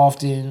so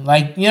often.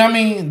 Like, you know what I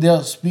mean?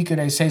 They'll speak or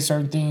they say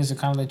certain things to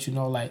kind of let you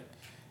know, like,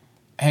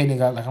 hey,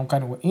 nigga, like, I'm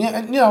kind of... You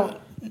know,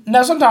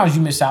 now sometimes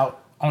you miss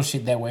out on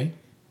shit that way.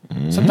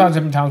 Sometimes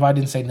I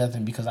didn't say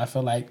nothing because I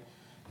feel like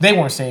they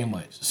weren't saying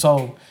much.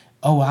 So,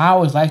 well, I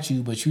always liked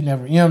you, but you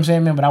never... You know what I'm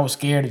saying, man? But I was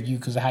scared of you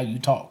because of how you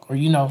talk. Or,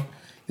 you know,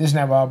 this and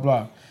that, blah,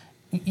 blah.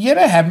 Yeah,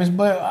 that happens,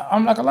 but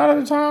I'm like, a lot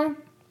of the time...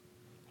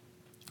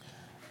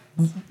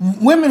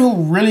 Women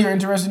who really are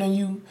interested in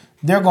you,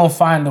 they're gonna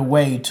find a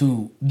way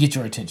to get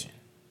your attention.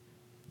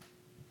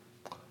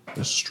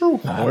 This is true,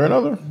 one way or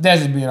another.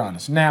 That's just being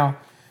honest. Now,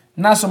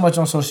 not so much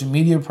on social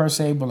media per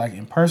se, but like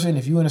in person,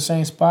 if you in the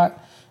same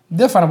spot,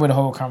 they'll find a way to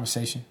hold a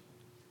conversation.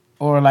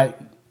 Or like,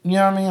 you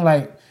know what I mean?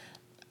 Like,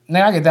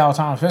 now I get that all the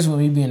time, especially with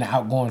me being the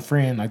outgoing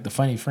friend, like the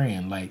funny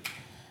friend. Like,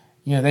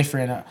 you know, they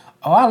friend,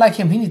 oh, I like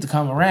him, he needs to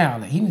come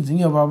around. Like, he needs to, you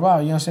know, blah, blah,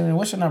 you know what I'm saying?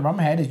 What's your number? I'm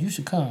gonna have this, you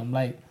should come.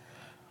 Like,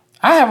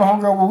 I have a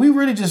homegirl where we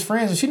really just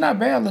friends, and she's not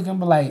bad looking,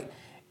 but like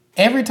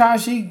every time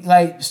she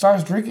like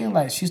starts drinking,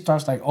 like she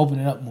starts like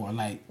opening up more.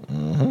 Like,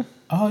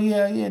 oh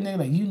yeah, nigga,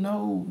 like you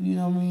know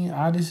what I mean?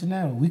 All this and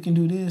that, we can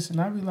do this,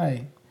 and I be like,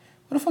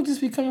 where the fuck this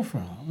be coming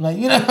from? Like,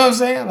 you know what I'm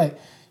saying? Like,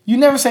 you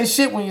never say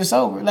shit when you're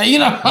sober. Like, you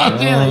know what I'm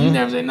saying? Like, you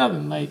never say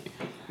nothing. Like,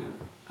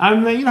 I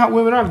mean, you know how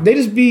women are. They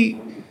just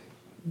be.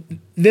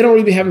 They don't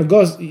really be having the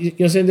guts, you know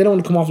what I'm saying? They don't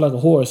want to come off like a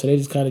whore, so they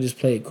just kind of just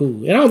play it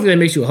cool. And I don't think that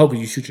makes you a hoe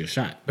because you shoot your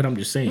shot, but I'm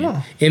just saying.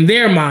 No. In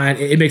their mind,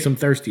 it makes them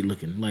thirsty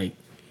looking. Like,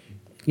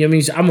 you know what I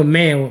mean? So I'm a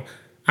man.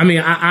 I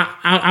mean,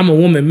 I'm a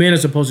woman. Men are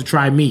supposed to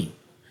try me.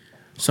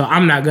 So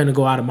I'm not going to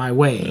go out of my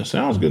way. That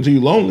sounds good to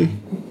you, lonely.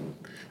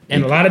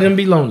 And a lot of them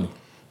be lonely.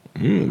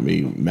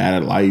 Be mad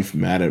at life,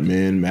 mad at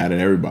men, mad at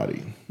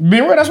everybody.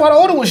 Being real, that's why the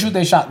older ones shoot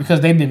their shot because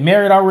they've been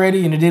married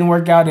already and it didn't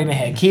work out. They done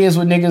had kids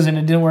with niggas and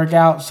it didn't work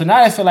out. So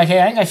now they feel like, hey,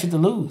 I ain't got shit to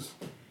lose.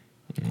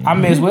 I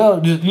may as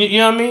well, just, you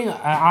know what I mean?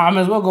 I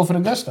may as well go for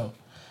the gusto.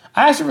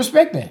 I actually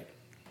respect that.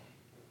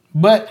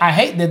 But I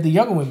hate that the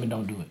younger women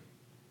don't do it.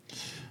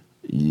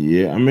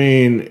 Yeah, I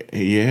mean,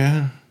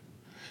 yeah.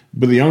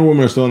 But the younger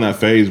women are still in that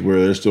phase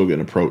where they're still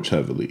getting approached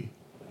heavily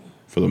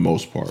for the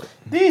most part.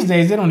 These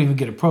days, they don't even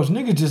get approached.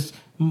 Niggas just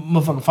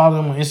motherfucking follow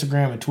them on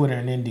Instagram and Twitter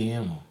and then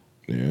DM them.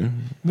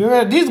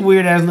 Yeah. These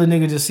weird ass little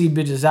niggas just see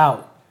bitches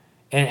out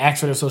and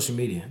ask for their social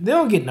media. They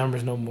don't get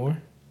numbers no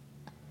more.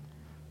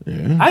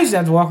 Yeah. I used to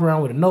have to walk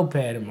around with a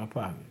notepad in my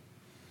pocket.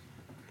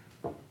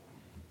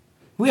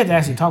 We had to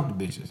actually talk to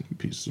bitches.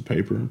 Pieces of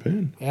paper and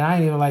pen. And I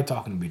ain't even like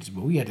talking to bitches,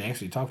 but we had to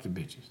actually talk to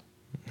bitches.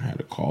 I had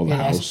to call the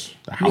house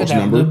you had to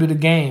have number. A little bit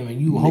of game,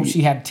 and you hope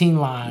she had a team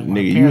line.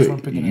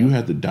 Nigga, you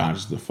had to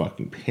dodge the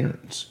fucking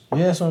parents.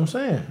 Yeah, that's what I'm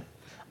saying.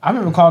 I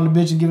remember calling the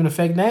bitch and giving a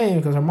fake name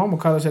because her mama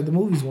called us at the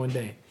movies one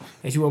day,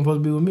 and she wasn't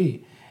supposed to be with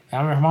me. And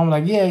I remember her mama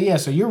like, yeah,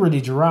 so you're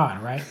really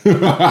Gerard, right?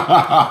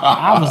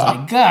 I was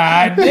like,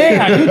 God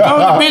damn, you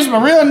told the bitch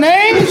my real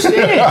name?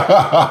 Shit.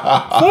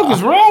 Fuck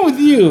is wrong with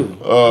you?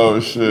 Oh,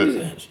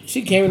 shit.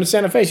 She came into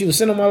Santa Fe. She was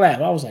sitting on my lap.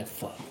 I was like,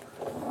 fuck.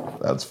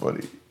 That's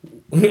funny.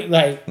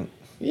 Like,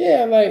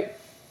 yeah, like.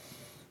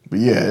 But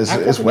yeah,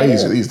 it's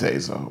ways these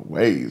days, though.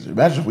 Ways.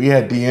 Imagine if we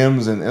had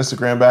DMs and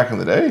Instagram back in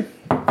the day.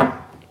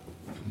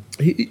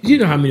 You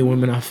know how many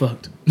women I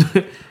fucked.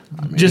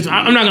 I mean,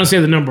 I'm not gonna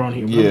say the number on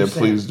here. Yeah,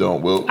 please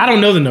don't. Will I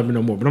don't know the number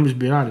no more, but I'm just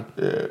being honest.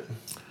 Yeah,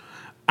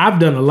 I've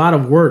done a lot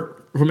of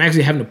work from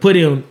actually having to put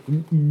in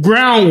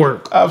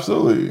groundwork.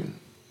 Absolutely.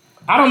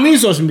 I don't mean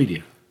social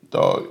media.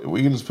 Dog,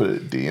 we can just put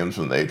it DMs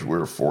from the age we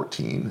were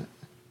 14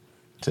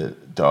 to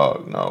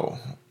dog. No,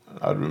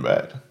 that would have been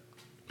bad.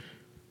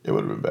 It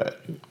would have been bad.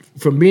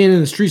 From being in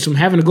the streets, from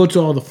having to go to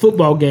all the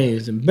football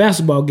games and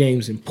basketball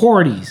games and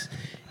parties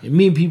and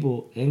meeting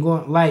people and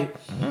going like.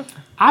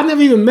 I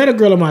never even met a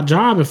girl at my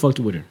job and fucked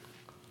with her.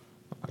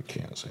 I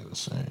can't say the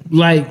same.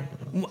 Like,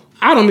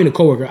 I don't mean a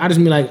coworker. I just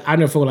mean like I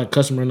never fuck with like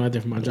customer or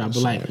nothing for my job.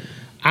 But like,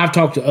 I've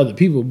talked to other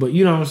people. But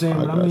you know what I'm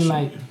saying? I mean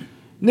like,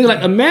 nigga,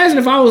 like imagine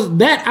if I was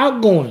that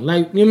outgoing.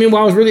 Like, you know what I mean?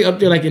 While I was really up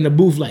there like in the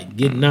booth, like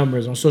getting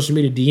numbers on social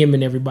media,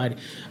 DMing everybody.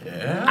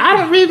 Yeah. I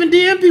don't really even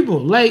DM people.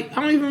 Like,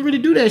 I don't even really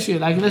do that shit.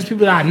 Like, unless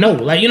people that I know.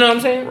 Like, you know what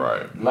I'm saying?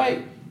 Right.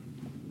 Like,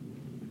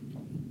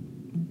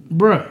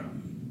 bruh.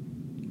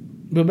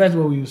 But back to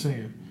what we were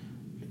saying.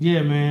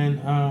 Yeah,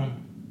 man.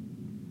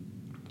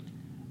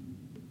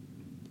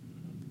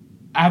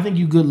 I think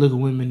you good looking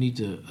women need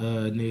to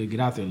nigga get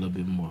out there a little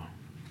bit more.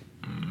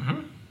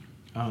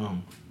 Mm-hmm.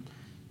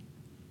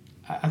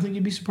 I think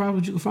you'd be surprised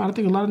what you can find. I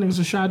think a lot of niggas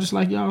are shy just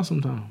like y'all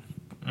sometimes.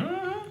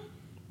 Mm-hmm.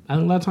 I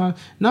think a lot of times,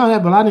 not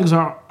that, but a lot of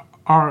niggas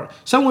are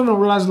some women don't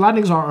realize a lot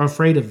of niggas are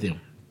afraid of them.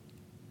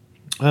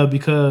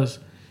 Because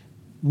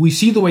we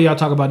see the way y'all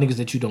talk about niggas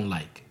that you don't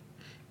like.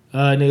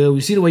 Nigga,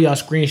 we see the way y'all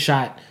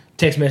screenshot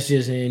text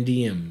messages and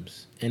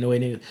DMs and the way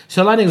niggas.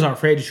 So a lot of niggas are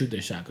afraid to shoot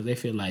their shot because they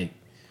feel like,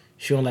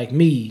 she don't like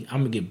me, I'm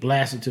gonna get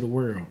blasted to the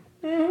world.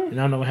 Mm-hmm.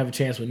 and I'm not gonna have a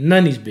chance with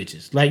none of these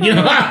bitches. Like, you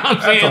know what I'm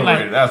saying?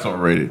 Like, That's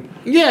overrated.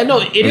 yeah, no,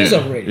 it is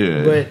overrated.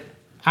 Yeah. But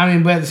I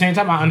mean, but at the same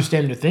time, I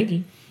understand their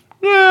thinking.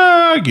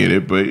 Yeah, I get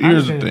it, but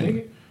here's the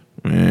thing.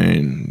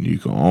 Man, you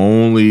can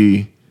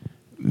only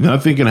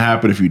nothing can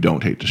happen if you don't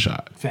take the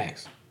shot.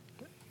 Facts.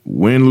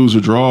 Win, lose,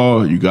 or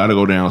draw, you got to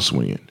go down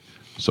swinging.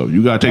 So if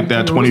you got to take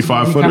that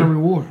 25-footer. Kind of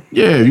reward.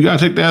 Yeah, if you got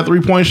to take that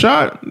 3-point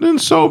shot, then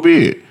so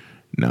be it.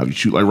 Now, if you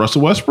shoot like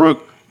Russell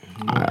Westbrook,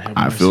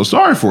 I feel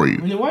sorry for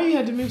you. Why you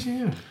had to mention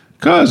him?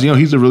 Because,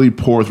 he's a really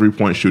poor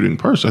 3-point shooting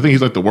person. I think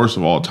he's like the worst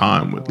of all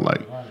time with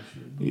like,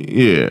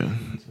 yeah,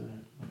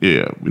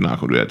 we're not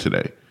going to do that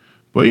today.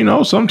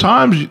 But,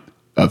 sometimes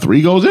a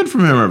 3 goes in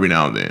from him every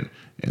now and then,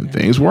 and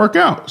things work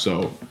out.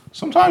 So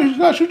sometimes you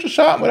just got to shoot your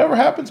shot. Whatever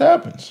happens,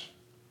 happens.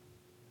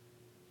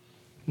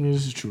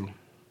 This is true.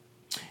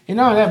 And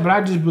all that, but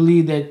I just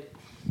believe that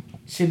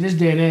shit, this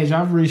day and age,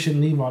 I really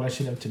shouldn't leave all that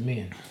shit up to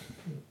men.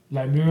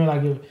 Like, be real,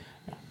 like,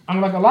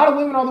 I'm like, a lot of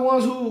women are the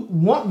ones who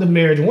want the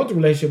marriage and want the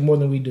relationship more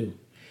than we do.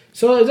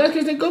 So if that's the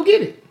case, then go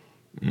get it.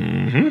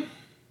 Mm-hmm.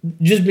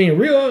 Just being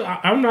real,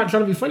 I'm not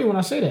trying to be funny when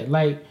I say that.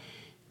 Like,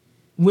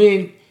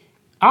 when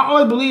I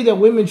always believe that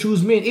women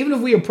choose men, even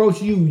if we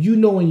approach you, you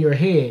know in your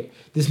head,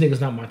 this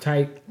nigga's not my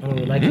type. I don't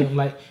really like him.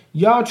 Like,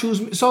 y'all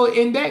choose me. So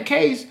in that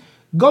case,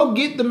 go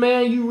get the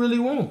man you really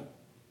want.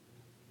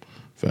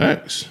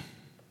 Facts.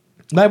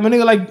 Like, my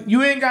nigga, like,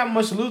 you ain't got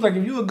much to lose. Like,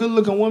 if you a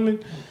good-looking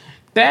woman,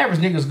 the average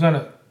nigga's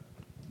gonna...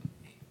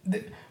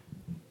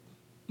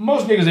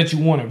 Most niggas that you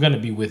want are gonna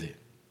be with it.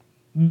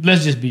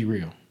 Let's just be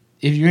real.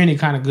 If you're any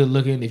kind of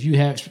good-looking, if you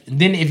have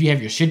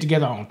your shit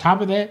together on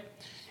top of that,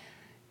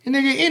 any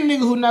nigga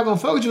who's not gonna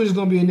fuck with you is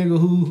gonna be a nigga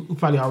who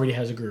probably already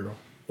has a girl.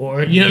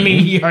 Or, you know what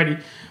I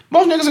mean?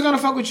 Most niggas are gonna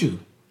fuck with you.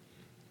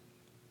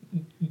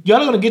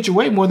 Y'all are gonna get your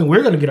way more than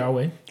we're gonna get our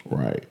way.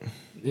 Right.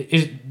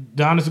 It's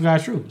the honest to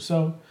God's truth.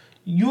 So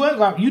you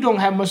don't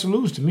have much to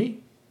lose to me.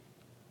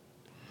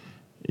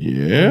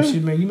 Yeah.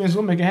 Shit, man, you may as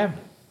well make it happen.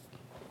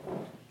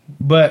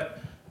 But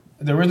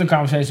the original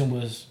conversation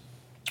was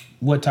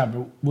what type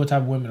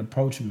of women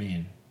approach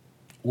men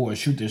or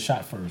shoot their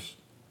shot first.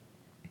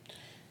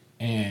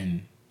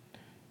 And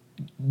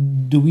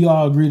do we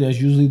all agree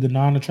that's usually the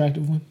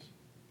non-attractive ones?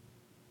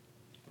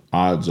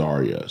 Odds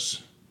are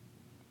yes.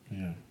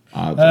 Yeah.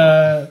 Odds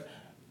are.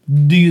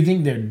 Do you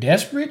think they're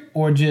desperate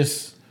or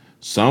just...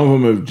 Some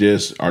of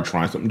them are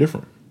trying something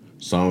different.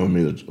 Some of them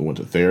either went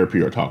to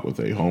therapy or talked with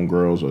their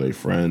homegirls or their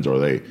friends or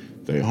they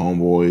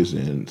homeboys,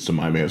 and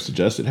somebody may have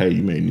suggested, hey,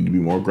 you may need to be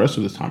more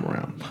aggressive this time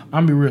around.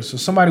 I'm be real. So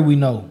somebody we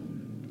know,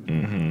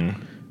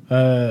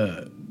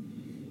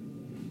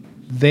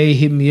 they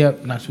hit me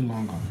up not too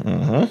long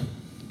ago.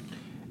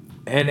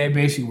 And they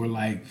basically were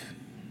like,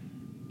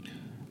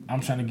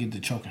 I'm trying to get the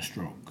choke and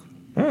stroke.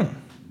 And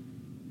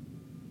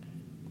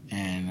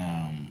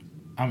I'm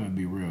going to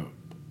be real.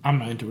 I'm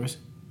not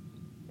interested.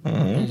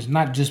 And it's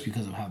not just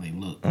because of how they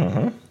look.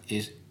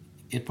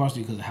 It's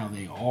partially because of how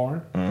they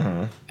are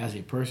as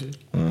a person.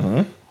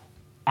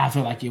 I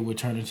feel like it would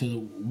turn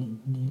into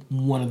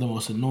one of the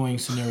most annoying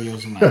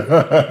scenarios in life.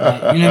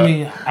 Like, you know what I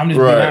mean? I'm just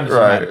being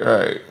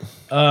honest.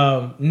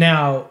 Right.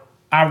 Now,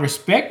 I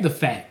respect the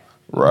fact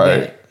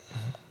that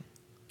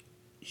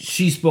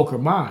she spoke her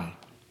mind.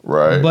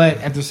 Right. But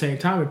at the same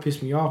time, it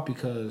pissed me off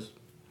because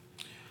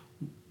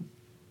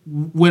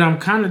when I'm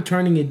kind of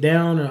turning it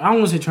down, or I don't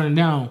want to say turning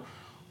down,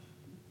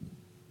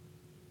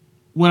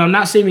 when I'm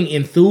not seeming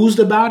enthused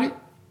about it,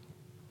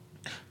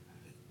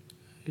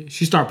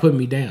 she started putting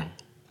me down.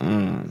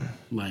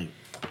 Like,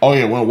 oh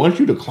yeah, well, once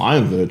you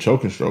decline the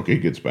choke and stroke, it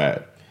gets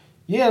bad.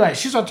 Yeah, like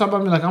she started talking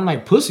about me like I'm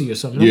like pussy or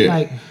something. Yeah. I'm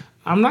like,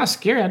 I'm not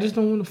scared. I just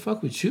don't want to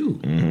fuck with you.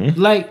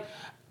 Like,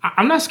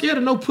 I'm not scared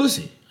of no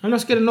pussy. I'm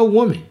not scared of no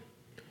woman.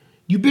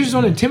 You bitches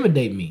don't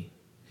intimidate me.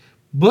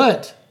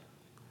 But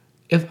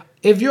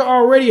if you're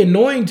already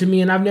annoying to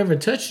me and I've never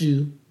touched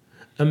you,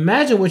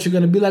 imagine what you're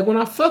gonna be like when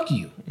I fuck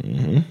you.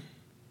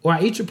 Or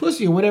I eat your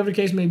pussy or whatever the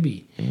case may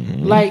be.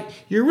 Like,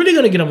 you're really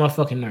gonna get on my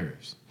fucking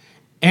nerves.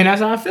 And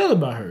that's how I feel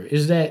about her,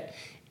 is that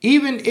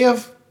even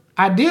if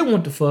I did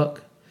want to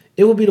fuck,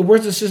 it would be the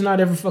worst decision I'd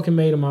ever fucking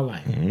made in my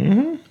life.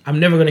 I'm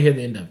never gonna hear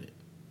the end of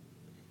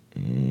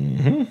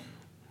it.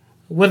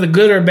 Whether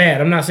good or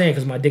bad, I'm not saying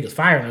because my dick is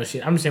firing or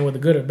shit. I'm just saying whether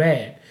good or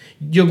bad,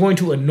 you're going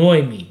to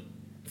annoy me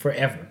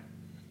forever.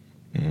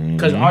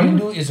 Because all you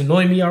do is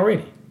annoy me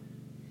already.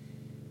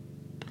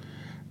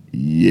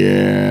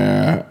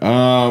 Yeah.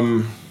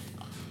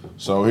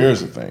 So here's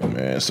the thing,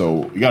 man.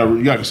 So you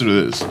gotta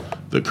consider this: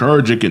 the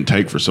courage it can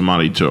take for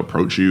somebody to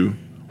approach you,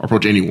 or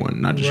approach anyone,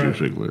 not just you in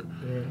particular.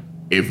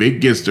 If it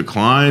gets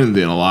declined,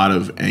 then a lot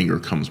of anger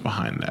comes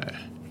behind that.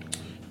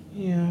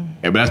 Yeah.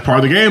 But that's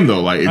part of the game,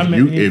 though. Like if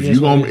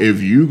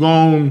you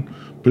gonna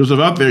put yourself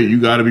out there,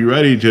 you got to be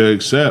ready to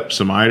accept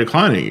somebody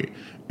declining it,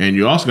 and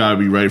you also got to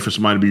be ready for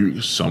somebody to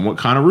be somewhat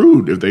kind of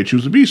rude if they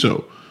choose to be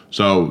so.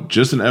 So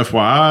just an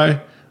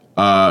FYI,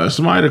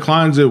 somebody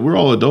declines it. We're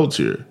all adults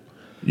here.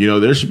 You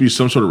know, there should be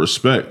some sort of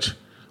respect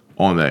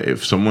on that.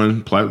 If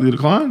someone politely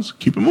declines,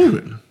 keep it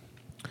moving.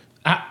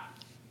 I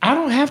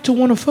don't have to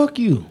want to fuck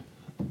you.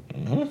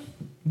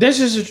 That's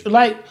just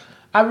like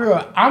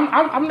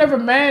I'm never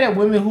mad at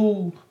women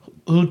who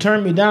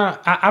turn me down.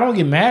 I don't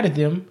get mad at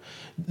them.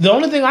 The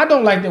only thing I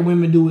don't like that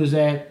women do is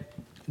that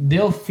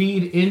they'll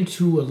feed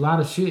into a lot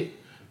of shit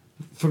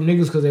from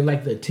niggas because they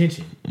like the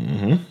attention.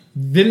 Mm-hmm.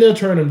 Then they'll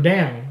turn them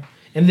down,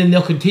 and then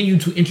they'll continue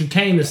to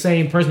entertain the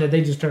same person that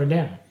they just turned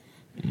down.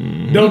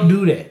 Mm-hmm. Don't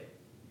do that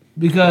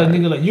because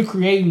nigga, like you're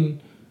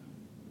creating.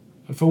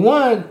 For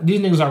one, these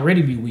niggas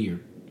already be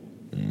weird.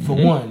 Mm-hmm. For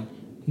one,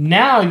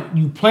 now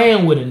you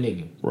playing with a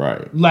nigga.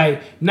 Right.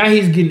 Like, now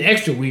he's getting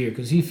extra weird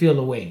because he feel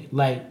away.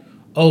 Like,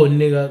 oh,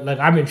 nigga, like,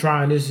 I've been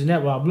trying this and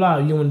that, blah, blah.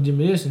 You want to do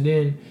me this, and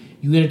then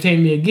you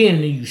entertain me again,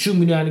 and then you shoot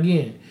me down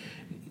again.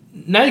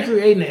 Now you're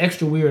creating an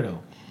extra weirdo.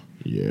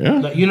 Yeah.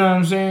 Like, you know what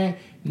I'm saying?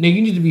 Nigga,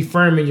 you need to be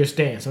firm in your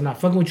stance. I'm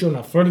not fucking with you. I'm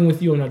not flirting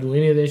with you. I'm not doing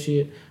any of that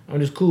shit. I'm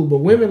just cool. But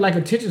women like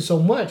attention so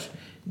much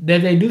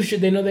that they do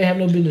shit they know they have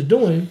no business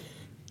doing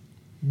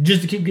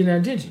just to keep getting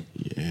that attention.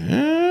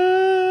 Yeah.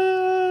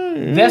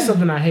 That's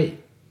something I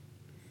hate.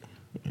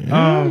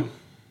 Yeah.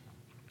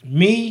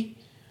 Me,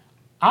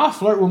 I'll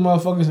flirt with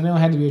motherfuckers and they don't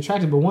have to be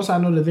attractive, but once I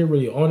know that they're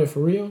really on it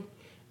for real,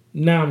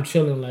 now I'm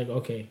chilling like,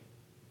 okay,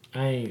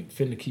 I ain't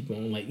finna keep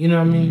on, like, you know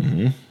what I mean?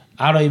 Mm-hmm.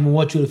 I don't even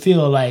want you to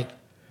feel like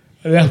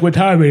that's what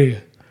time it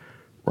is.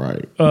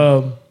 Right.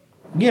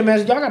 Yeah, man,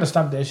 y'all gotta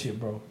stop that shit,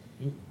 bro.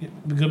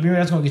 Because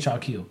that's gonna get y'all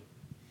killed.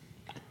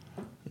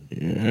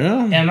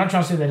 Yeah. And I'm not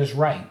trying to say that it's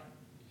right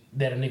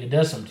that a nigga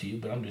does something to you,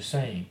 but I'm just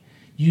saying,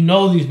 you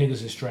know these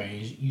niggas is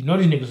strange. You know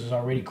these niggas is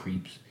already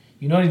creeps.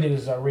 You know these niggas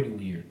is already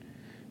weird.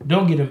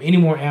 Don't give them any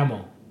more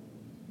ammo.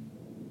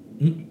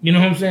 You know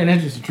what I'm saying?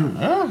 That's just the truth.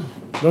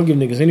 Don't give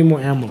niggas any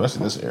more ammo.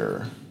 Especially this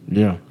era.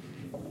 Yeah.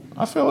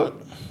 I feel it.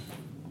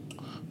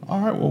 All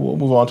right, well, we'll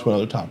move on to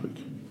another topic.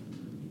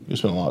 You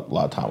spent a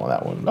lot of time on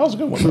that one. That was a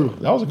good one. True.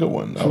 That was a good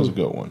one. That was a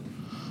good one.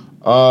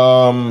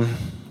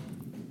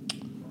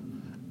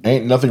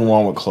 Ain't nothing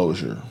wrong with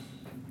closure.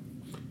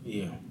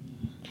 Yeah.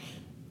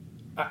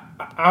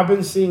 I've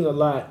been seeing a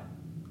lot,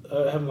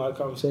 having a lot of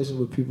conversations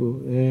with people,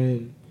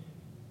 and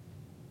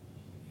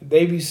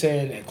they be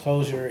saying that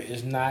closure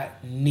is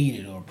not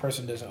needed or a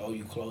person doesn't owe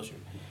you closure.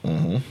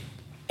 Mm-hmm.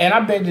 And I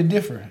beg to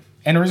differ.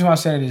 And the reason why I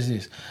say it is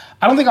this.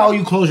 I don't think I owe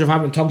you closure if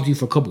I've been talking to you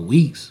for a couple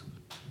weeks.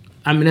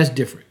 I mean, that's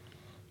different.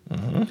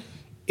 Mm-hmm.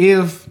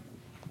 If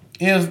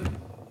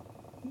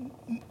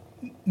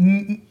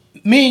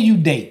me and you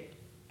date,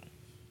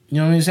 you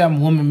know what I mean? Say I'm a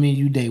woman, me and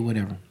you date,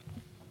 whatever.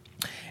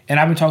 And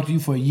I've been talking to you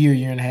for a year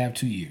and a half,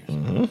 2 years.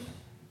 Mm-hmm.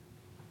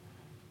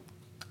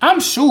 I'm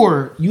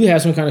sure you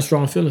have some kind of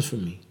strong feelings for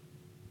me.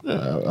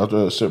 Yeah,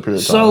 after a certain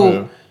period of time.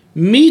 So,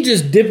 me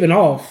just dipping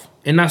off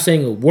and not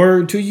saying a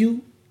word to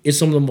you is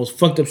some of the most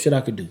fucked up shit I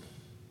could do.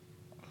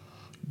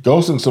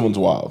 Ghosting someone's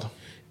wild.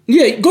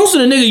 Yeah,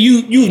 ghosting a nigga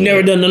you've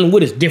never done nothing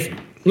with is different.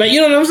 Like,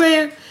 you know what I'm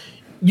saying?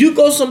 You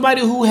ghost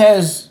somebody who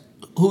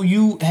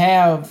you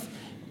have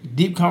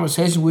deep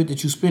conversation with,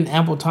 that you spend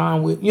ample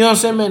time with. You know what I'm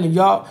saying, man? And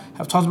y'all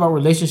have talked about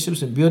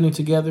relationships and building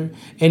together,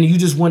 and you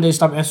just one day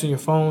stop answering your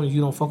phone and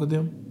you don't fuck with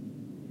them.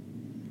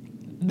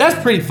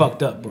 That's pretty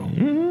fucked up, bro.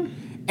 Mm-hmm.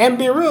 And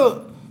being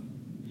real,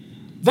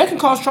 that can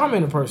cause trauma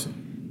in a person.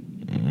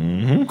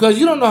 Because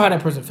you don't know how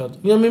that person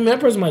felt. You know what I mean? That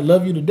person might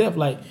love you to death.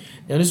 Like,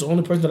 this is the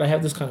only person that I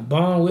have this kind of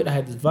bond with, I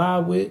have this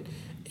vibe with.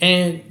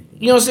 And,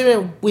 you know what I'm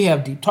saying? We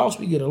have deep talks,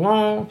 we get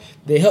along.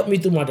 They help me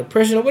through my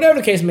depression or whatever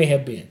the case may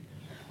have been.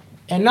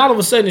 And now all of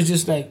a sudden it's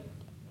just like,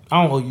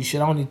 I don't owe you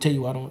shit. I don't need to tell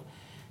you I don't.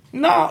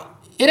 No,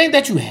 it ain't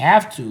that you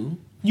have to.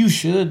 You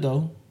should,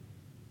 though.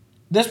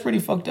 That's pretty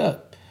fucked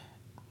up.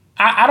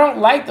 I don't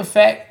like the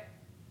fact,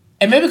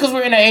 and maybe because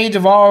we're in the age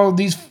of all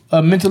these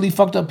mentally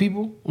fucked up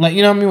people. Like,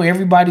 you know what I mean? Where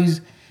everybody's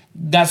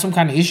got some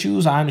kind of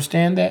issues. I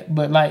understand that.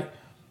 But, like,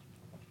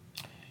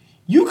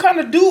 you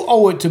kind of do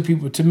owe it to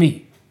people, to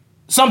me.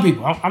 Some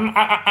people.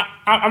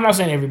 I'm not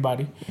saying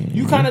everybody. Mm-hmm.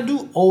 You kind of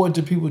do owe it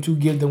to people to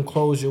give them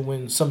closure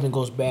when something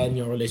goes bad in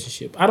your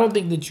relationship. I don't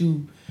think that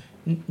you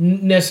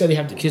necessarily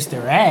have to kiss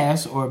their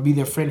ass or be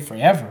their friend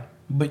forever.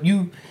 But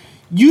you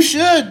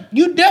should.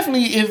 You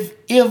definitely,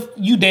 if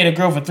you date a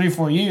girl for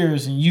 3-4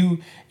 years and you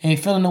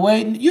ain't feeling the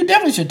way, you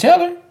definitely should tell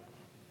her.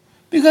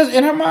 Because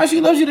in her mind,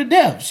 she loves you to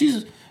death.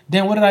 She's,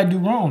 then what did I do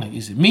wrong? Like,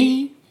 is it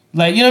me?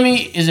 Like, you know what I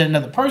mean? Is it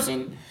another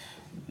person?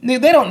 They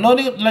don't know.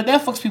 Like,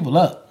 that fucks people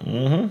up.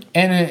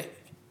 Mm-hmm.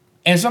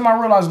 And something I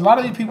realized, a lot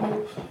of these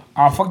people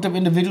are fucked up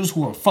individuals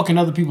who are fucking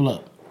other people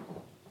up.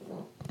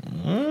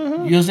 Mm-hmm. You know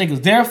what I'm saying?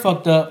 Because they're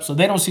fucked up, so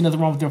they don't see nothing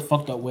wrong with their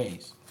fucked up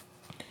ways.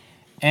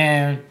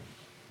 And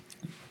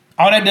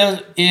all that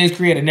does is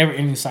create a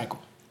never-ending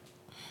cycle.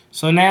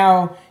 So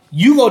now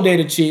you go date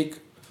a chick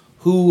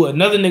who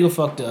another nigga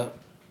fucked up.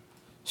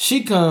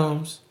 She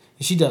comes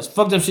and she does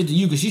fucked up shit to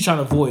you because she's trying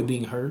to avoid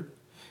being hurt.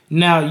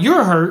 Now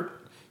you're hurt.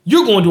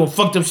 You're going doing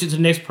fucked up shit to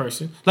the next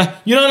person. Like,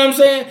 you know what I'm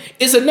saying?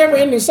 It's a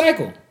never-ending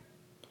cycle.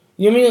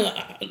 You know what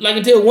I mean? Like,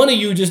 until one of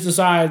you just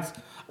decides,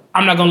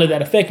 I'm not going to let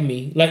that affect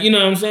me. Like, you know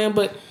what I'm saying?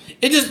 But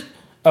it just,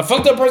 a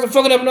fucked up person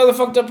fucking up another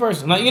fucked up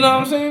person. Like, you know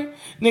what I'm saying?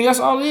 Nigga,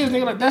 that's all it is.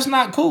 Nigga, like, that's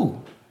not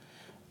cool.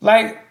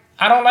 Like,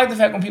 I don't like the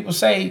fact when people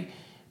say,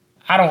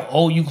 I don't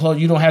owe you clothes.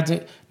 You don't have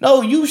to.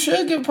 No, you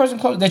should give a person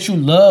clothes that you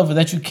love or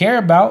that you care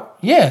about.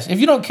 Yes. If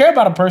you don't care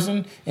about a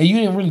person and you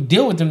didn't really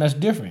deal with them, that's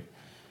different.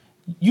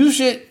 You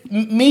should,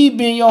 me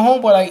being your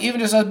homeboy, like even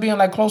just us being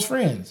like close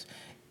friends.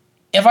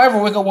 If I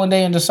ever wake up one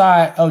day and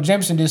decide, oh,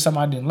 Jameson did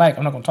something I didn't like,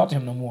 I'm not going to talk to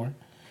him no more.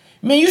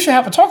 Man, you should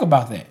have a talk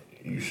about that.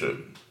 You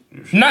should.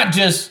 Not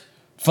just,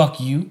 fuck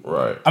you.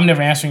 Right. I'm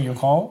never answering your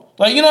call.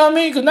 Like, you know what I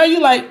mean? Because now you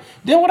like,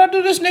 then what I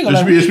do to this nigga?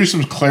 There should be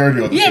some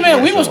clarity on this. Yeah,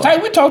 man, we was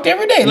tight. We talked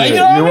every day. Like, you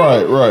know what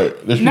I mean?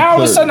 Right. Now all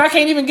of a sudden I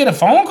can't even get a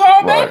phone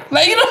call back? Right.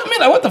 Like, you know what I mean?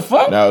 Like, what the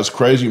fuck? Now, it's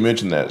crazy you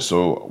mentioned that.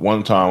 So,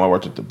 one time I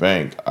worked at the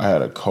bank, I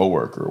had a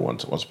coworker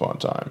once upon a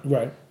time.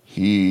 Right.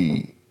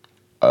 He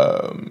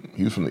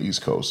was from the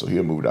East Coast, so he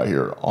had moved out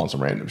here on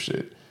some random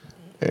shit.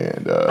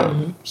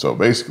 And so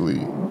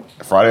basically,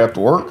 Friday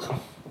after work,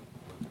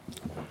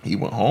 he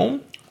went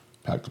home,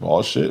 packed up all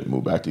his shit,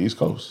 moved back to the East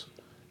Coast.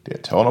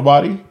 Didn't tell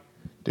nobody,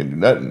 didn't do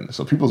nothing.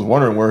 So people was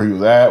wondering where he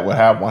was at, what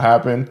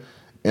happened.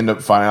 Ended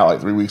up finding out like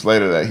 3 weeks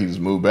later that he just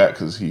moved back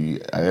because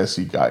I guess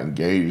he got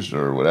engaged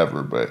or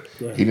whatever, but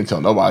he didn't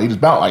tell nobody. He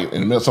just bounced like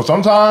in the middle. So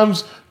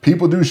sometimes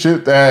people do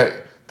shit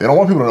that they don't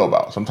want people to know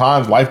about.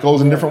 Sometimes life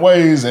goes in different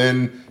ways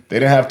and they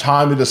didn't have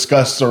time to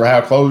discuss or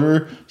have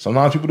closure.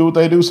 Sometimes people do what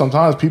they do.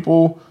 Sometimes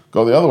people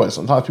go the other way.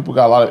 Sometimes people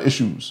got a lot of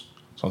issues.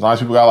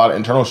 Sometimes people got a lot of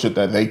internal shit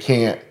that they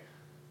can't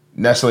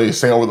necessarily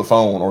say over the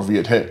phone or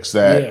via text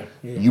that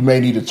you may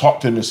need to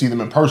talk to them and see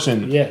them in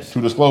person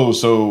to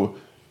disclose. So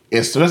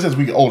it's just as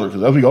we get older,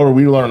 because as we get older,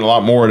 we learn a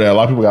lot more that a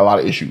lot of people got a lot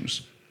of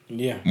issues.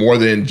 Yeah. More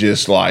than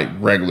just like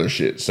regular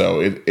shit.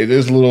 So it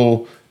is a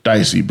little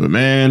dicey. But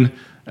man,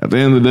 at the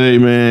end of the day,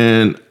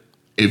 man,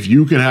 if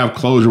you can have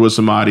closure with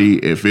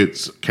somebody, if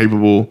it's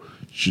capable,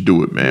 you should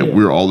do it, man. Yeah.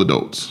 We're all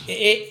adults.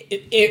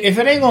 If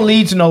it ain't gonna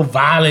lead to no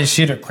violent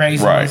shit or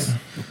craziness, right.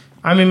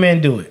 I mean, man,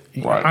 do it.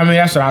 Right. I mean,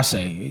 that's what I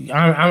say.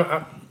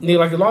 I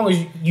like as long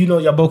as you know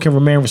y'all both can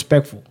remain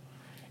respectful,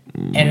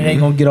 and it ain't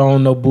gonna get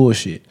on no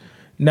bullshit.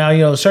 Now, you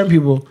know, certain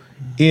people,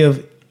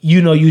 if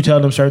you know you tell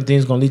them certain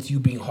things gonna lead to you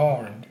being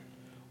harmed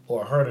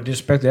or hurt or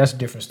disrespected, that's a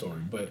different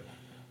story. But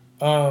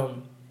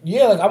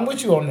yeah, like I'm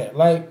with you on that.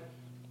 Like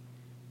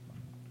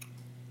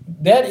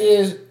that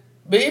is,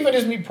 but even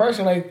as me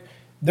personally, like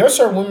there's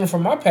certain women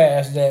from my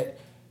past that,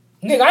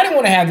 nigga, I didn't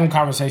want to have them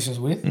conversations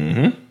with.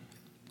 Mm-hmm.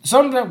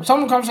 Some of the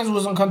conversations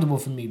was uncomfortable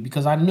for me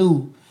because I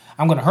knew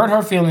I'm gonna hurt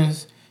her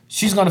feelings.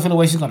 She's gonna feel the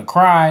way. She's gonna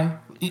cry.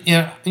 You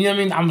know what I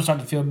mean? I'm gonna start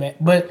to feel bad.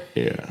 But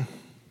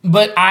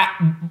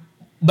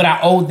I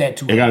owed that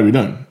to her. It gotta be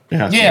done.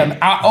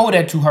 I owe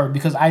that to her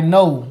because I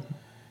know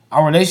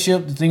our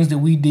relationship, the things that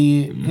we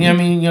did. Mm-hmm. You know what I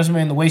mean? You know what I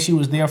mean? The way she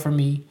was there for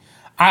me.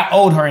 I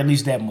owed her at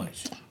least that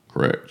much.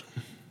 Correct.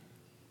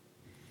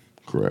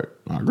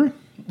 I agree.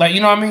 Like,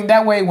 you know what I mean?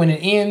 That way when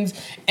it ends,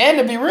 and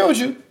to be real with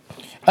you,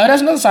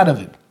 that's another side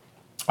of it.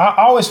 I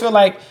always feel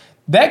like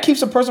that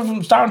keeps a person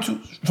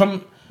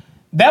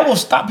that will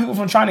stop people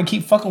from trying to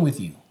keep fucking with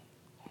you.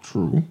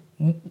 True.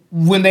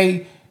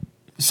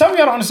 Some of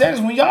y'all don't understand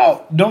is when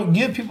y'all don't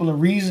give people a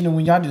reason and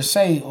when y'all just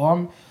say,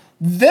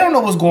 they don't know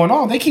what's going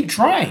on. They keep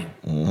trying.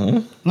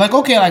 Mm-hmm. Like,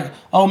 okay, like,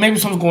 oh, maybe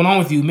something's going on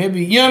with you.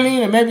 Maybe, you know what I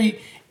mean? Or maybe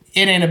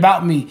it ain't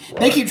about me. Right.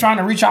 They keep trying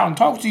to reach out and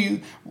talk to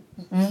you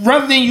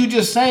rather than you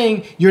just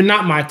saying, you're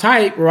not my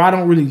type or I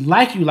don't really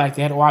like you like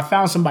that or I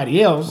found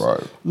somebody else.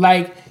 Right.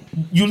 Like,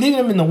 you leave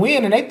them in the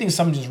wind and they think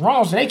something's just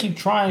wrong, so they keep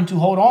trying to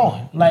hold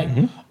on. Like,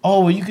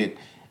 oh, you could,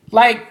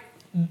 like,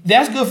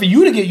 that's good for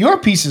you to get your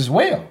piece as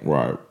well.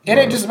 Right. It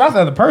ain't just about the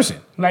other person.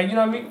 Like, you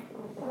know what I mean?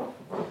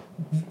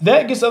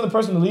 That gets the other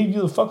person to leave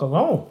you the fuck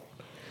alone.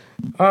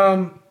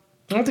 I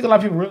don't think a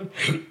lot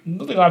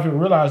of people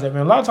realize that,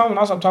 man. A lot of times when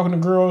I stop talking to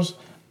girls,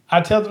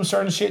 I tell them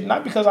certain shit,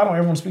 not because I don't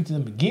ever want to speak to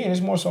them again.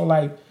 It's more so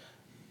like,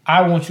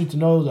 I want you to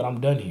know that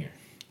I'm done here.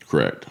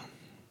 Correct.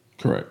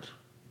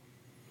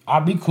 I'll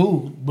be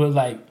cool, but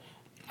like,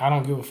 I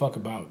don't give a fuck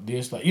about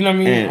this. Like, you know what I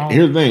mean? And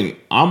here's the thing: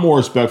 I'm more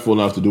respectful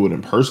enough to do it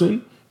in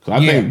person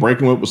because I think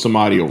breaking up with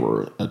somebody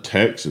over a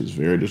text is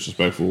very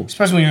disrespectful,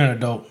 especially when you're an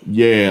adult.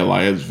 Yeah,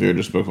 like it's very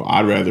disrespectful.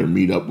 I'd rather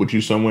meet up with you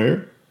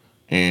somewhere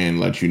and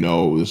let you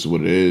know this is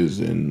what it is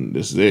and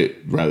this is it,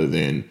 rather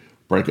than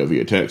break up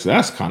via text.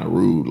 That's kind of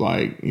rude.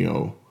 Like, you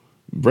know,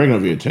 breaking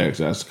up via text,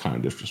 that's kind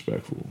of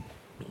disrespectful.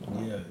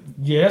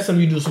 Yeah, that's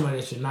something you do with somebody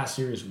that you're not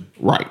serious with.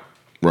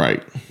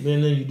 Right.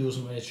 Then you do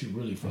something that you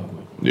really fuck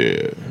with.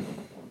 Yeah.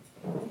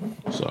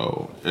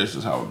 So it's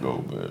just how it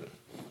goes. But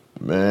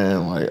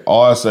man, like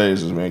all I say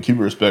is man, keep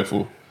it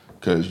respectful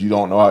because you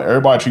don't know how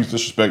everybody treats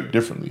disrespect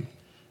differently.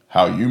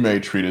 How you may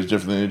treat it is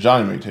different than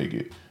Johnny may take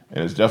it,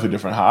 and it's definitely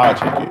different how I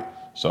take it.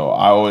 So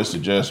I always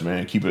suggest,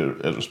 man, keep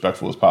it as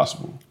respectful as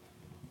possible.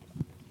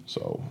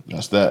 So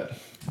that's that.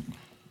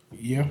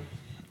 Yeah.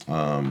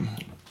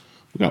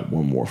 We got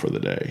one more for the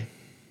day.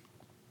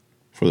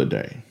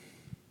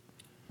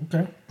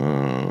 Okay.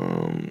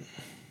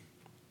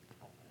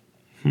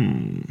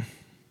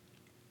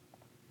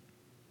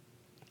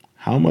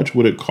 How much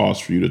would it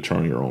cost for you to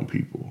turn your own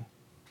people?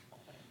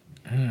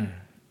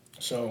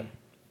 So.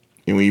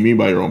 And when you mean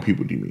by your own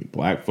people, do you mean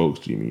black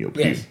folks? Do you mean your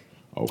people? Yes.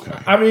 Okay.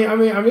 I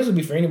mean, this would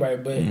be for anybody,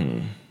 but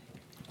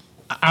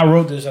I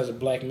wrote this as a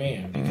black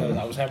man because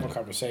I was having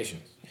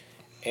conversations,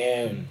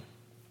 and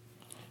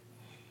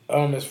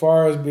as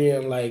far as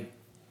being like,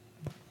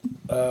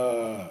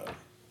 I'm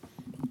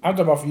talking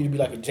about for you to be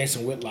like a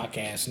Jason Whitlock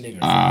ass nigga,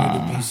 for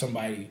you to be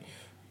somebody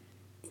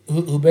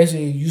who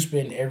basically you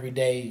spend every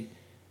day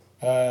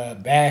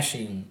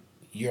bashing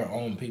your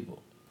own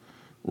people.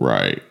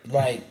 Right.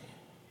 Like,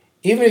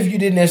 even if you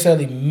didn't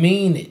necessarily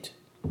mean it,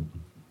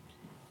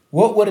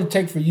 what would it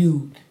take for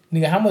you,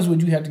 nigga? How much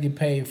would you have to get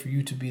paid for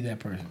you to be that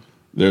person?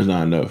 There's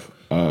not enough.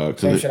 So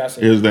should I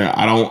say? Here's the thing.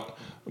 I don't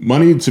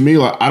money to me.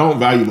 Like I don't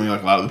value money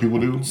like a lot of the people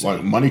do.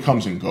 Like money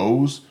comes and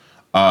goes.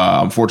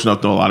 I'm fortunate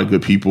enough to know a lot of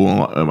good people.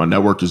 And my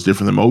network is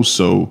different than most.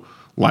 So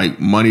like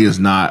money is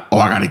not. Oh,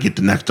 I got to get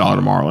the next dollar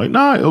tomorrow. Like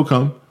nah, it'll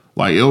come.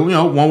 Like it'll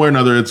one way or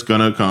another it's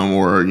gonna come.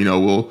 Or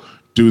we'll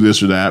do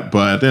this or that.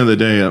 But at the end of the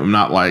day, I'm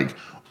not like,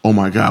 oh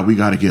my God, we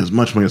got to get as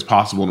much money as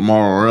possible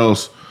tomorrow or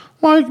else.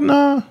 Like,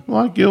 nah,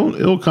 like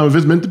it'll come. If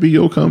it's meant to be,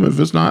 it'll come. If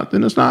it's not,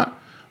 then it's not.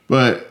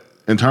 But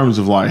in terms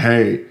of like,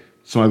 hey,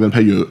 somebody's gonna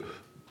pay you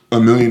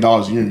 $1 million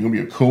a year, you're gonna be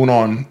a coon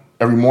on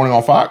every morning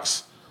on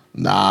Fox?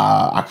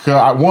 Nah,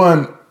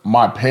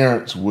 my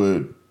parents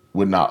would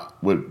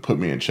put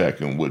me in check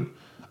and I would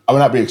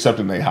not be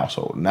accepted in their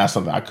household, and that's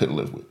something I couldn't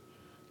live with.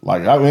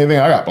 Like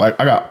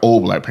I got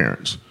old black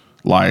parents,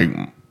 like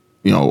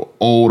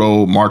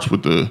old march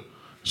with the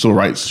civil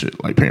rights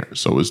shit like parents.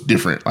 So it's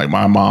different. Like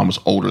my mom's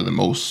older than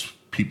most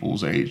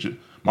people's age.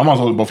 My mom's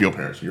older than both your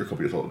parents. You're a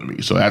couple years older than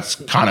me. So that's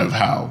kind of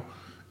how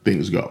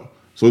things go.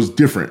 So it's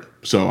different.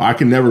 So I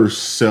can never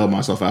sell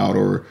myself out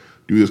or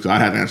do this because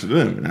I'd have to answer to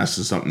them. And that's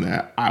just something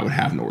that I would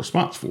have no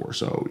response for.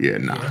 So yeah,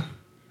 nah.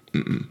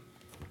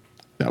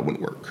 That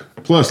wouldn't work.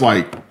 Plus,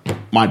 like,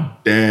 my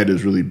dad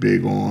is really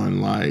big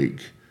on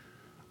like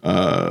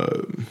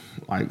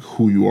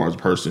who you are as a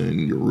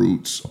person, your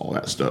roots, all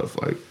that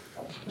stuff. Like,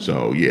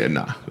 so yeah,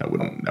 nah, that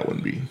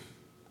wouldn't be.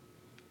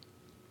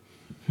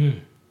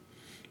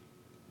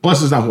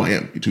 Plus, it's not who I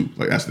am too.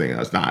 Like that's the thing.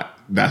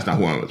 That's not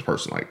who I am as a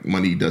person. Like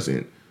money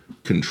doesn't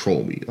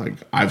control me. Like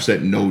I've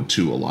said no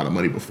to a lot of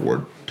money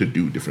before to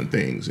do different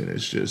things, and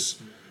it's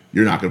just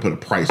you're not gonna put a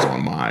price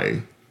on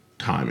my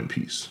time and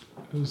peace.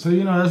 So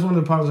that's one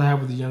of the problems I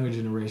have with the younger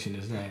generation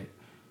is that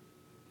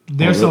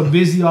they're so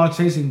busy all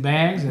chasing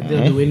bags that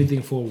they'll do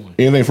anything for one.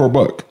 Anything for a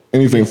buck.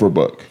 Anything for a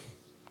buck.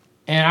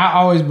 And I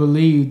always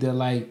believe that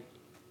like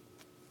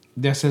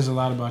that says a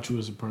lot about you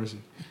as a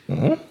person.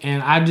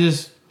 And I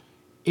just,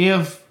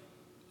 if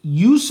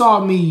you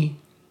saw me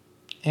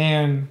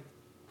and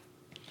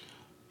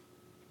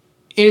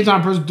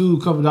anytime a person do a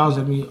couple dollars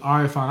at me, all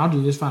right, fine, I'll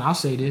do this, fine, I'll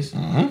say this.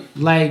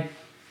 Like,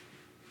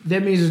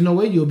 that means there's no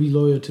way you'll be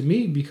loyal to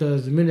me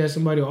because the minute that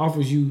somebody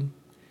offers you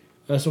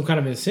some kind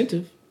of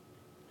incentive,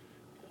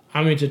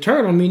 to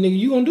turn on me, nigga,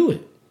 you gonna do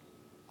it.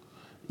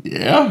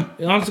 Yeah.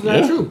 Honestly,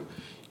 that's true.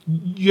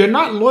 You're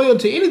not loyal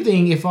to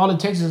anything if all it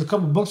takes is a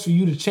couple bucks for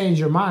you to change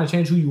your mind and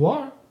change who you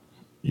are.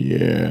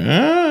 Yeah,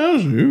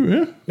 that's true.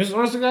 Yeah. It's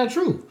honestly not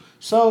true.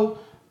 So,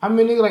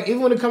 nigga, like,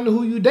 even when it comes to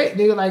who you date,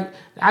 nigga, like,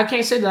 I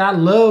can't say that I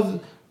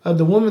love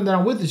the woman that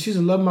I'm with, she's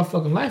the love of my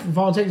fucking life. If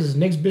all it takes is the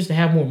next bitch to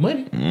have more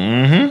money.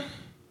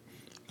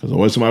 Because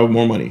always somebody with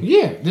more money.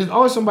 Yeah, there's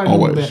always somebody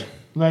doing better.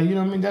 Like, you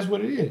know what I mean? That's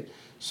what it is.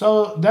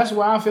 So, that's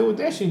why I feel with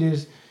that shit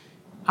is,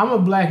 I'm a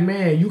black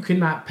man. You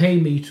cannot pay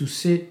me to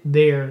sit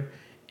there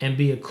and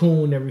be a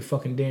coon every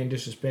fucking day and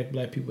disrespect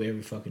black people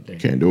every fucking day.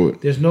 Can't do it.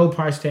 There's no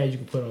price tag you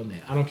can put on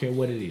that. I don't care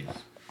what it is.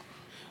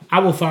 I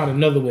will find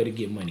another way to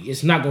get money.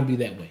 It's not gonna be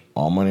that way.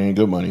 All money ain't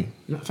good money.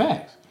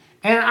 Facts.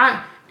 And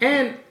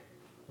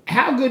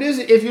how good is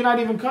it if you're not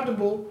even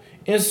comfortable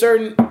in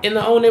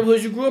the own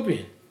neighborhoods you grew up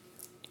in?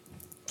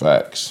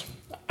 Facts.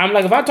 I'm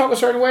like, if I talk a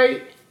certain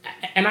way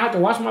and I have to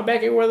watch my back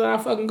everywhere that I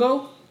fucking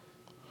go.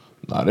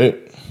 Not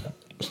it.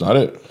 It's not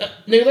it.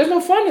 Nigga, there's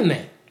no fun in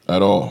that.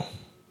 At all.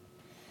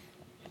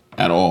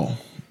 At all.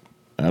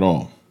 At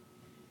all.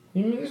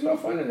 There's no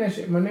fun in that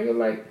shit, my nigga.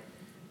 Like,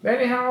 that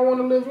ain't how I want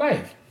to live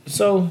life.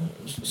 So,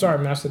 sorry,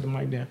 man, I set the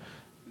mic down.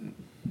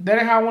 That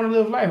ain't how I want to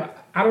live life.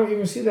 I don't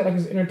even see that like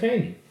it's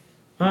entertaining.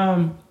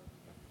 That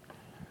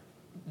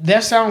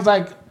sounds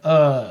like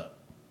a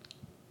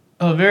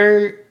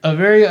very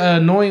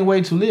annoying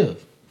way to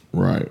live.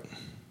 Right.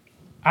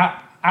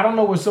 I don't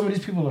know where some of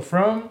these people are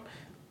from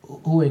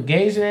who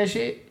engage in that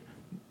shit.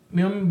 You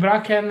know what I mean? But I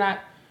cannot.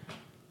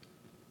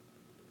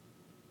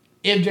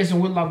 If Jason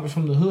Whitlock was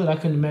from the hood, I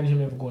couldn't imagine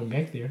him ever going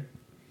back there.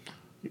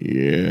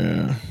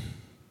 Yeah.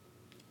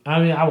 I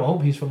would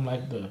hope he's from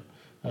like the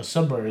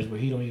suburbs where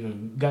he don't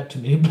even got too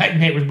many black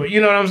neighbors. But you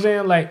know what I'm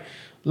saying?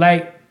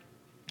 Like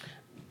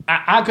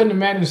I couldn't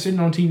imagine sitting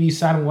on TV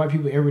siding with white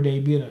people every day,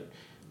 being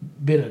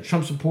a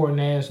Trump supporting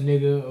ass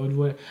nigga or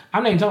what.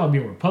 I'm not even talking about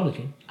being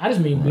Republican. I just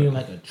mean being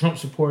like a Trump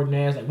supporting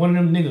ass, like one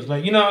of them niggas.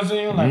 Like, you know what I'm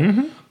saying?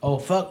 Like, oh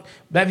fuck,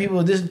 black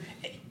people. This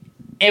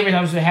every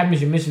time something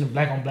happens, you're missing a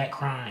black on black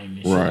crime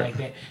and shit like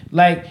that.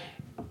 Like,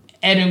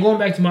 and then going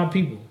back to my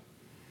people.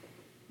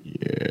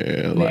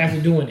 Yeah.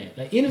 After doing that,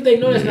 like, even if they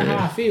know that's not how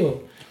I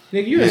feel,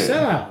 Nigga, you're a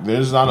sellout.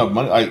 There's not enough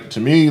money. Like, to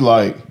me,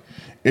 like,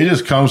 it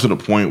just comes to the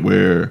point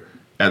where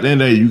at the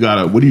end of the day, you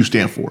gotta, what do you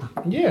stand for?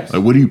 Yes.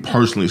 Like, what do you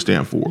personally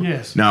stand for?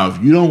 Yes. Now,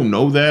 if you don't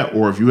know that,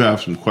 or if you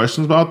have some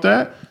questions about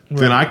that,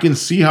 then I can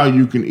see how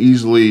you can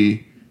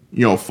easily,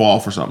 fall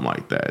for something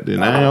like that.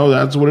 Then I know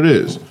that's what it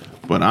is.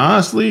 But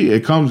honestly,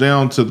 it comes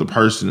down to the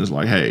person. Is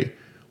like, hey,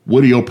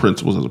 what are your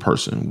principles as a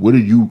person? What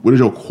is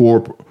your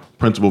core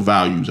principal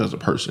values as a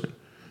person?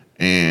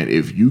 And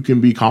if you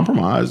can be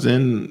compromised,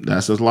 then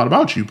that says a lot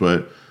about you. But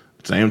at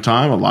the same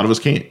time, a lot of us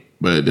can't.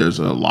 But there's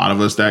a lot of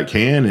us that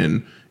can.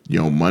 And,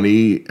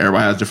 money,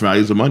 everybody has different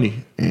values of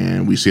money.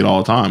 And we see it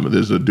all the time. But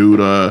there's another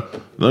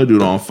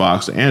dude on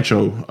Fox,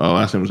 Ancho.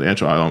 Last name was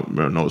Ancho. I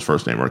don't know his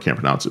first name, or I can't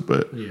pronounce it.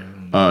 But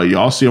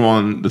y'all see him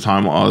all the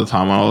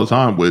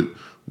time with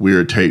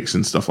weird takes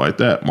and stuff like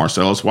that.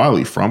 Marcellus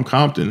Wiley from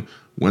Compton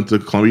went to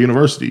Columbia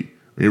University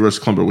of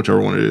Columbia, whichever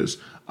one it is.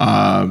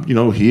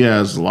 He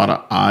has a lot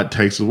of odd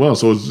takes as well.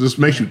 So it just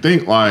makes you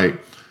think,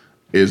 like,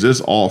 is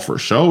this all for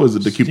show? Is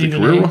it to keep the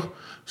career?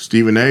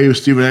 Stephen A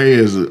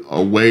is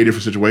a way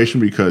different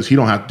situation because he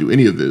don't have to do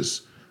any of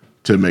this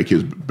to make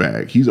his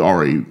bag. He's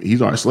already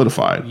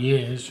solidified. Yeah,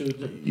 it's true.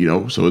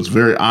 So it's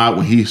very odd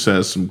when he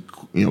says some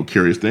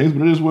curious things,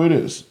 but it is what it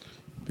is.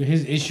 But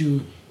his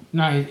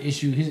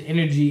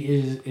energy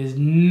is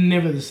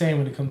never the same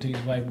when it comes to these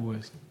white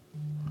boys.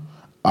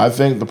 I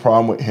think the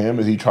problem with him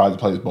is he tries to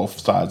play both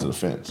sides of the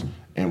fence.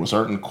 And with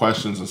certain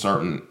questions and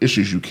certain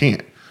issues, you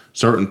can't.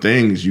 Certain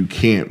things, you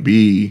can't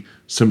be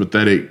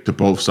sympathetic to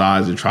both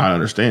sides and try to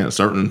understand.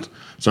 Certain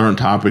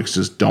topics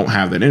just don't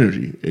have that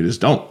energy. It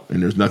just don't.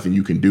 And there's nothing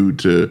you can do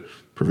to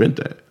prevent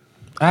that.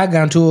 I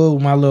got into it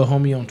with my little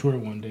homie on Twitter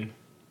one day.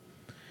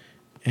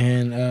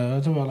 And I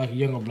was talking about like a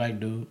younger black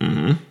dude.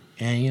 Mm-hmm.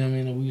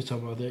 And we was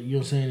talking about that. You know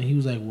what I'm saying? And he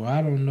was like, well,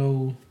 I don't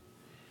know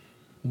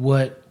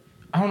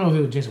if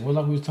it was Jason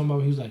Whitlock we was talking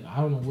about. He was like, I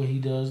don't know what he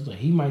does. Like,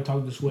 he might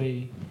talk this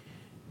way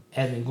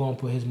and then go and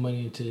put his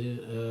money into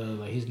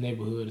like his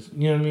neighborhood.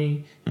 You know what I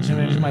mean? So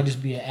this might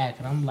just be an act.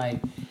 And I'm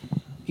like,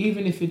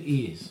 even if it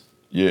is,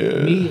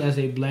 me as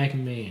a black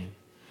man,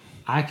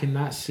 I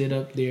cannot sit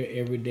up there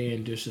every day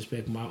and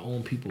disrespect my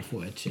own people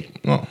for a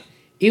check. No.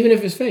 Even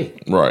if it's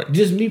fake. Right.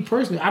 Just me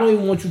personally, I don't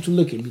even want you to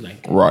look at me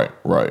like that.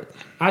 Right.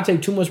 I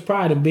take too much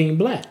pride in being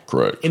black.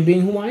 Correct. And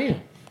being who I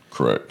am.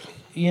 Correct.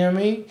 You know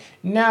what I mean?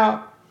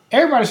 Now,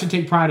 everybody should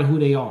take pride in who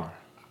they are.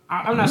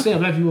 I'm not saying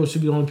black people should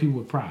be the only people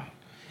with pride.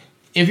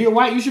 If you're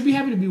white, you should be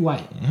happy to be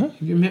white.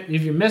 Mm-hmm.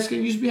 If you're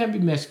Mexican, you should be happy to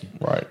be Mexican.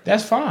 Right.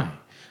 That's fine.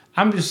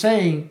 I'm just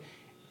saying,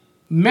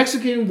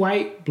 Mexican,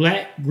 white,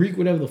 black, Greek,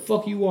 whatever the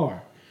fuck you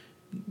are,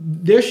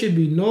 there should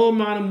be no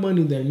amount of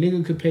money that a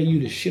nigga could pay you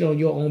to shit on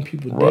your own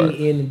people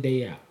day in and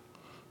day out.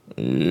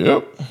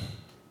 Yep.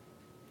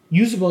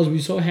 You supposed to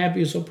be so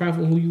happy and so proud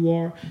of who you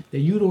are that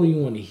you don't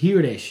even want to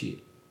hear that shit.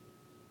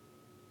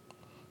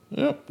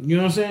 Yep. You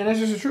know what I'm saying? That's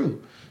just the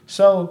truth.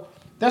 So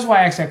that's why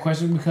I asked that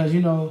question because,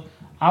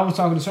 I was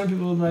talking to certain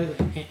people like,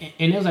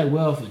 and it was like,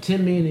 well, for $10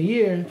 million a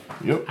year,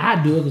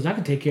 I do it because I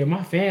can take care of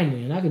my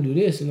family and I can do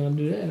this and I'll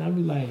do that. And I'll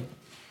be like,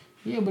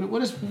 yeah, but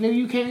what if nigga,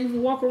 you can't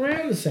even walk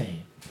around the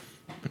same?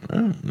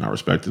 Not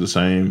respected the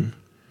same.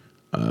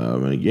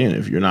 And again,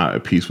 if you're not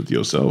at peace with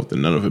yourself,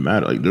 then none of it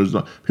matters.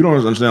 Like, people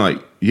don't understand.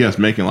 Like, yes,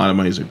 making a lot of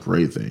money is a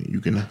great thing.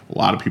 You can help a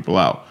lot of people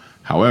out.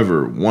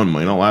 However,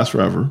 money don't last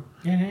forever.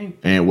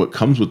 And what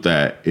comes with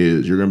that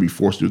is you're going to be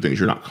forced to do things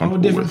you're not comfortable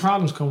with. Different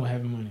problems come with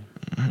having money.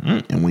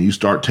 Mm-hmm. And when you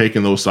start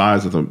taking those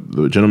sides that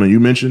the gentleman you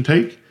mentioned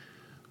take,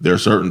 there are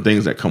certain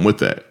things that come with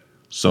that.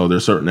 So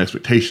there's certain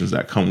expectations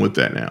that come with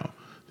that now.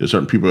 There's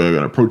certain people that are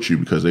going to approach you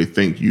because they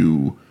think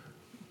you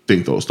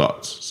think those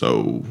thoughts.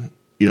 So,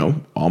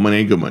 all money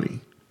ain't good money.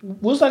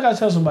 What's like I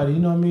tell somebody, you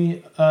know what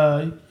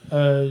I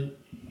mean?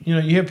 You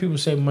hear people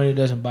say money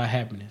doesn't buy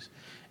happiness.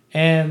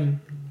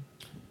 And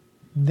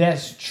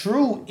that's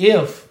true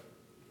if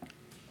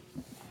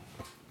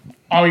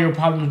all your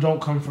problems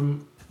don't come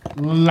from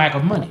lack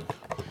of money.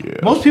 Yeah.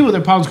 Most people,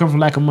 their problems come from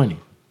lack of money.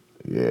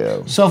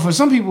 Yeah. So for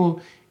some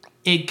people,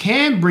 it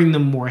can bring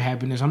them more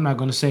happiness. I ain't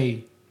gonna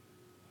say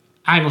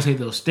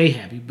they'll stay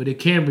happy, but it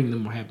can bring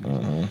them more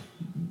happiness. Mm-hmm.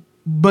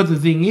 But the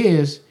thing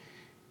is,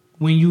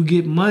 when you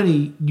get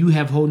money, you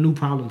have whole new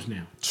problems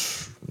now.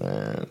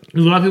 Man. A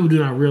lot of people do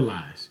not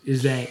realize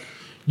is that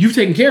you've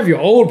taken care of your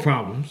old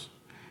problems.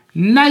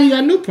 Now you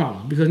got a new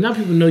problem because now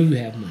people know you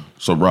have money.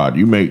 So, Rod,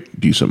 you make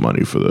decent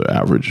money for the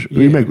average.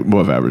 Yeah. You make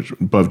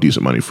above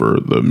decent money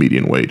for the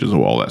median wages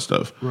and all that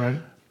stuff.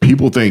 Right.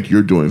 People think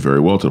you're doing very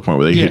well to the point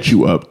where they hit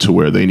you up to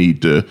where they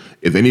need to,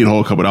 if they need a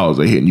whole couple dollars,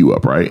 they hitting you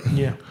up, right?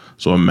 Yeah.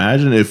 So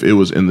imagine if it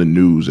was in the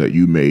news that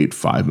you made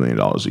 $5 million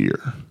a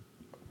year.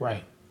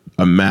 Right.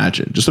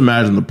 Just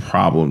imagine the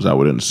problems that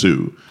would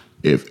ensue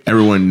if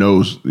everyone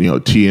knows,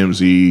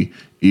 TMZ,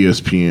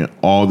 ESPN,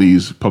 all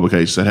these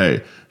publications said,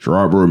 hey,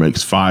 Gerard Brewer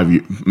makes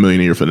 $5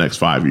 million a year for the next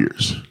 5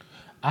 years.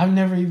 I've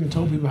never even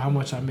told people how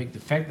much I make. The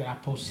fact that I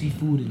post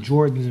seafood and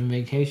Jordans and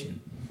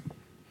vacation,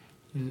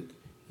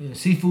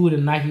 seafood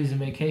and Nikes and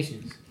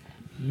vacations,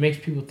 makes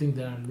people think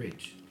that I'm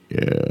rich.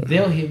 Yeah.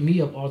 They'll hit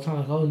me up all the time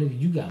like, oh, nigga,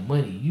 you got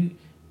money.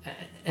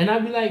 And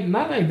I'd be like,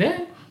 not like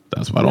that.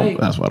 That's why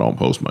I don't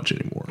post much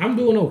anymore. I'm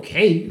doing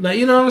okay. Like,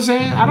 you know what I'm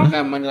saying? I don't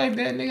got money like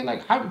that, nigga.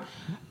 Like,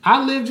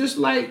 I live just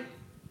like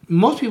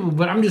most people,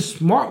 but I'm just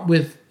smart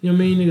with, you know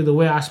what I mean, nigga, the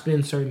way I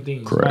spend certain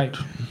things. Correct.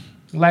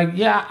 Like,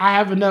 yeah, I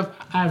have enough.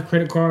 I have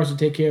credit cards to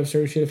take care of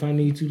certain shit if I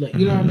need to. Like,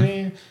 you know what I'm saying?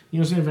 You know what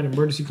I'm saying? If an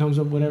emergency comes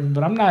up, whatever.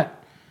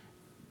 But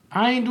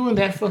I ain't doing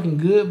that fucking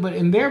good. But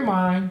in their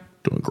mind,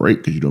 doing great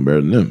because you're doing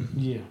better than them.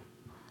 Yeah.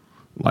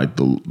 Like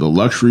the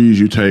luxuries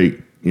you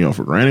take,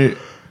 for granted,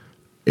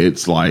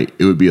 it's like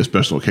it would be a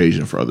special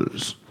occasion for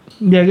others.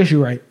 Yeah, I guess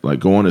you're right. Like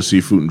going to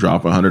seafood and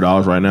dropping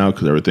 $100 right now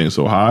because everything's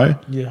so high.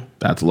 Yeah.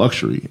 That's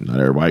luxury. Not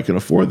everybody can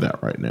afford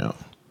that right now.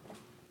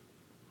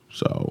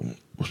 So,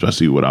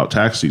 especially without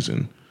tax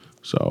season.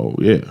 So,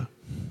 yeah.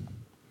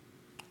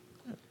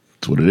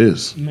 That's what it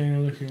is.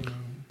 Man, look here.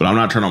 But I'm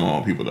not turning on my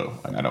own people, though.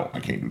 Like, I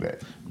can't do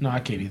that. No, I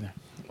can't either.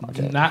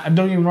 Okay.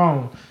 Don't get me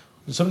wrong.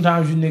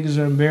 Sometimes you niggas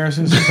are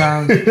embarrassing.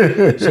 Sometimes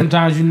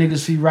you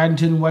niggas feed right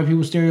into the white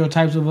people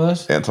stereotypes of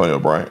us. Antonio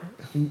Bryant.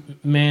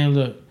 Man,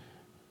 look.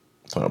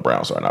 Antonio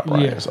Brown, sorry, not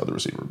Bryant. Yeah. It's the other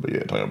receiver. But yeah,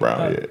 Antonio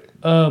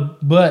Brown,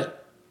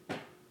 But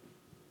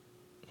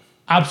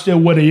I'm still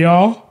one of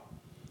y'all.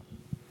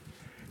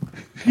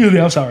 Excuse me,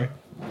 I'm sorry.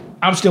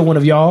 I'm still one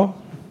of y'all.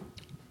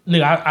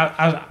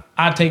 Nigga,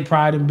 I take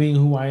pride in being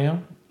who I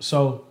am.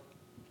 So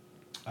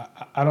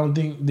I don't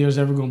think there's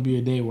ever going to be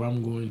a day where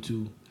I'm going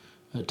to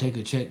take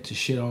a check to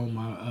shit on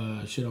my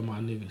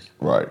niggas.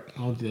 Right. I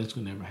don't think that's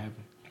going to ever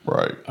happen.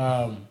 Right.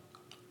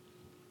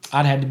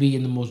 I'd have to be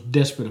in the most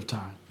desperate of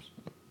times.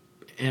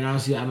 And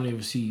honestly, I don't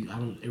ever see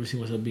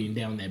myself being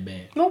down that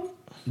bad. Nope.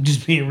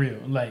 Just being real.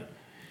 Like,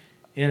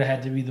 it'd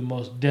have to be the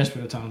most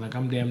desperate of times. Like,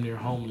 I'm damn near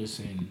homeless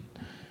and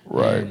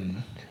right.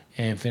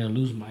 And finna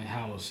lose my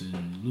house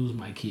and lose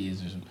my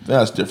kids or something.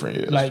 That's different,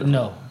 yeah. Like, different.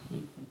 no.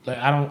 Like,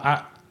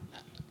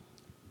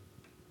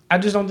 I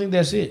just don't think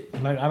that's it.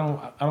 Like, I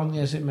don't think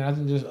that's it, man. I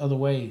think there's other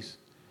ways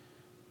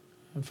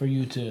for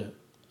you to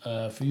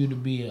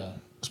be a...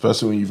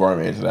 Especially when you've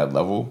already made it to that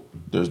level,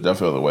 there's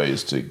definitely other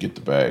ways to get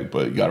the bag.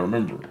 But you got to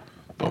remember,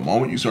 the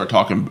moment you start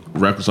talking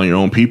reckless on your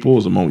own people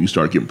is the moment you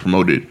start getting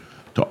promoted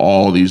to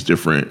all these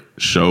different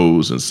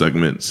shows and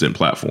segments and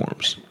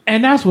platforms.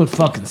 And that's what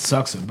fucking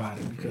sucks about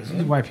it, because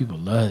these white people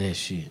love that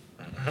shit.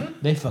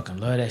 They fucking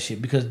love that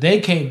shit because they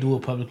can't do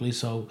it publicly.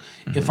 So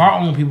if our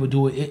own people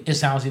do it, it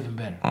sounds even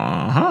better.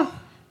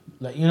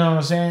 Like, you know what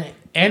I'm saying?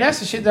 And that's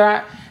the shit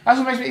that's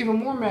what makes me even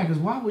more mad, because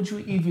why would you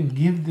even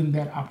give them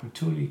that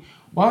opportunity?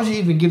 Why would you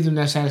even give them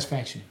that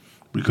satisfaction?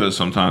 Because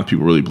sometimes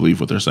people really believe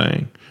what they're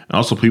saying. And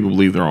also people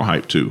believe their own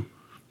hype too.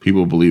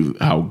 People believe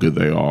how good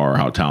they are,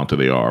 how talented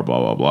they are, blah,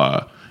 blah,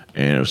 blah.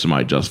 And if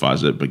somebody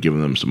justifies it by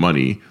giving them some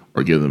money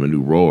or giving them a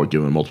new role or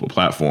giving them multiple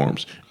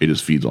platforms, it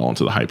just feeds all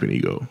into the hype and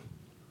ego.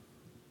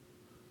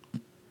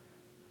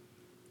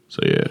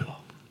 So, yeah.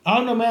 I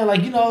don't know, man.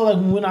 Like, like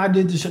when I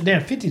did the show,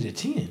 damn, 50 to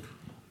 10.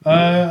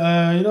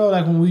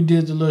 Like when we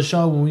did the little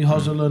show, when we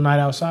hosted a little night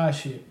outside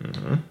shit.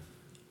 Mm-hmm.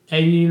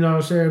 And you know what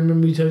I'm saying? I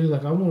remember me telling you,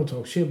 like, I want to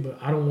talk shit, but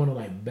I don't want to,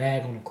 like,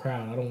 bag on the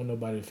crowd. I don't want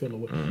nobody to feel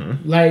away.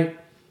 Mm-hmm. Like,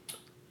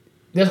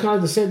 that's kind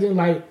of the same thing.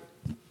 Like,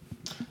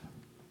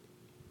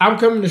 I'm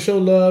coming to show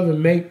love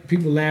and make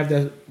people laugh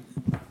that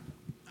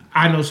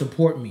I know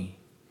support me.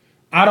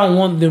 I don't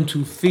want them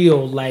to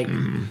feel like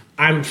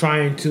I'm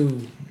trying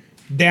to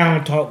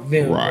down talk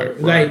them. Right.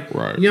 You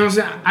know what I'm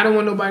saying? I don't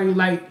want nobody,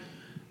 like,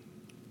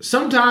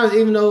 sometimes,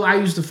 even though I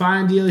used to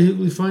find D.L.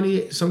 Hughley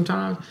funny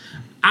sometimes,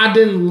 I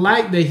didn't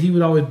like that he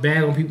would always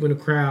bag on people in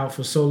the crowd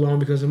for so long,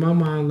 because in my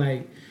mind,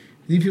 like,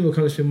 these people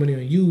come to spend money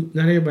on you.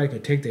 Not everybody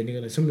can take that,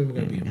 nigga. Like, some of them are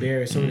going to be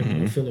embarrassed. Some of them are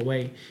going to feel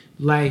away.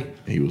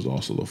 Like, he was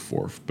also the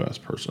 4th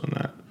best person on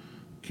that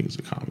Kings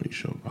of Comedy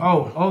show.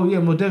 Oh, yeah,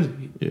 most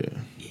definitely. Yeah.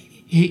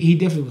 He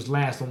definitely was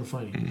last on the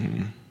funny.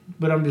 Mm-hmm.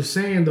 But I'm just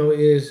saying, though,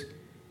 is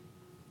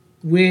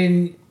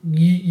when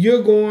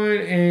you're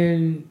going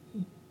and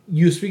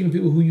you're speaking to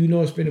people who you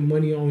know are spending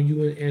money on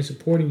you and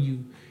supporting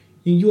you,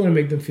 you want to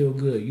make them feel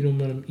good. You don't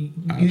want to.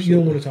 You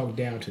don't want to talk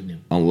down to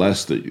them.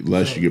 Unless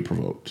you get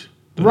provoked.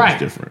 Right. That's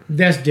different.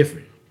 That's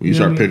different. When you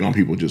start picking on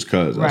people just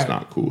because, that's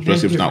not cool.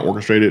 Especially if it's not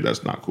orchestrated,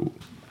 that's not cool.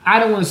 I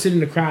don't want to sit in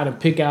the crowd and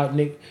pick out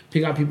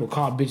people,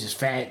 call bitches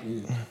fat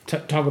and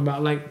talk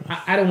about, like,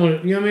 I don't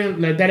want to. You know what I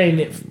mean? Like, that ain't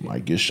it. You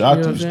might get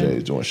shot these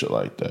days doing shit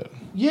like that.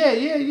 Yeah.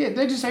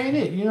 That just ain't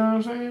it. You know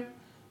what I'm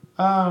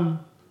saying?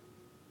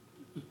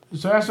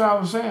 So that's what I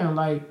was saying.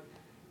 Like,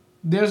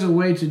 there's a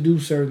way to do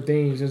certain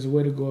things. There's a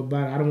way to go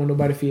about it. I don't want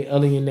nobody to feel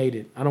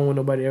alienated. I don't want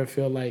nobody to ever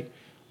feel like,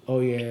 oh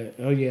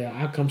yeah,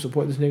 I come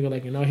support this nigga,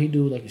 like, he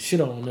do like a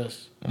shit on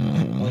us.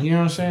 Mm-hmm. Like, you know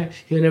what I'm saying?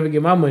 He'll never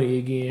get my money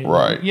again.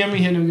 Right. You know what I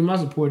mean? He'll never get my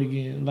support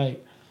again.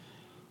 Like,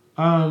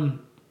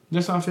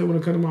 that's how I feel when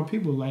it comes to my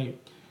people.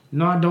 Like,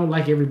 no, I don't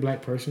like every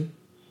black person.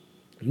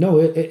 No,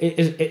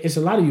 it's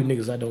a lot of you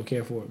niggas I don't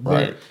care for. But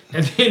right.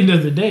 At the end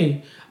of the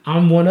day,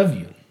 I'm one of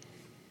you.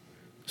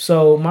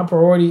 So my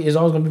priority is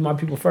always gonna be my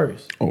people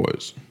first.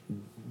 Always.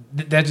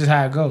 That's just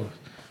how it goes.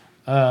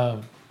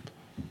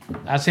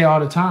 I say all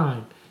the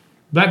time,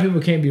 black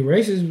people can't be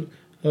racist.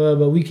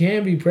 But we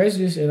can be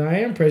prejudiced, and I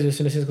am prejudiced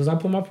in a sense because I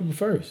put my people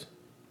first.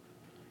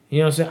 You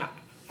know what I'm saying?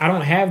 I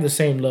don't have the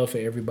same love for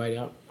everybody.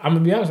 I'm going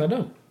to be honest, I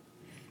don't.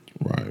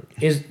 Right.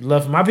 It's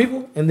love for my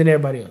people and then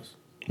everybody else.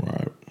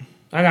 Right.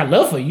 I got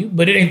love for you,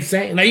 but it ain't the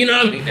same. Like, you know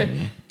what I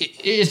mean?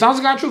 It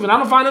sounds like truth, and I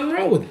don't find nothing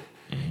wrong with it.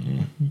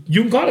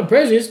 You can call it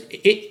prejudice.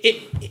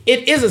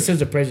 It is a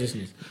sense of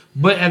prejudice.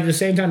 But at the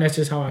same time, that's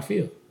just how I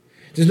feel.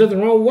 There's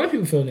nothing wrong with white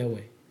people feeling that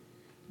way.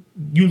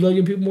 You love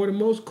your people more than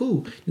most,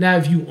 cool. Now,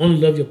 if you only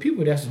love your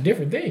people, that's a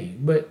different thing.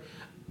 But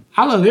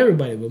I love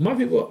everybody, but my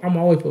people, I'm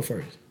always put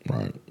first.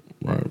 Right.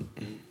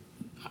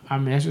 I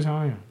mean, that's just how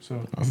I am.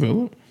 So I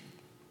feel it.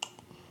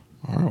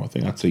 All right, well, I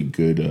think that's a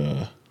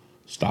good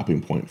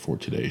stopping point for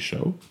today's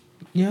show.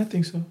 Yeah, I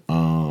think so.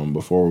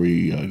 Before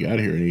we get out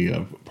of here, any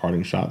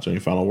parting shots or any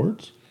final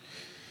words?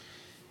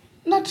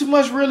 Not too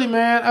much, really,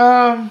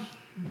 man.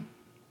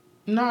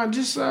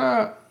 Just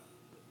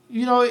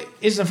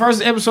it's the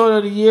first episode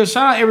of the year.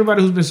 Shout out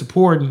everybody who's been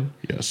supporting.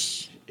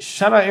 Yes.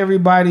 Shout out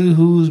everybody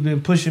who's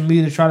been pushing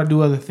me to try to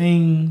do other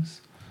things.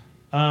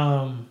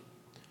 I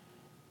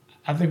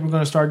think we're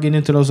gonna start getting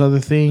into those other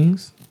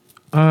things.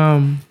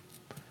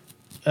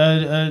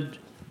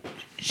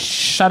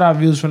 Shout out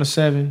Views from the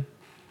 7.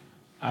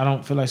 I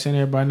don't feel like saying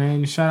everybody's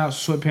name. Shout out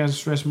Sweatpants and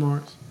Stretch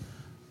Marks.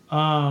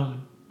 I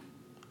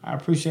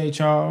appreciate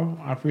y'all.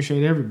 I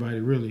appreciate everybody,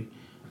 really.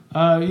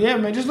 Yeah,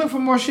 man, just look for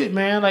more shit,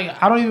 man.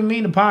 Like, I don't even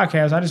mean the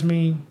podcast. I just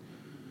mean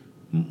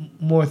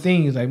more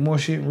things, like more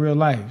shit in real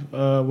life.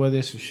 Whether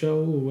it's a show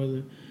or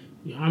whether...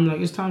 I'm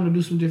like, it's time to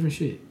do some different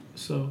shit.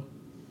 So,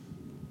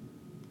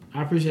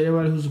 I appreciate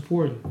everybody who's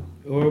supporting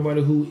or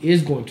everybody who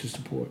is going to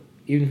support,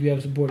 even if you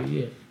haven't supported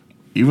yet.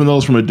 Even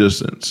those from a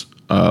distance,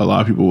 a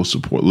lot of people will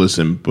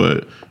listen,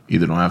 but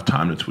either don't have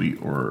time to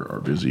tweet or are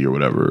busy or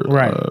whatever.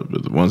 Right.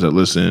 But the ones that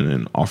listen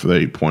and offer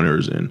their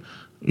pointers and,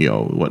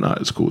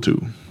 whatnot, it's cool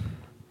too.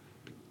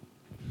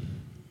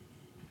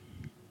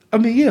 I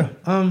mean, yeah.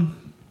 I'm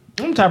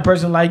the type of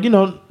person, like,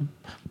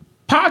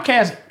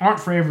 podcasts aren't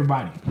for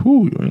everybody.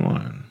 Whew, you ain't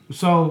lying.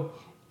 So,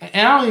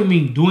 and I don't even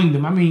mean doing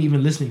them. I mean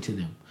even listening to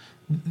them.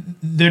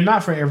 They're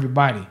not for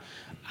everybody.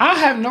 I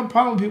have no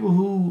problem with people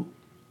who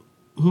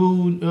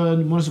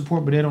want to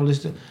support, but they don't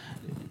listen.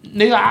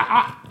 Nigga,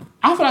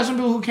 I feel like some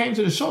people who came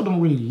to the show don't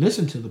really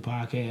listen to the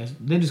podcast.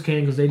 They just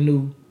came because they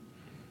knew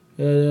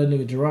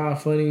nigga Gerard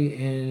funny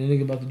and the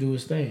nigga about to do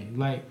his thing.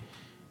 Like,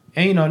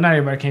 and not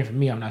everybody came from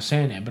me. I'm not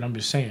saying that, but I'm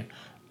just saying.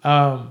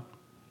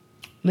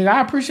 Nigga,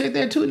 I appreciate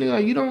that too, nigga.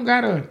 Like, you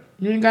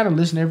ain't gotta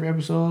listen to every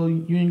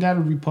episode. You ain't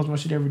gotta repost my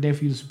shit every day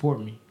for you to support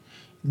me.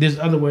 There's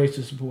other ways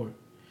to support.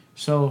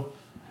 So,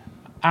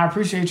 I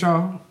appreciate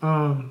y'all.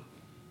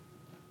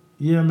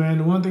 Yeah, man.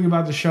 The one thing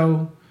about the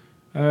show,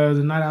 the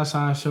Night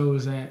Outside show,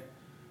 is that,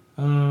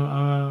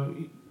 I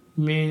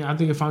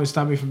think it finally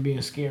stopped me from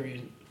being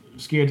scared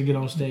to get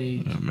on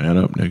stage. Yeah, man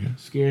up, nigga.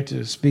 Scared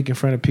to speak in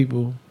front of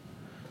people.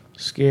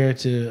 Scared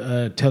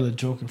to tell a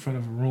joke in front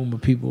of a room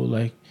of people,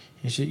 like,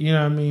 and shit. You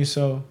know what I mean?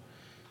 So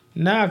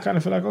now I kind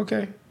of feel like,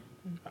 okay,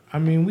 I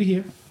mean, we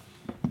here.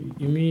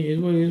 You mean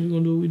it's what it is. We're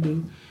gonna do what we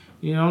do.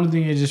 The only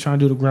thing is just trying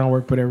to do the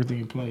groundwork, put everything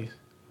in place.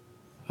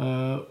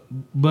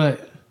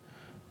 But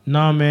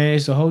nah, man,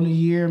 it's a whole new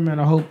year, man.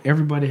 I hope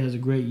everybody has a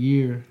great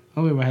year. I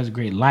hope everybody has a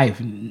great life,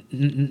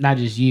 not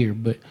just year,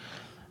 but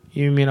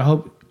you know what I mean. I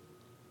hope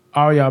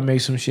all y'all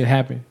make some shit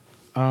happen.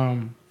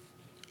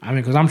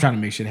 Because I'm trying to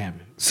make shit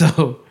happen.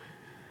 So,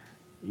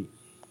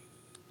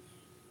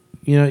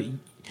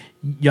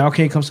 y'all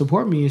can't come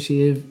support me and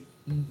shit if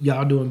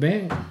y'all doing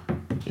bad.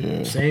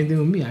 Yeah. Same thing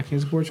with me. I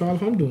can't support y'all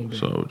if I'm doing bad.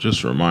 So,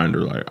 just a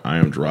reminder, like, I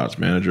am Gerard's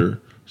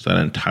manager, so that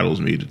entitles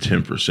me to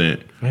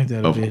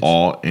 10% of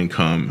all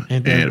income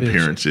and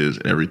appearances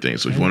and everything.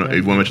 So, if you want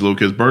to mention little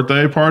kid's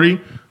birthday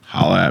party,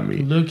 holla at me.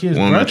 Little kid's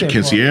birthday party.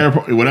 Quinceañera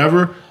party,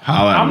 whatever,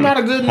 holla at me. I'm not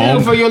a good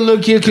nigga for your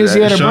little kid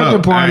quinceañera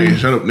birthday party. Hey,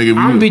 shut up, nigga.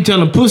 I'm gonna be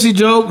telling pussy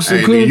jokes.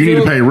 Hey, nigga, you need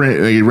to pay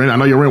rent. I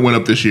know your rent went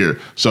up this year.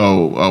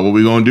 So what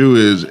we gonna do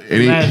is y'all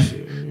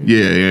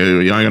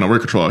ain't got no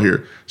rent control out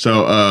here.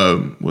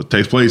 So what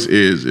takes place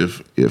is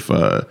if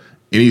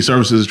any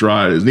services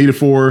Gerard is needed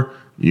for,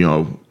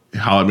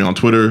 holla at me on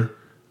Twitter,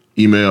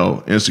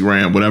 email,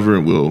 Instagram, whatever,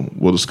 and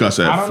we'll discuss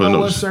that. I don't know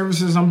what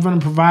services I'm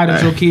gonna provide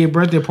at your kid's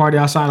birthday party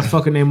outside of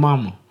fucking their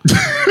mama.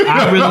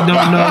 I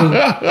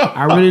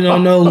really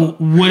don't know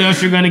what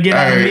else you're gonna get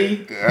out of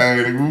me.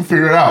 Hey, we'll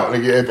figure it out.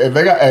 If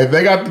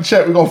they got the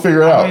check, we're gonna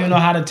figure it out. I don't even know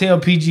how to tell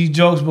PG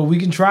jokes, but we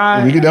can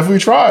try. We can definitely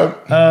try it.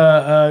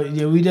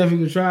 Yeah, we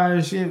definitely can try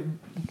and shit.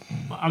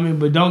 I mean,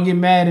 but don't get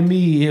mad at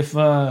me if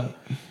the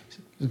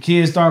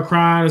kids start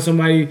crying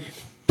or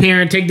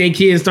parent take their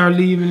kids start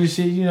leaving and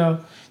shit.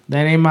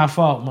 That ain't my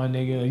fault, my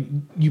nigga.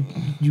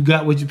 You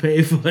got what you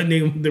paid for,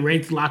 nigga. The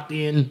rate's locked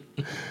in.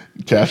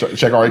 Check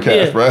already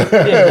cash, bro.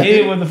 Yeah, it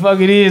is what the fuck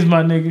it is,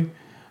 my nigga.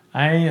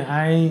 I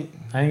ain't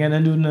got nothing to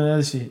do with none of the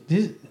other shit.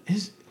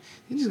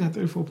 He just got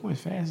 34 points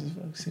fast as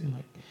fuck. Seem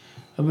like.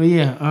 But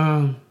yeah,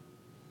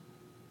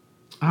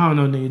 I don't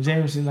know, nigga.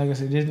 Jameson, like I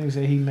said, this nigga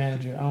said he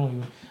manager. I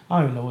don't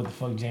even know what the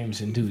fuck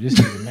Jameson do. This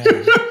nigga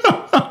manager.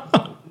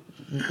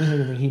 This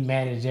nigga think he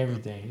managed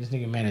everything. This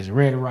nigga managed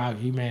Red Rock.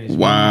 He managed.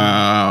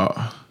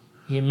 Wow.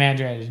 He a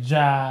manager at his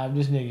job.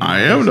 This nigga. I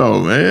am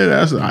though, man.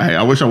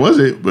 I wish I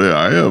wasn't, but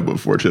I am. But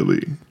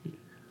fortunately,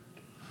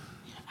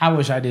 I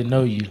wish I didn't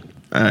know you.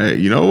 hey,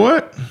 you know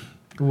what?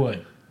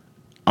 What?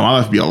 My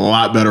life would be a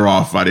lot better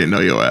off if I didn't know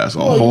your ass. A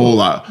whole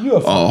lot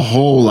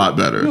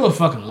better. You a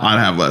fucking liar. I'd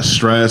have less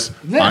stress.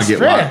 Less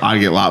stress? I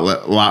get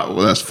lot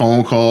less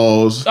phone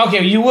calls.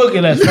 Okay, you will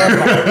get less phone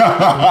calls.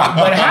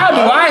 But how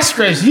do I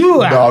stress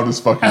you out? No, I'm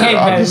just fucking.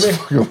 I'm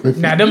just fucking with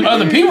you. Now, them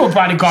other people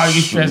probably call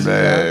you stressed.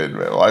 Man,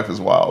 life is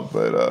wild,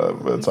 but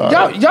it's all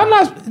right. Y'all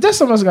not. That's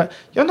something else.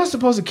 Y'all not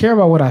supposed to care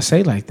about what I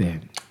say like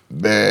that.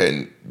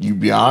 Man, you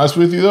be honest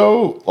with you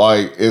though,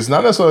 like it's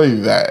not necessarily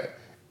that.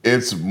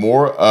 It's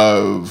more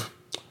of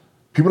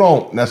people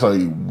don't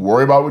necessarily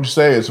worry about what you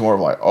say. It's more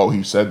of like, oh,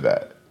 he said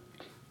that.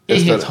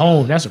 It hits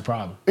home. That's a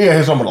problem. Yeah, it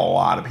hits home with a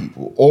lot of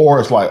people. Or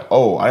it's like,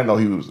 oh, I didn't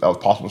know that was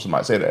possible for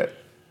somebody to say that.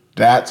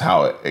 That's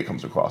how it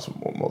comes across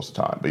most of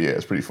the time. But yeah,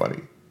 it's pretty funny.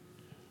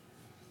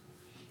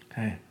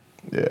 Hey.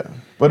 Yeah,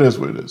 but it is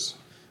what it is.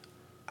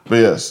 But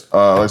yes,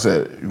 like I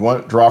said, you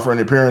want to draw for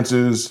any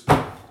appearances,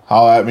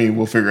 holler at me.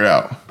 We'll figure it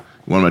out.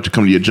 You want to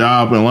come to your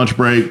job on lunch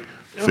break?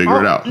 Figure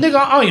it out. Nigga,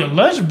 on your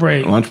lunch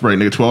break. Lunch break,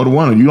 nigga, 12 to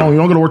 1. You don't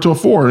go to work till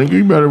 4. Nigga,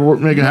 you better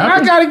make it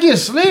happen. I gotta get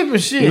sleep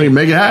and shit. Nigga,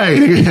 make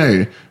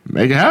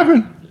it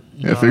happen.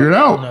 Yeah, figure it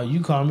out. No,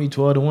 you call me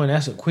 12 to 1.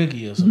 That's a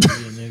quickie or something,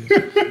 nigga.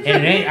 And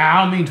it ain't.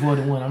 I don't mean 12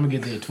 to 1. I'm gonna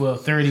get there at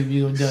 12:30.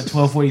 You gonna done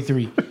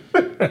 12:43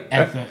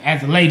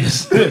 at the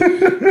latest.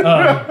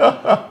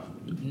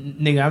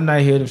 Nigga, I'm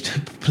not here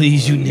to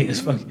please you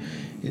niggas. Fuck.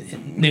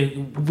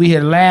 Nigga, we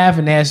here to laugh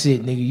and that's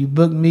it, nigga. You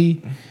booked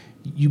me.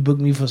 You booked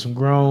me for some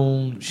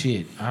grown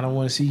shit. I don't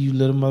want to see you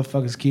little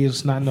motherfuckers,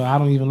 kids. Not no. I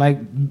don't even like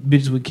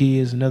bitches with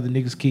kids and other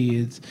niggas'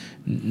 kids.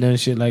 None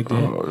shit like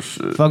that. Oh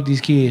shit. Fuck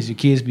these kids. Your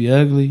kids be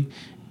ugly,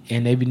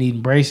 and they be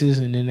needing braces,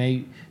 and then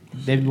they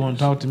be wanting to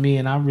talk to me,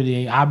 and I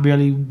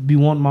barely be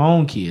wanting my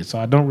own kids, so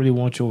I don't really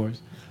want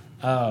yours.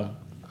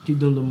 Keep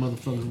them little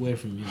motherfuckers away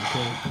from me.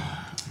 Okay?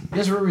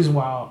 This is the real reason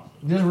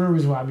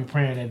why I be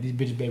praying that these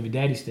bitches baby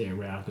daddies stay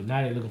around, because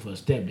now they looking for a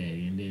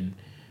stepdaddy, and then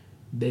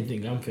they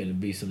think I'm finna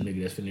be some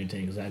nigga that's finna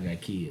entertain because I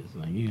got kids.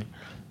 Like, you,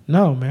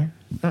 no, man.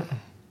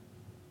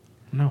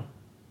 No.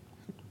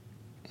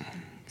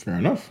 Fair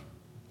enough.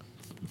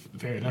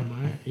 Fair enough,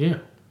 man. Yeah.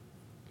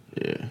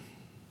 Yeah.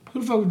 Who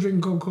the fuck was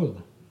drinking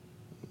Coca-Cola?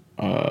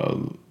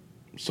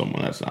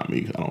 Someone that's not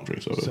me. I don't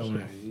drink soda.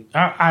 So.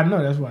 I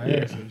know, that's why I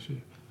asked that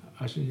shit.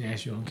 I shouldn't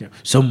ask you on camera.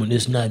 Someone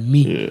that's not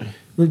me. Yeah.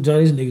 Look, John,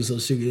 these niggas so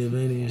sick of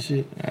Atlanta and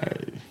shit.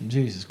 Right.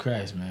 Jesus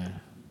Christ, man.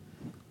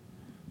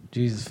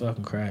 Jesus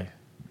fucking Christ.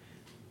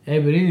 Hey,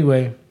 but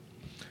anyway,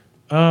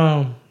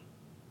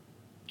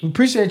 we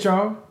appreciate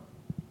y'all.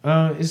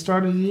 It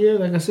started the year,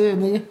 like I said,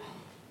 nigga.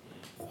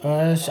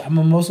 I'm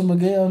a Mimosa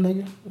Miguel, nigga.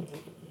 You know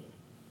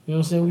what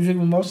I'm saying? We drink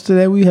mimosas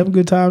today. We have a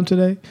good time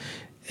today.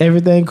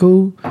 Everything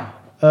cool.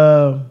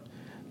 I'm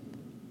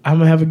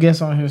gonna have a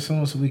guest on here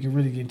soon so we can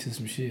really get into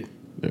some shit.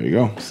 There you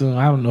go. So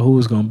I don't know who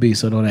it's gonna be,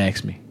 so don't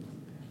ask me.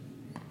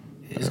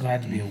 It's gonna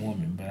have to be a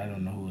woman, but I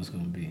don't know who it's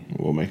gonna be.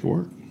 We'll make it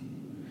work.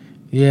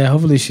 Yeah,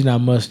 hopefully she's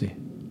not musty.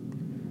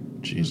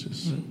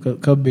 Jesus.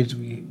 Couple bitches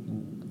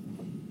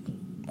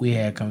we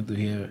had come through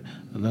here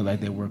look like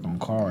they work on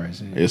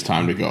cars. It's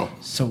time to go.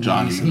 So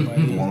Johnny,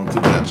 want to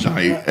death.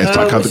 Johnny, it's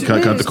time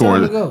cut the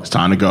cord. It's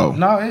time to go.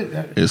 No,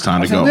 it's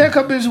time to go. There are a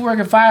couple bitches who work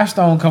at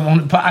Firestone come on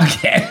the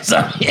podcast.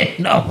 So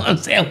you know what I'm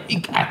saying? We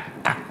got.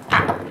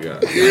 You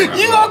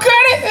gonna cut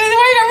it?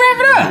 Why you gotta wrap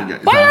it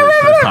up? Why you gotta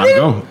wrap it up? It's time to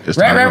go. It's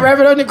time to go. Wrap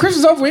it up. The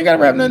Christmas over. We ain't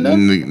gotta wrap nothing up.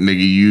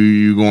 Nigga,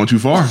 you going too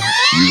far.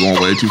 You going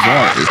way too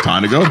far. It's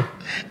time to go.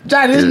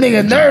 Johnny, this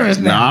nigga nervous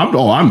now.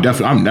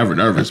 I'm never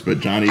nervous. But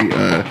Johnny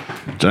going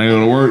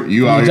to work.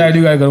 You out Johnny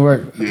here. do gotta go to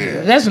work.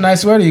 Yeah. That's a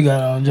nice sweater you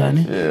got on,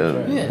 Johnny.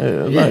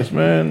 Yeah. Nice,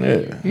 man.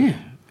 Yeah.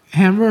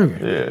 Hamburger.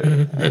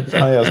 Yeah.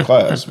 Johnny has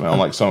class, man.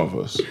 Unlike some of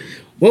us.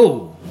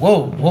 Whoa.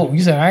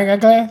 You said I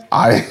ain't got class?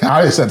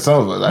 I said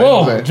some of us.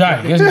 Whoa,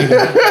 Johnny. This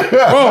nigga.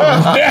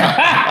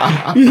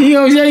 Whoa. You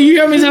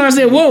hear me time I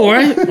said whoa,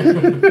 right?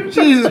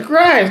 Jesus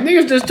Christ.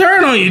 Niggas just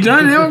turn on you,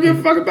 Johnny. They don't give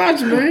a fuck about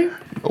you, man.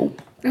 Nope.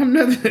 I'm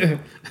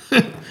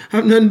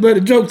nothing but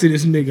a joke to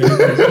this nigga.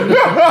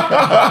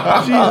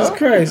 Jesus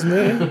Christ,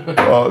 man.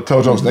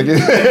 Tell jokes, nigga.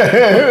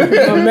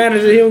 My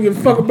manager, he don't give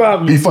a fuck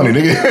about me. Be funny,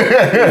 nigga.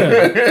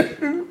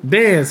 Yeah.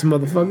 Dance,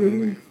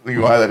 motherfucker.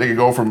 You have that nigga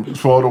go from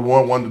 12 to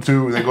 1, 1 to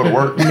 2, and then go to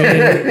work.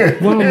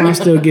 Man, why am I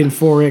still getting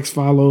 4X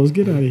follows?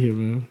 Get out of here,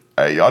 man.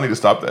 Hey, y'all need to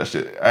stop that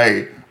shit.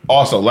 Hey,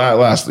 also,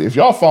 lastly, if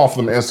y'all fall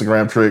for them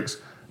Instagram tricks,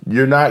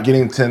 you're not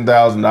getting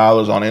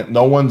 $10,000 on it.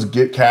 No one's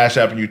cash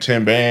apping you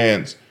 10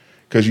 bands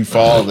because you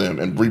follow them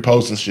and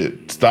reposting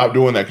shit. Stop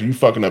doing that because you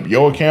fucking up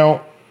your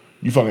account,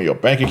 you fucking your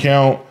bank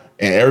account,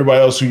 and everybody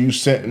else who you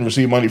sent and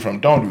received money from.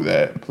 Don't do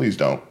that. Please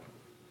don't.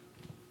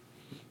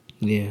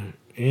 Yeah.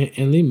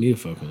 And leave me the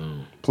fuck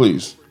alone.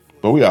 Please.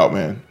 But we out,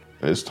 man.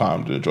 It's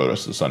time to enjoy the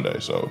rest of the Sunday,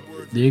 so.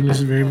 The ignorance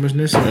is very much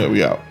necessary. Yeah,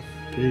 we out.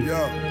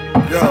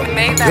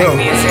 Maybach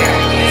music.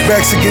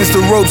 Backs against the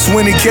ropes,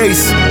 winning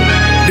case.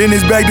 Then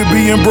it's back to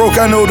being broke,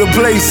 I know the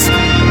place.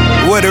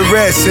 Where the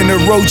rats and the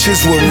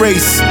roaches will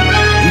race.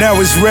 Now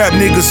it's rap,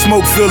 niggas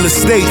smoke, fill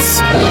estates.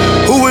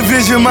 Who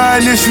envision my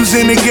initials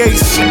in the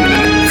gates?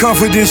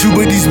 Confidential,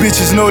 but these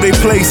bitches know they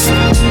place.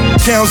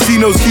 Count see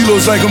those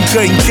kilos like I'm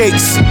cutting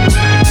cakes.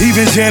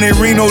 Even Janet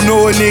Reno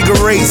know a nigga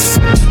race.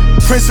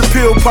 Prince of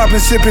Pill poppin',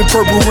 sippin'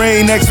 Purple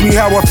Rain. Ask me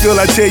how I feel,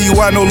 I tell you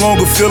I no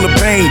longer feel the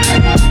pain.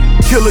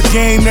 Kill a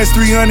game, that's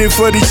 300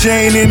 for the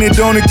chain. And it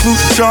don't include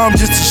the charm,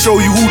 just to show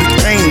you who the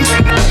came.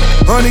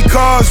 100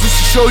 cars, just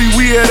to show you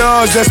we at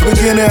ours. That's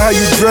beginning how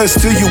you dress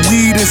till your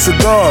weed and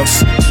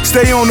cigars.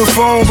 Stay on the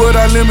phone, but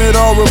I limit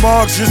all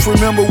remarks. Just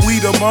remember we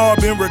the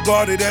mob, been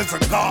regarded as a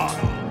god.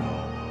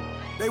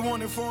 They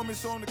want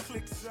informants on the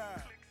click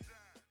side.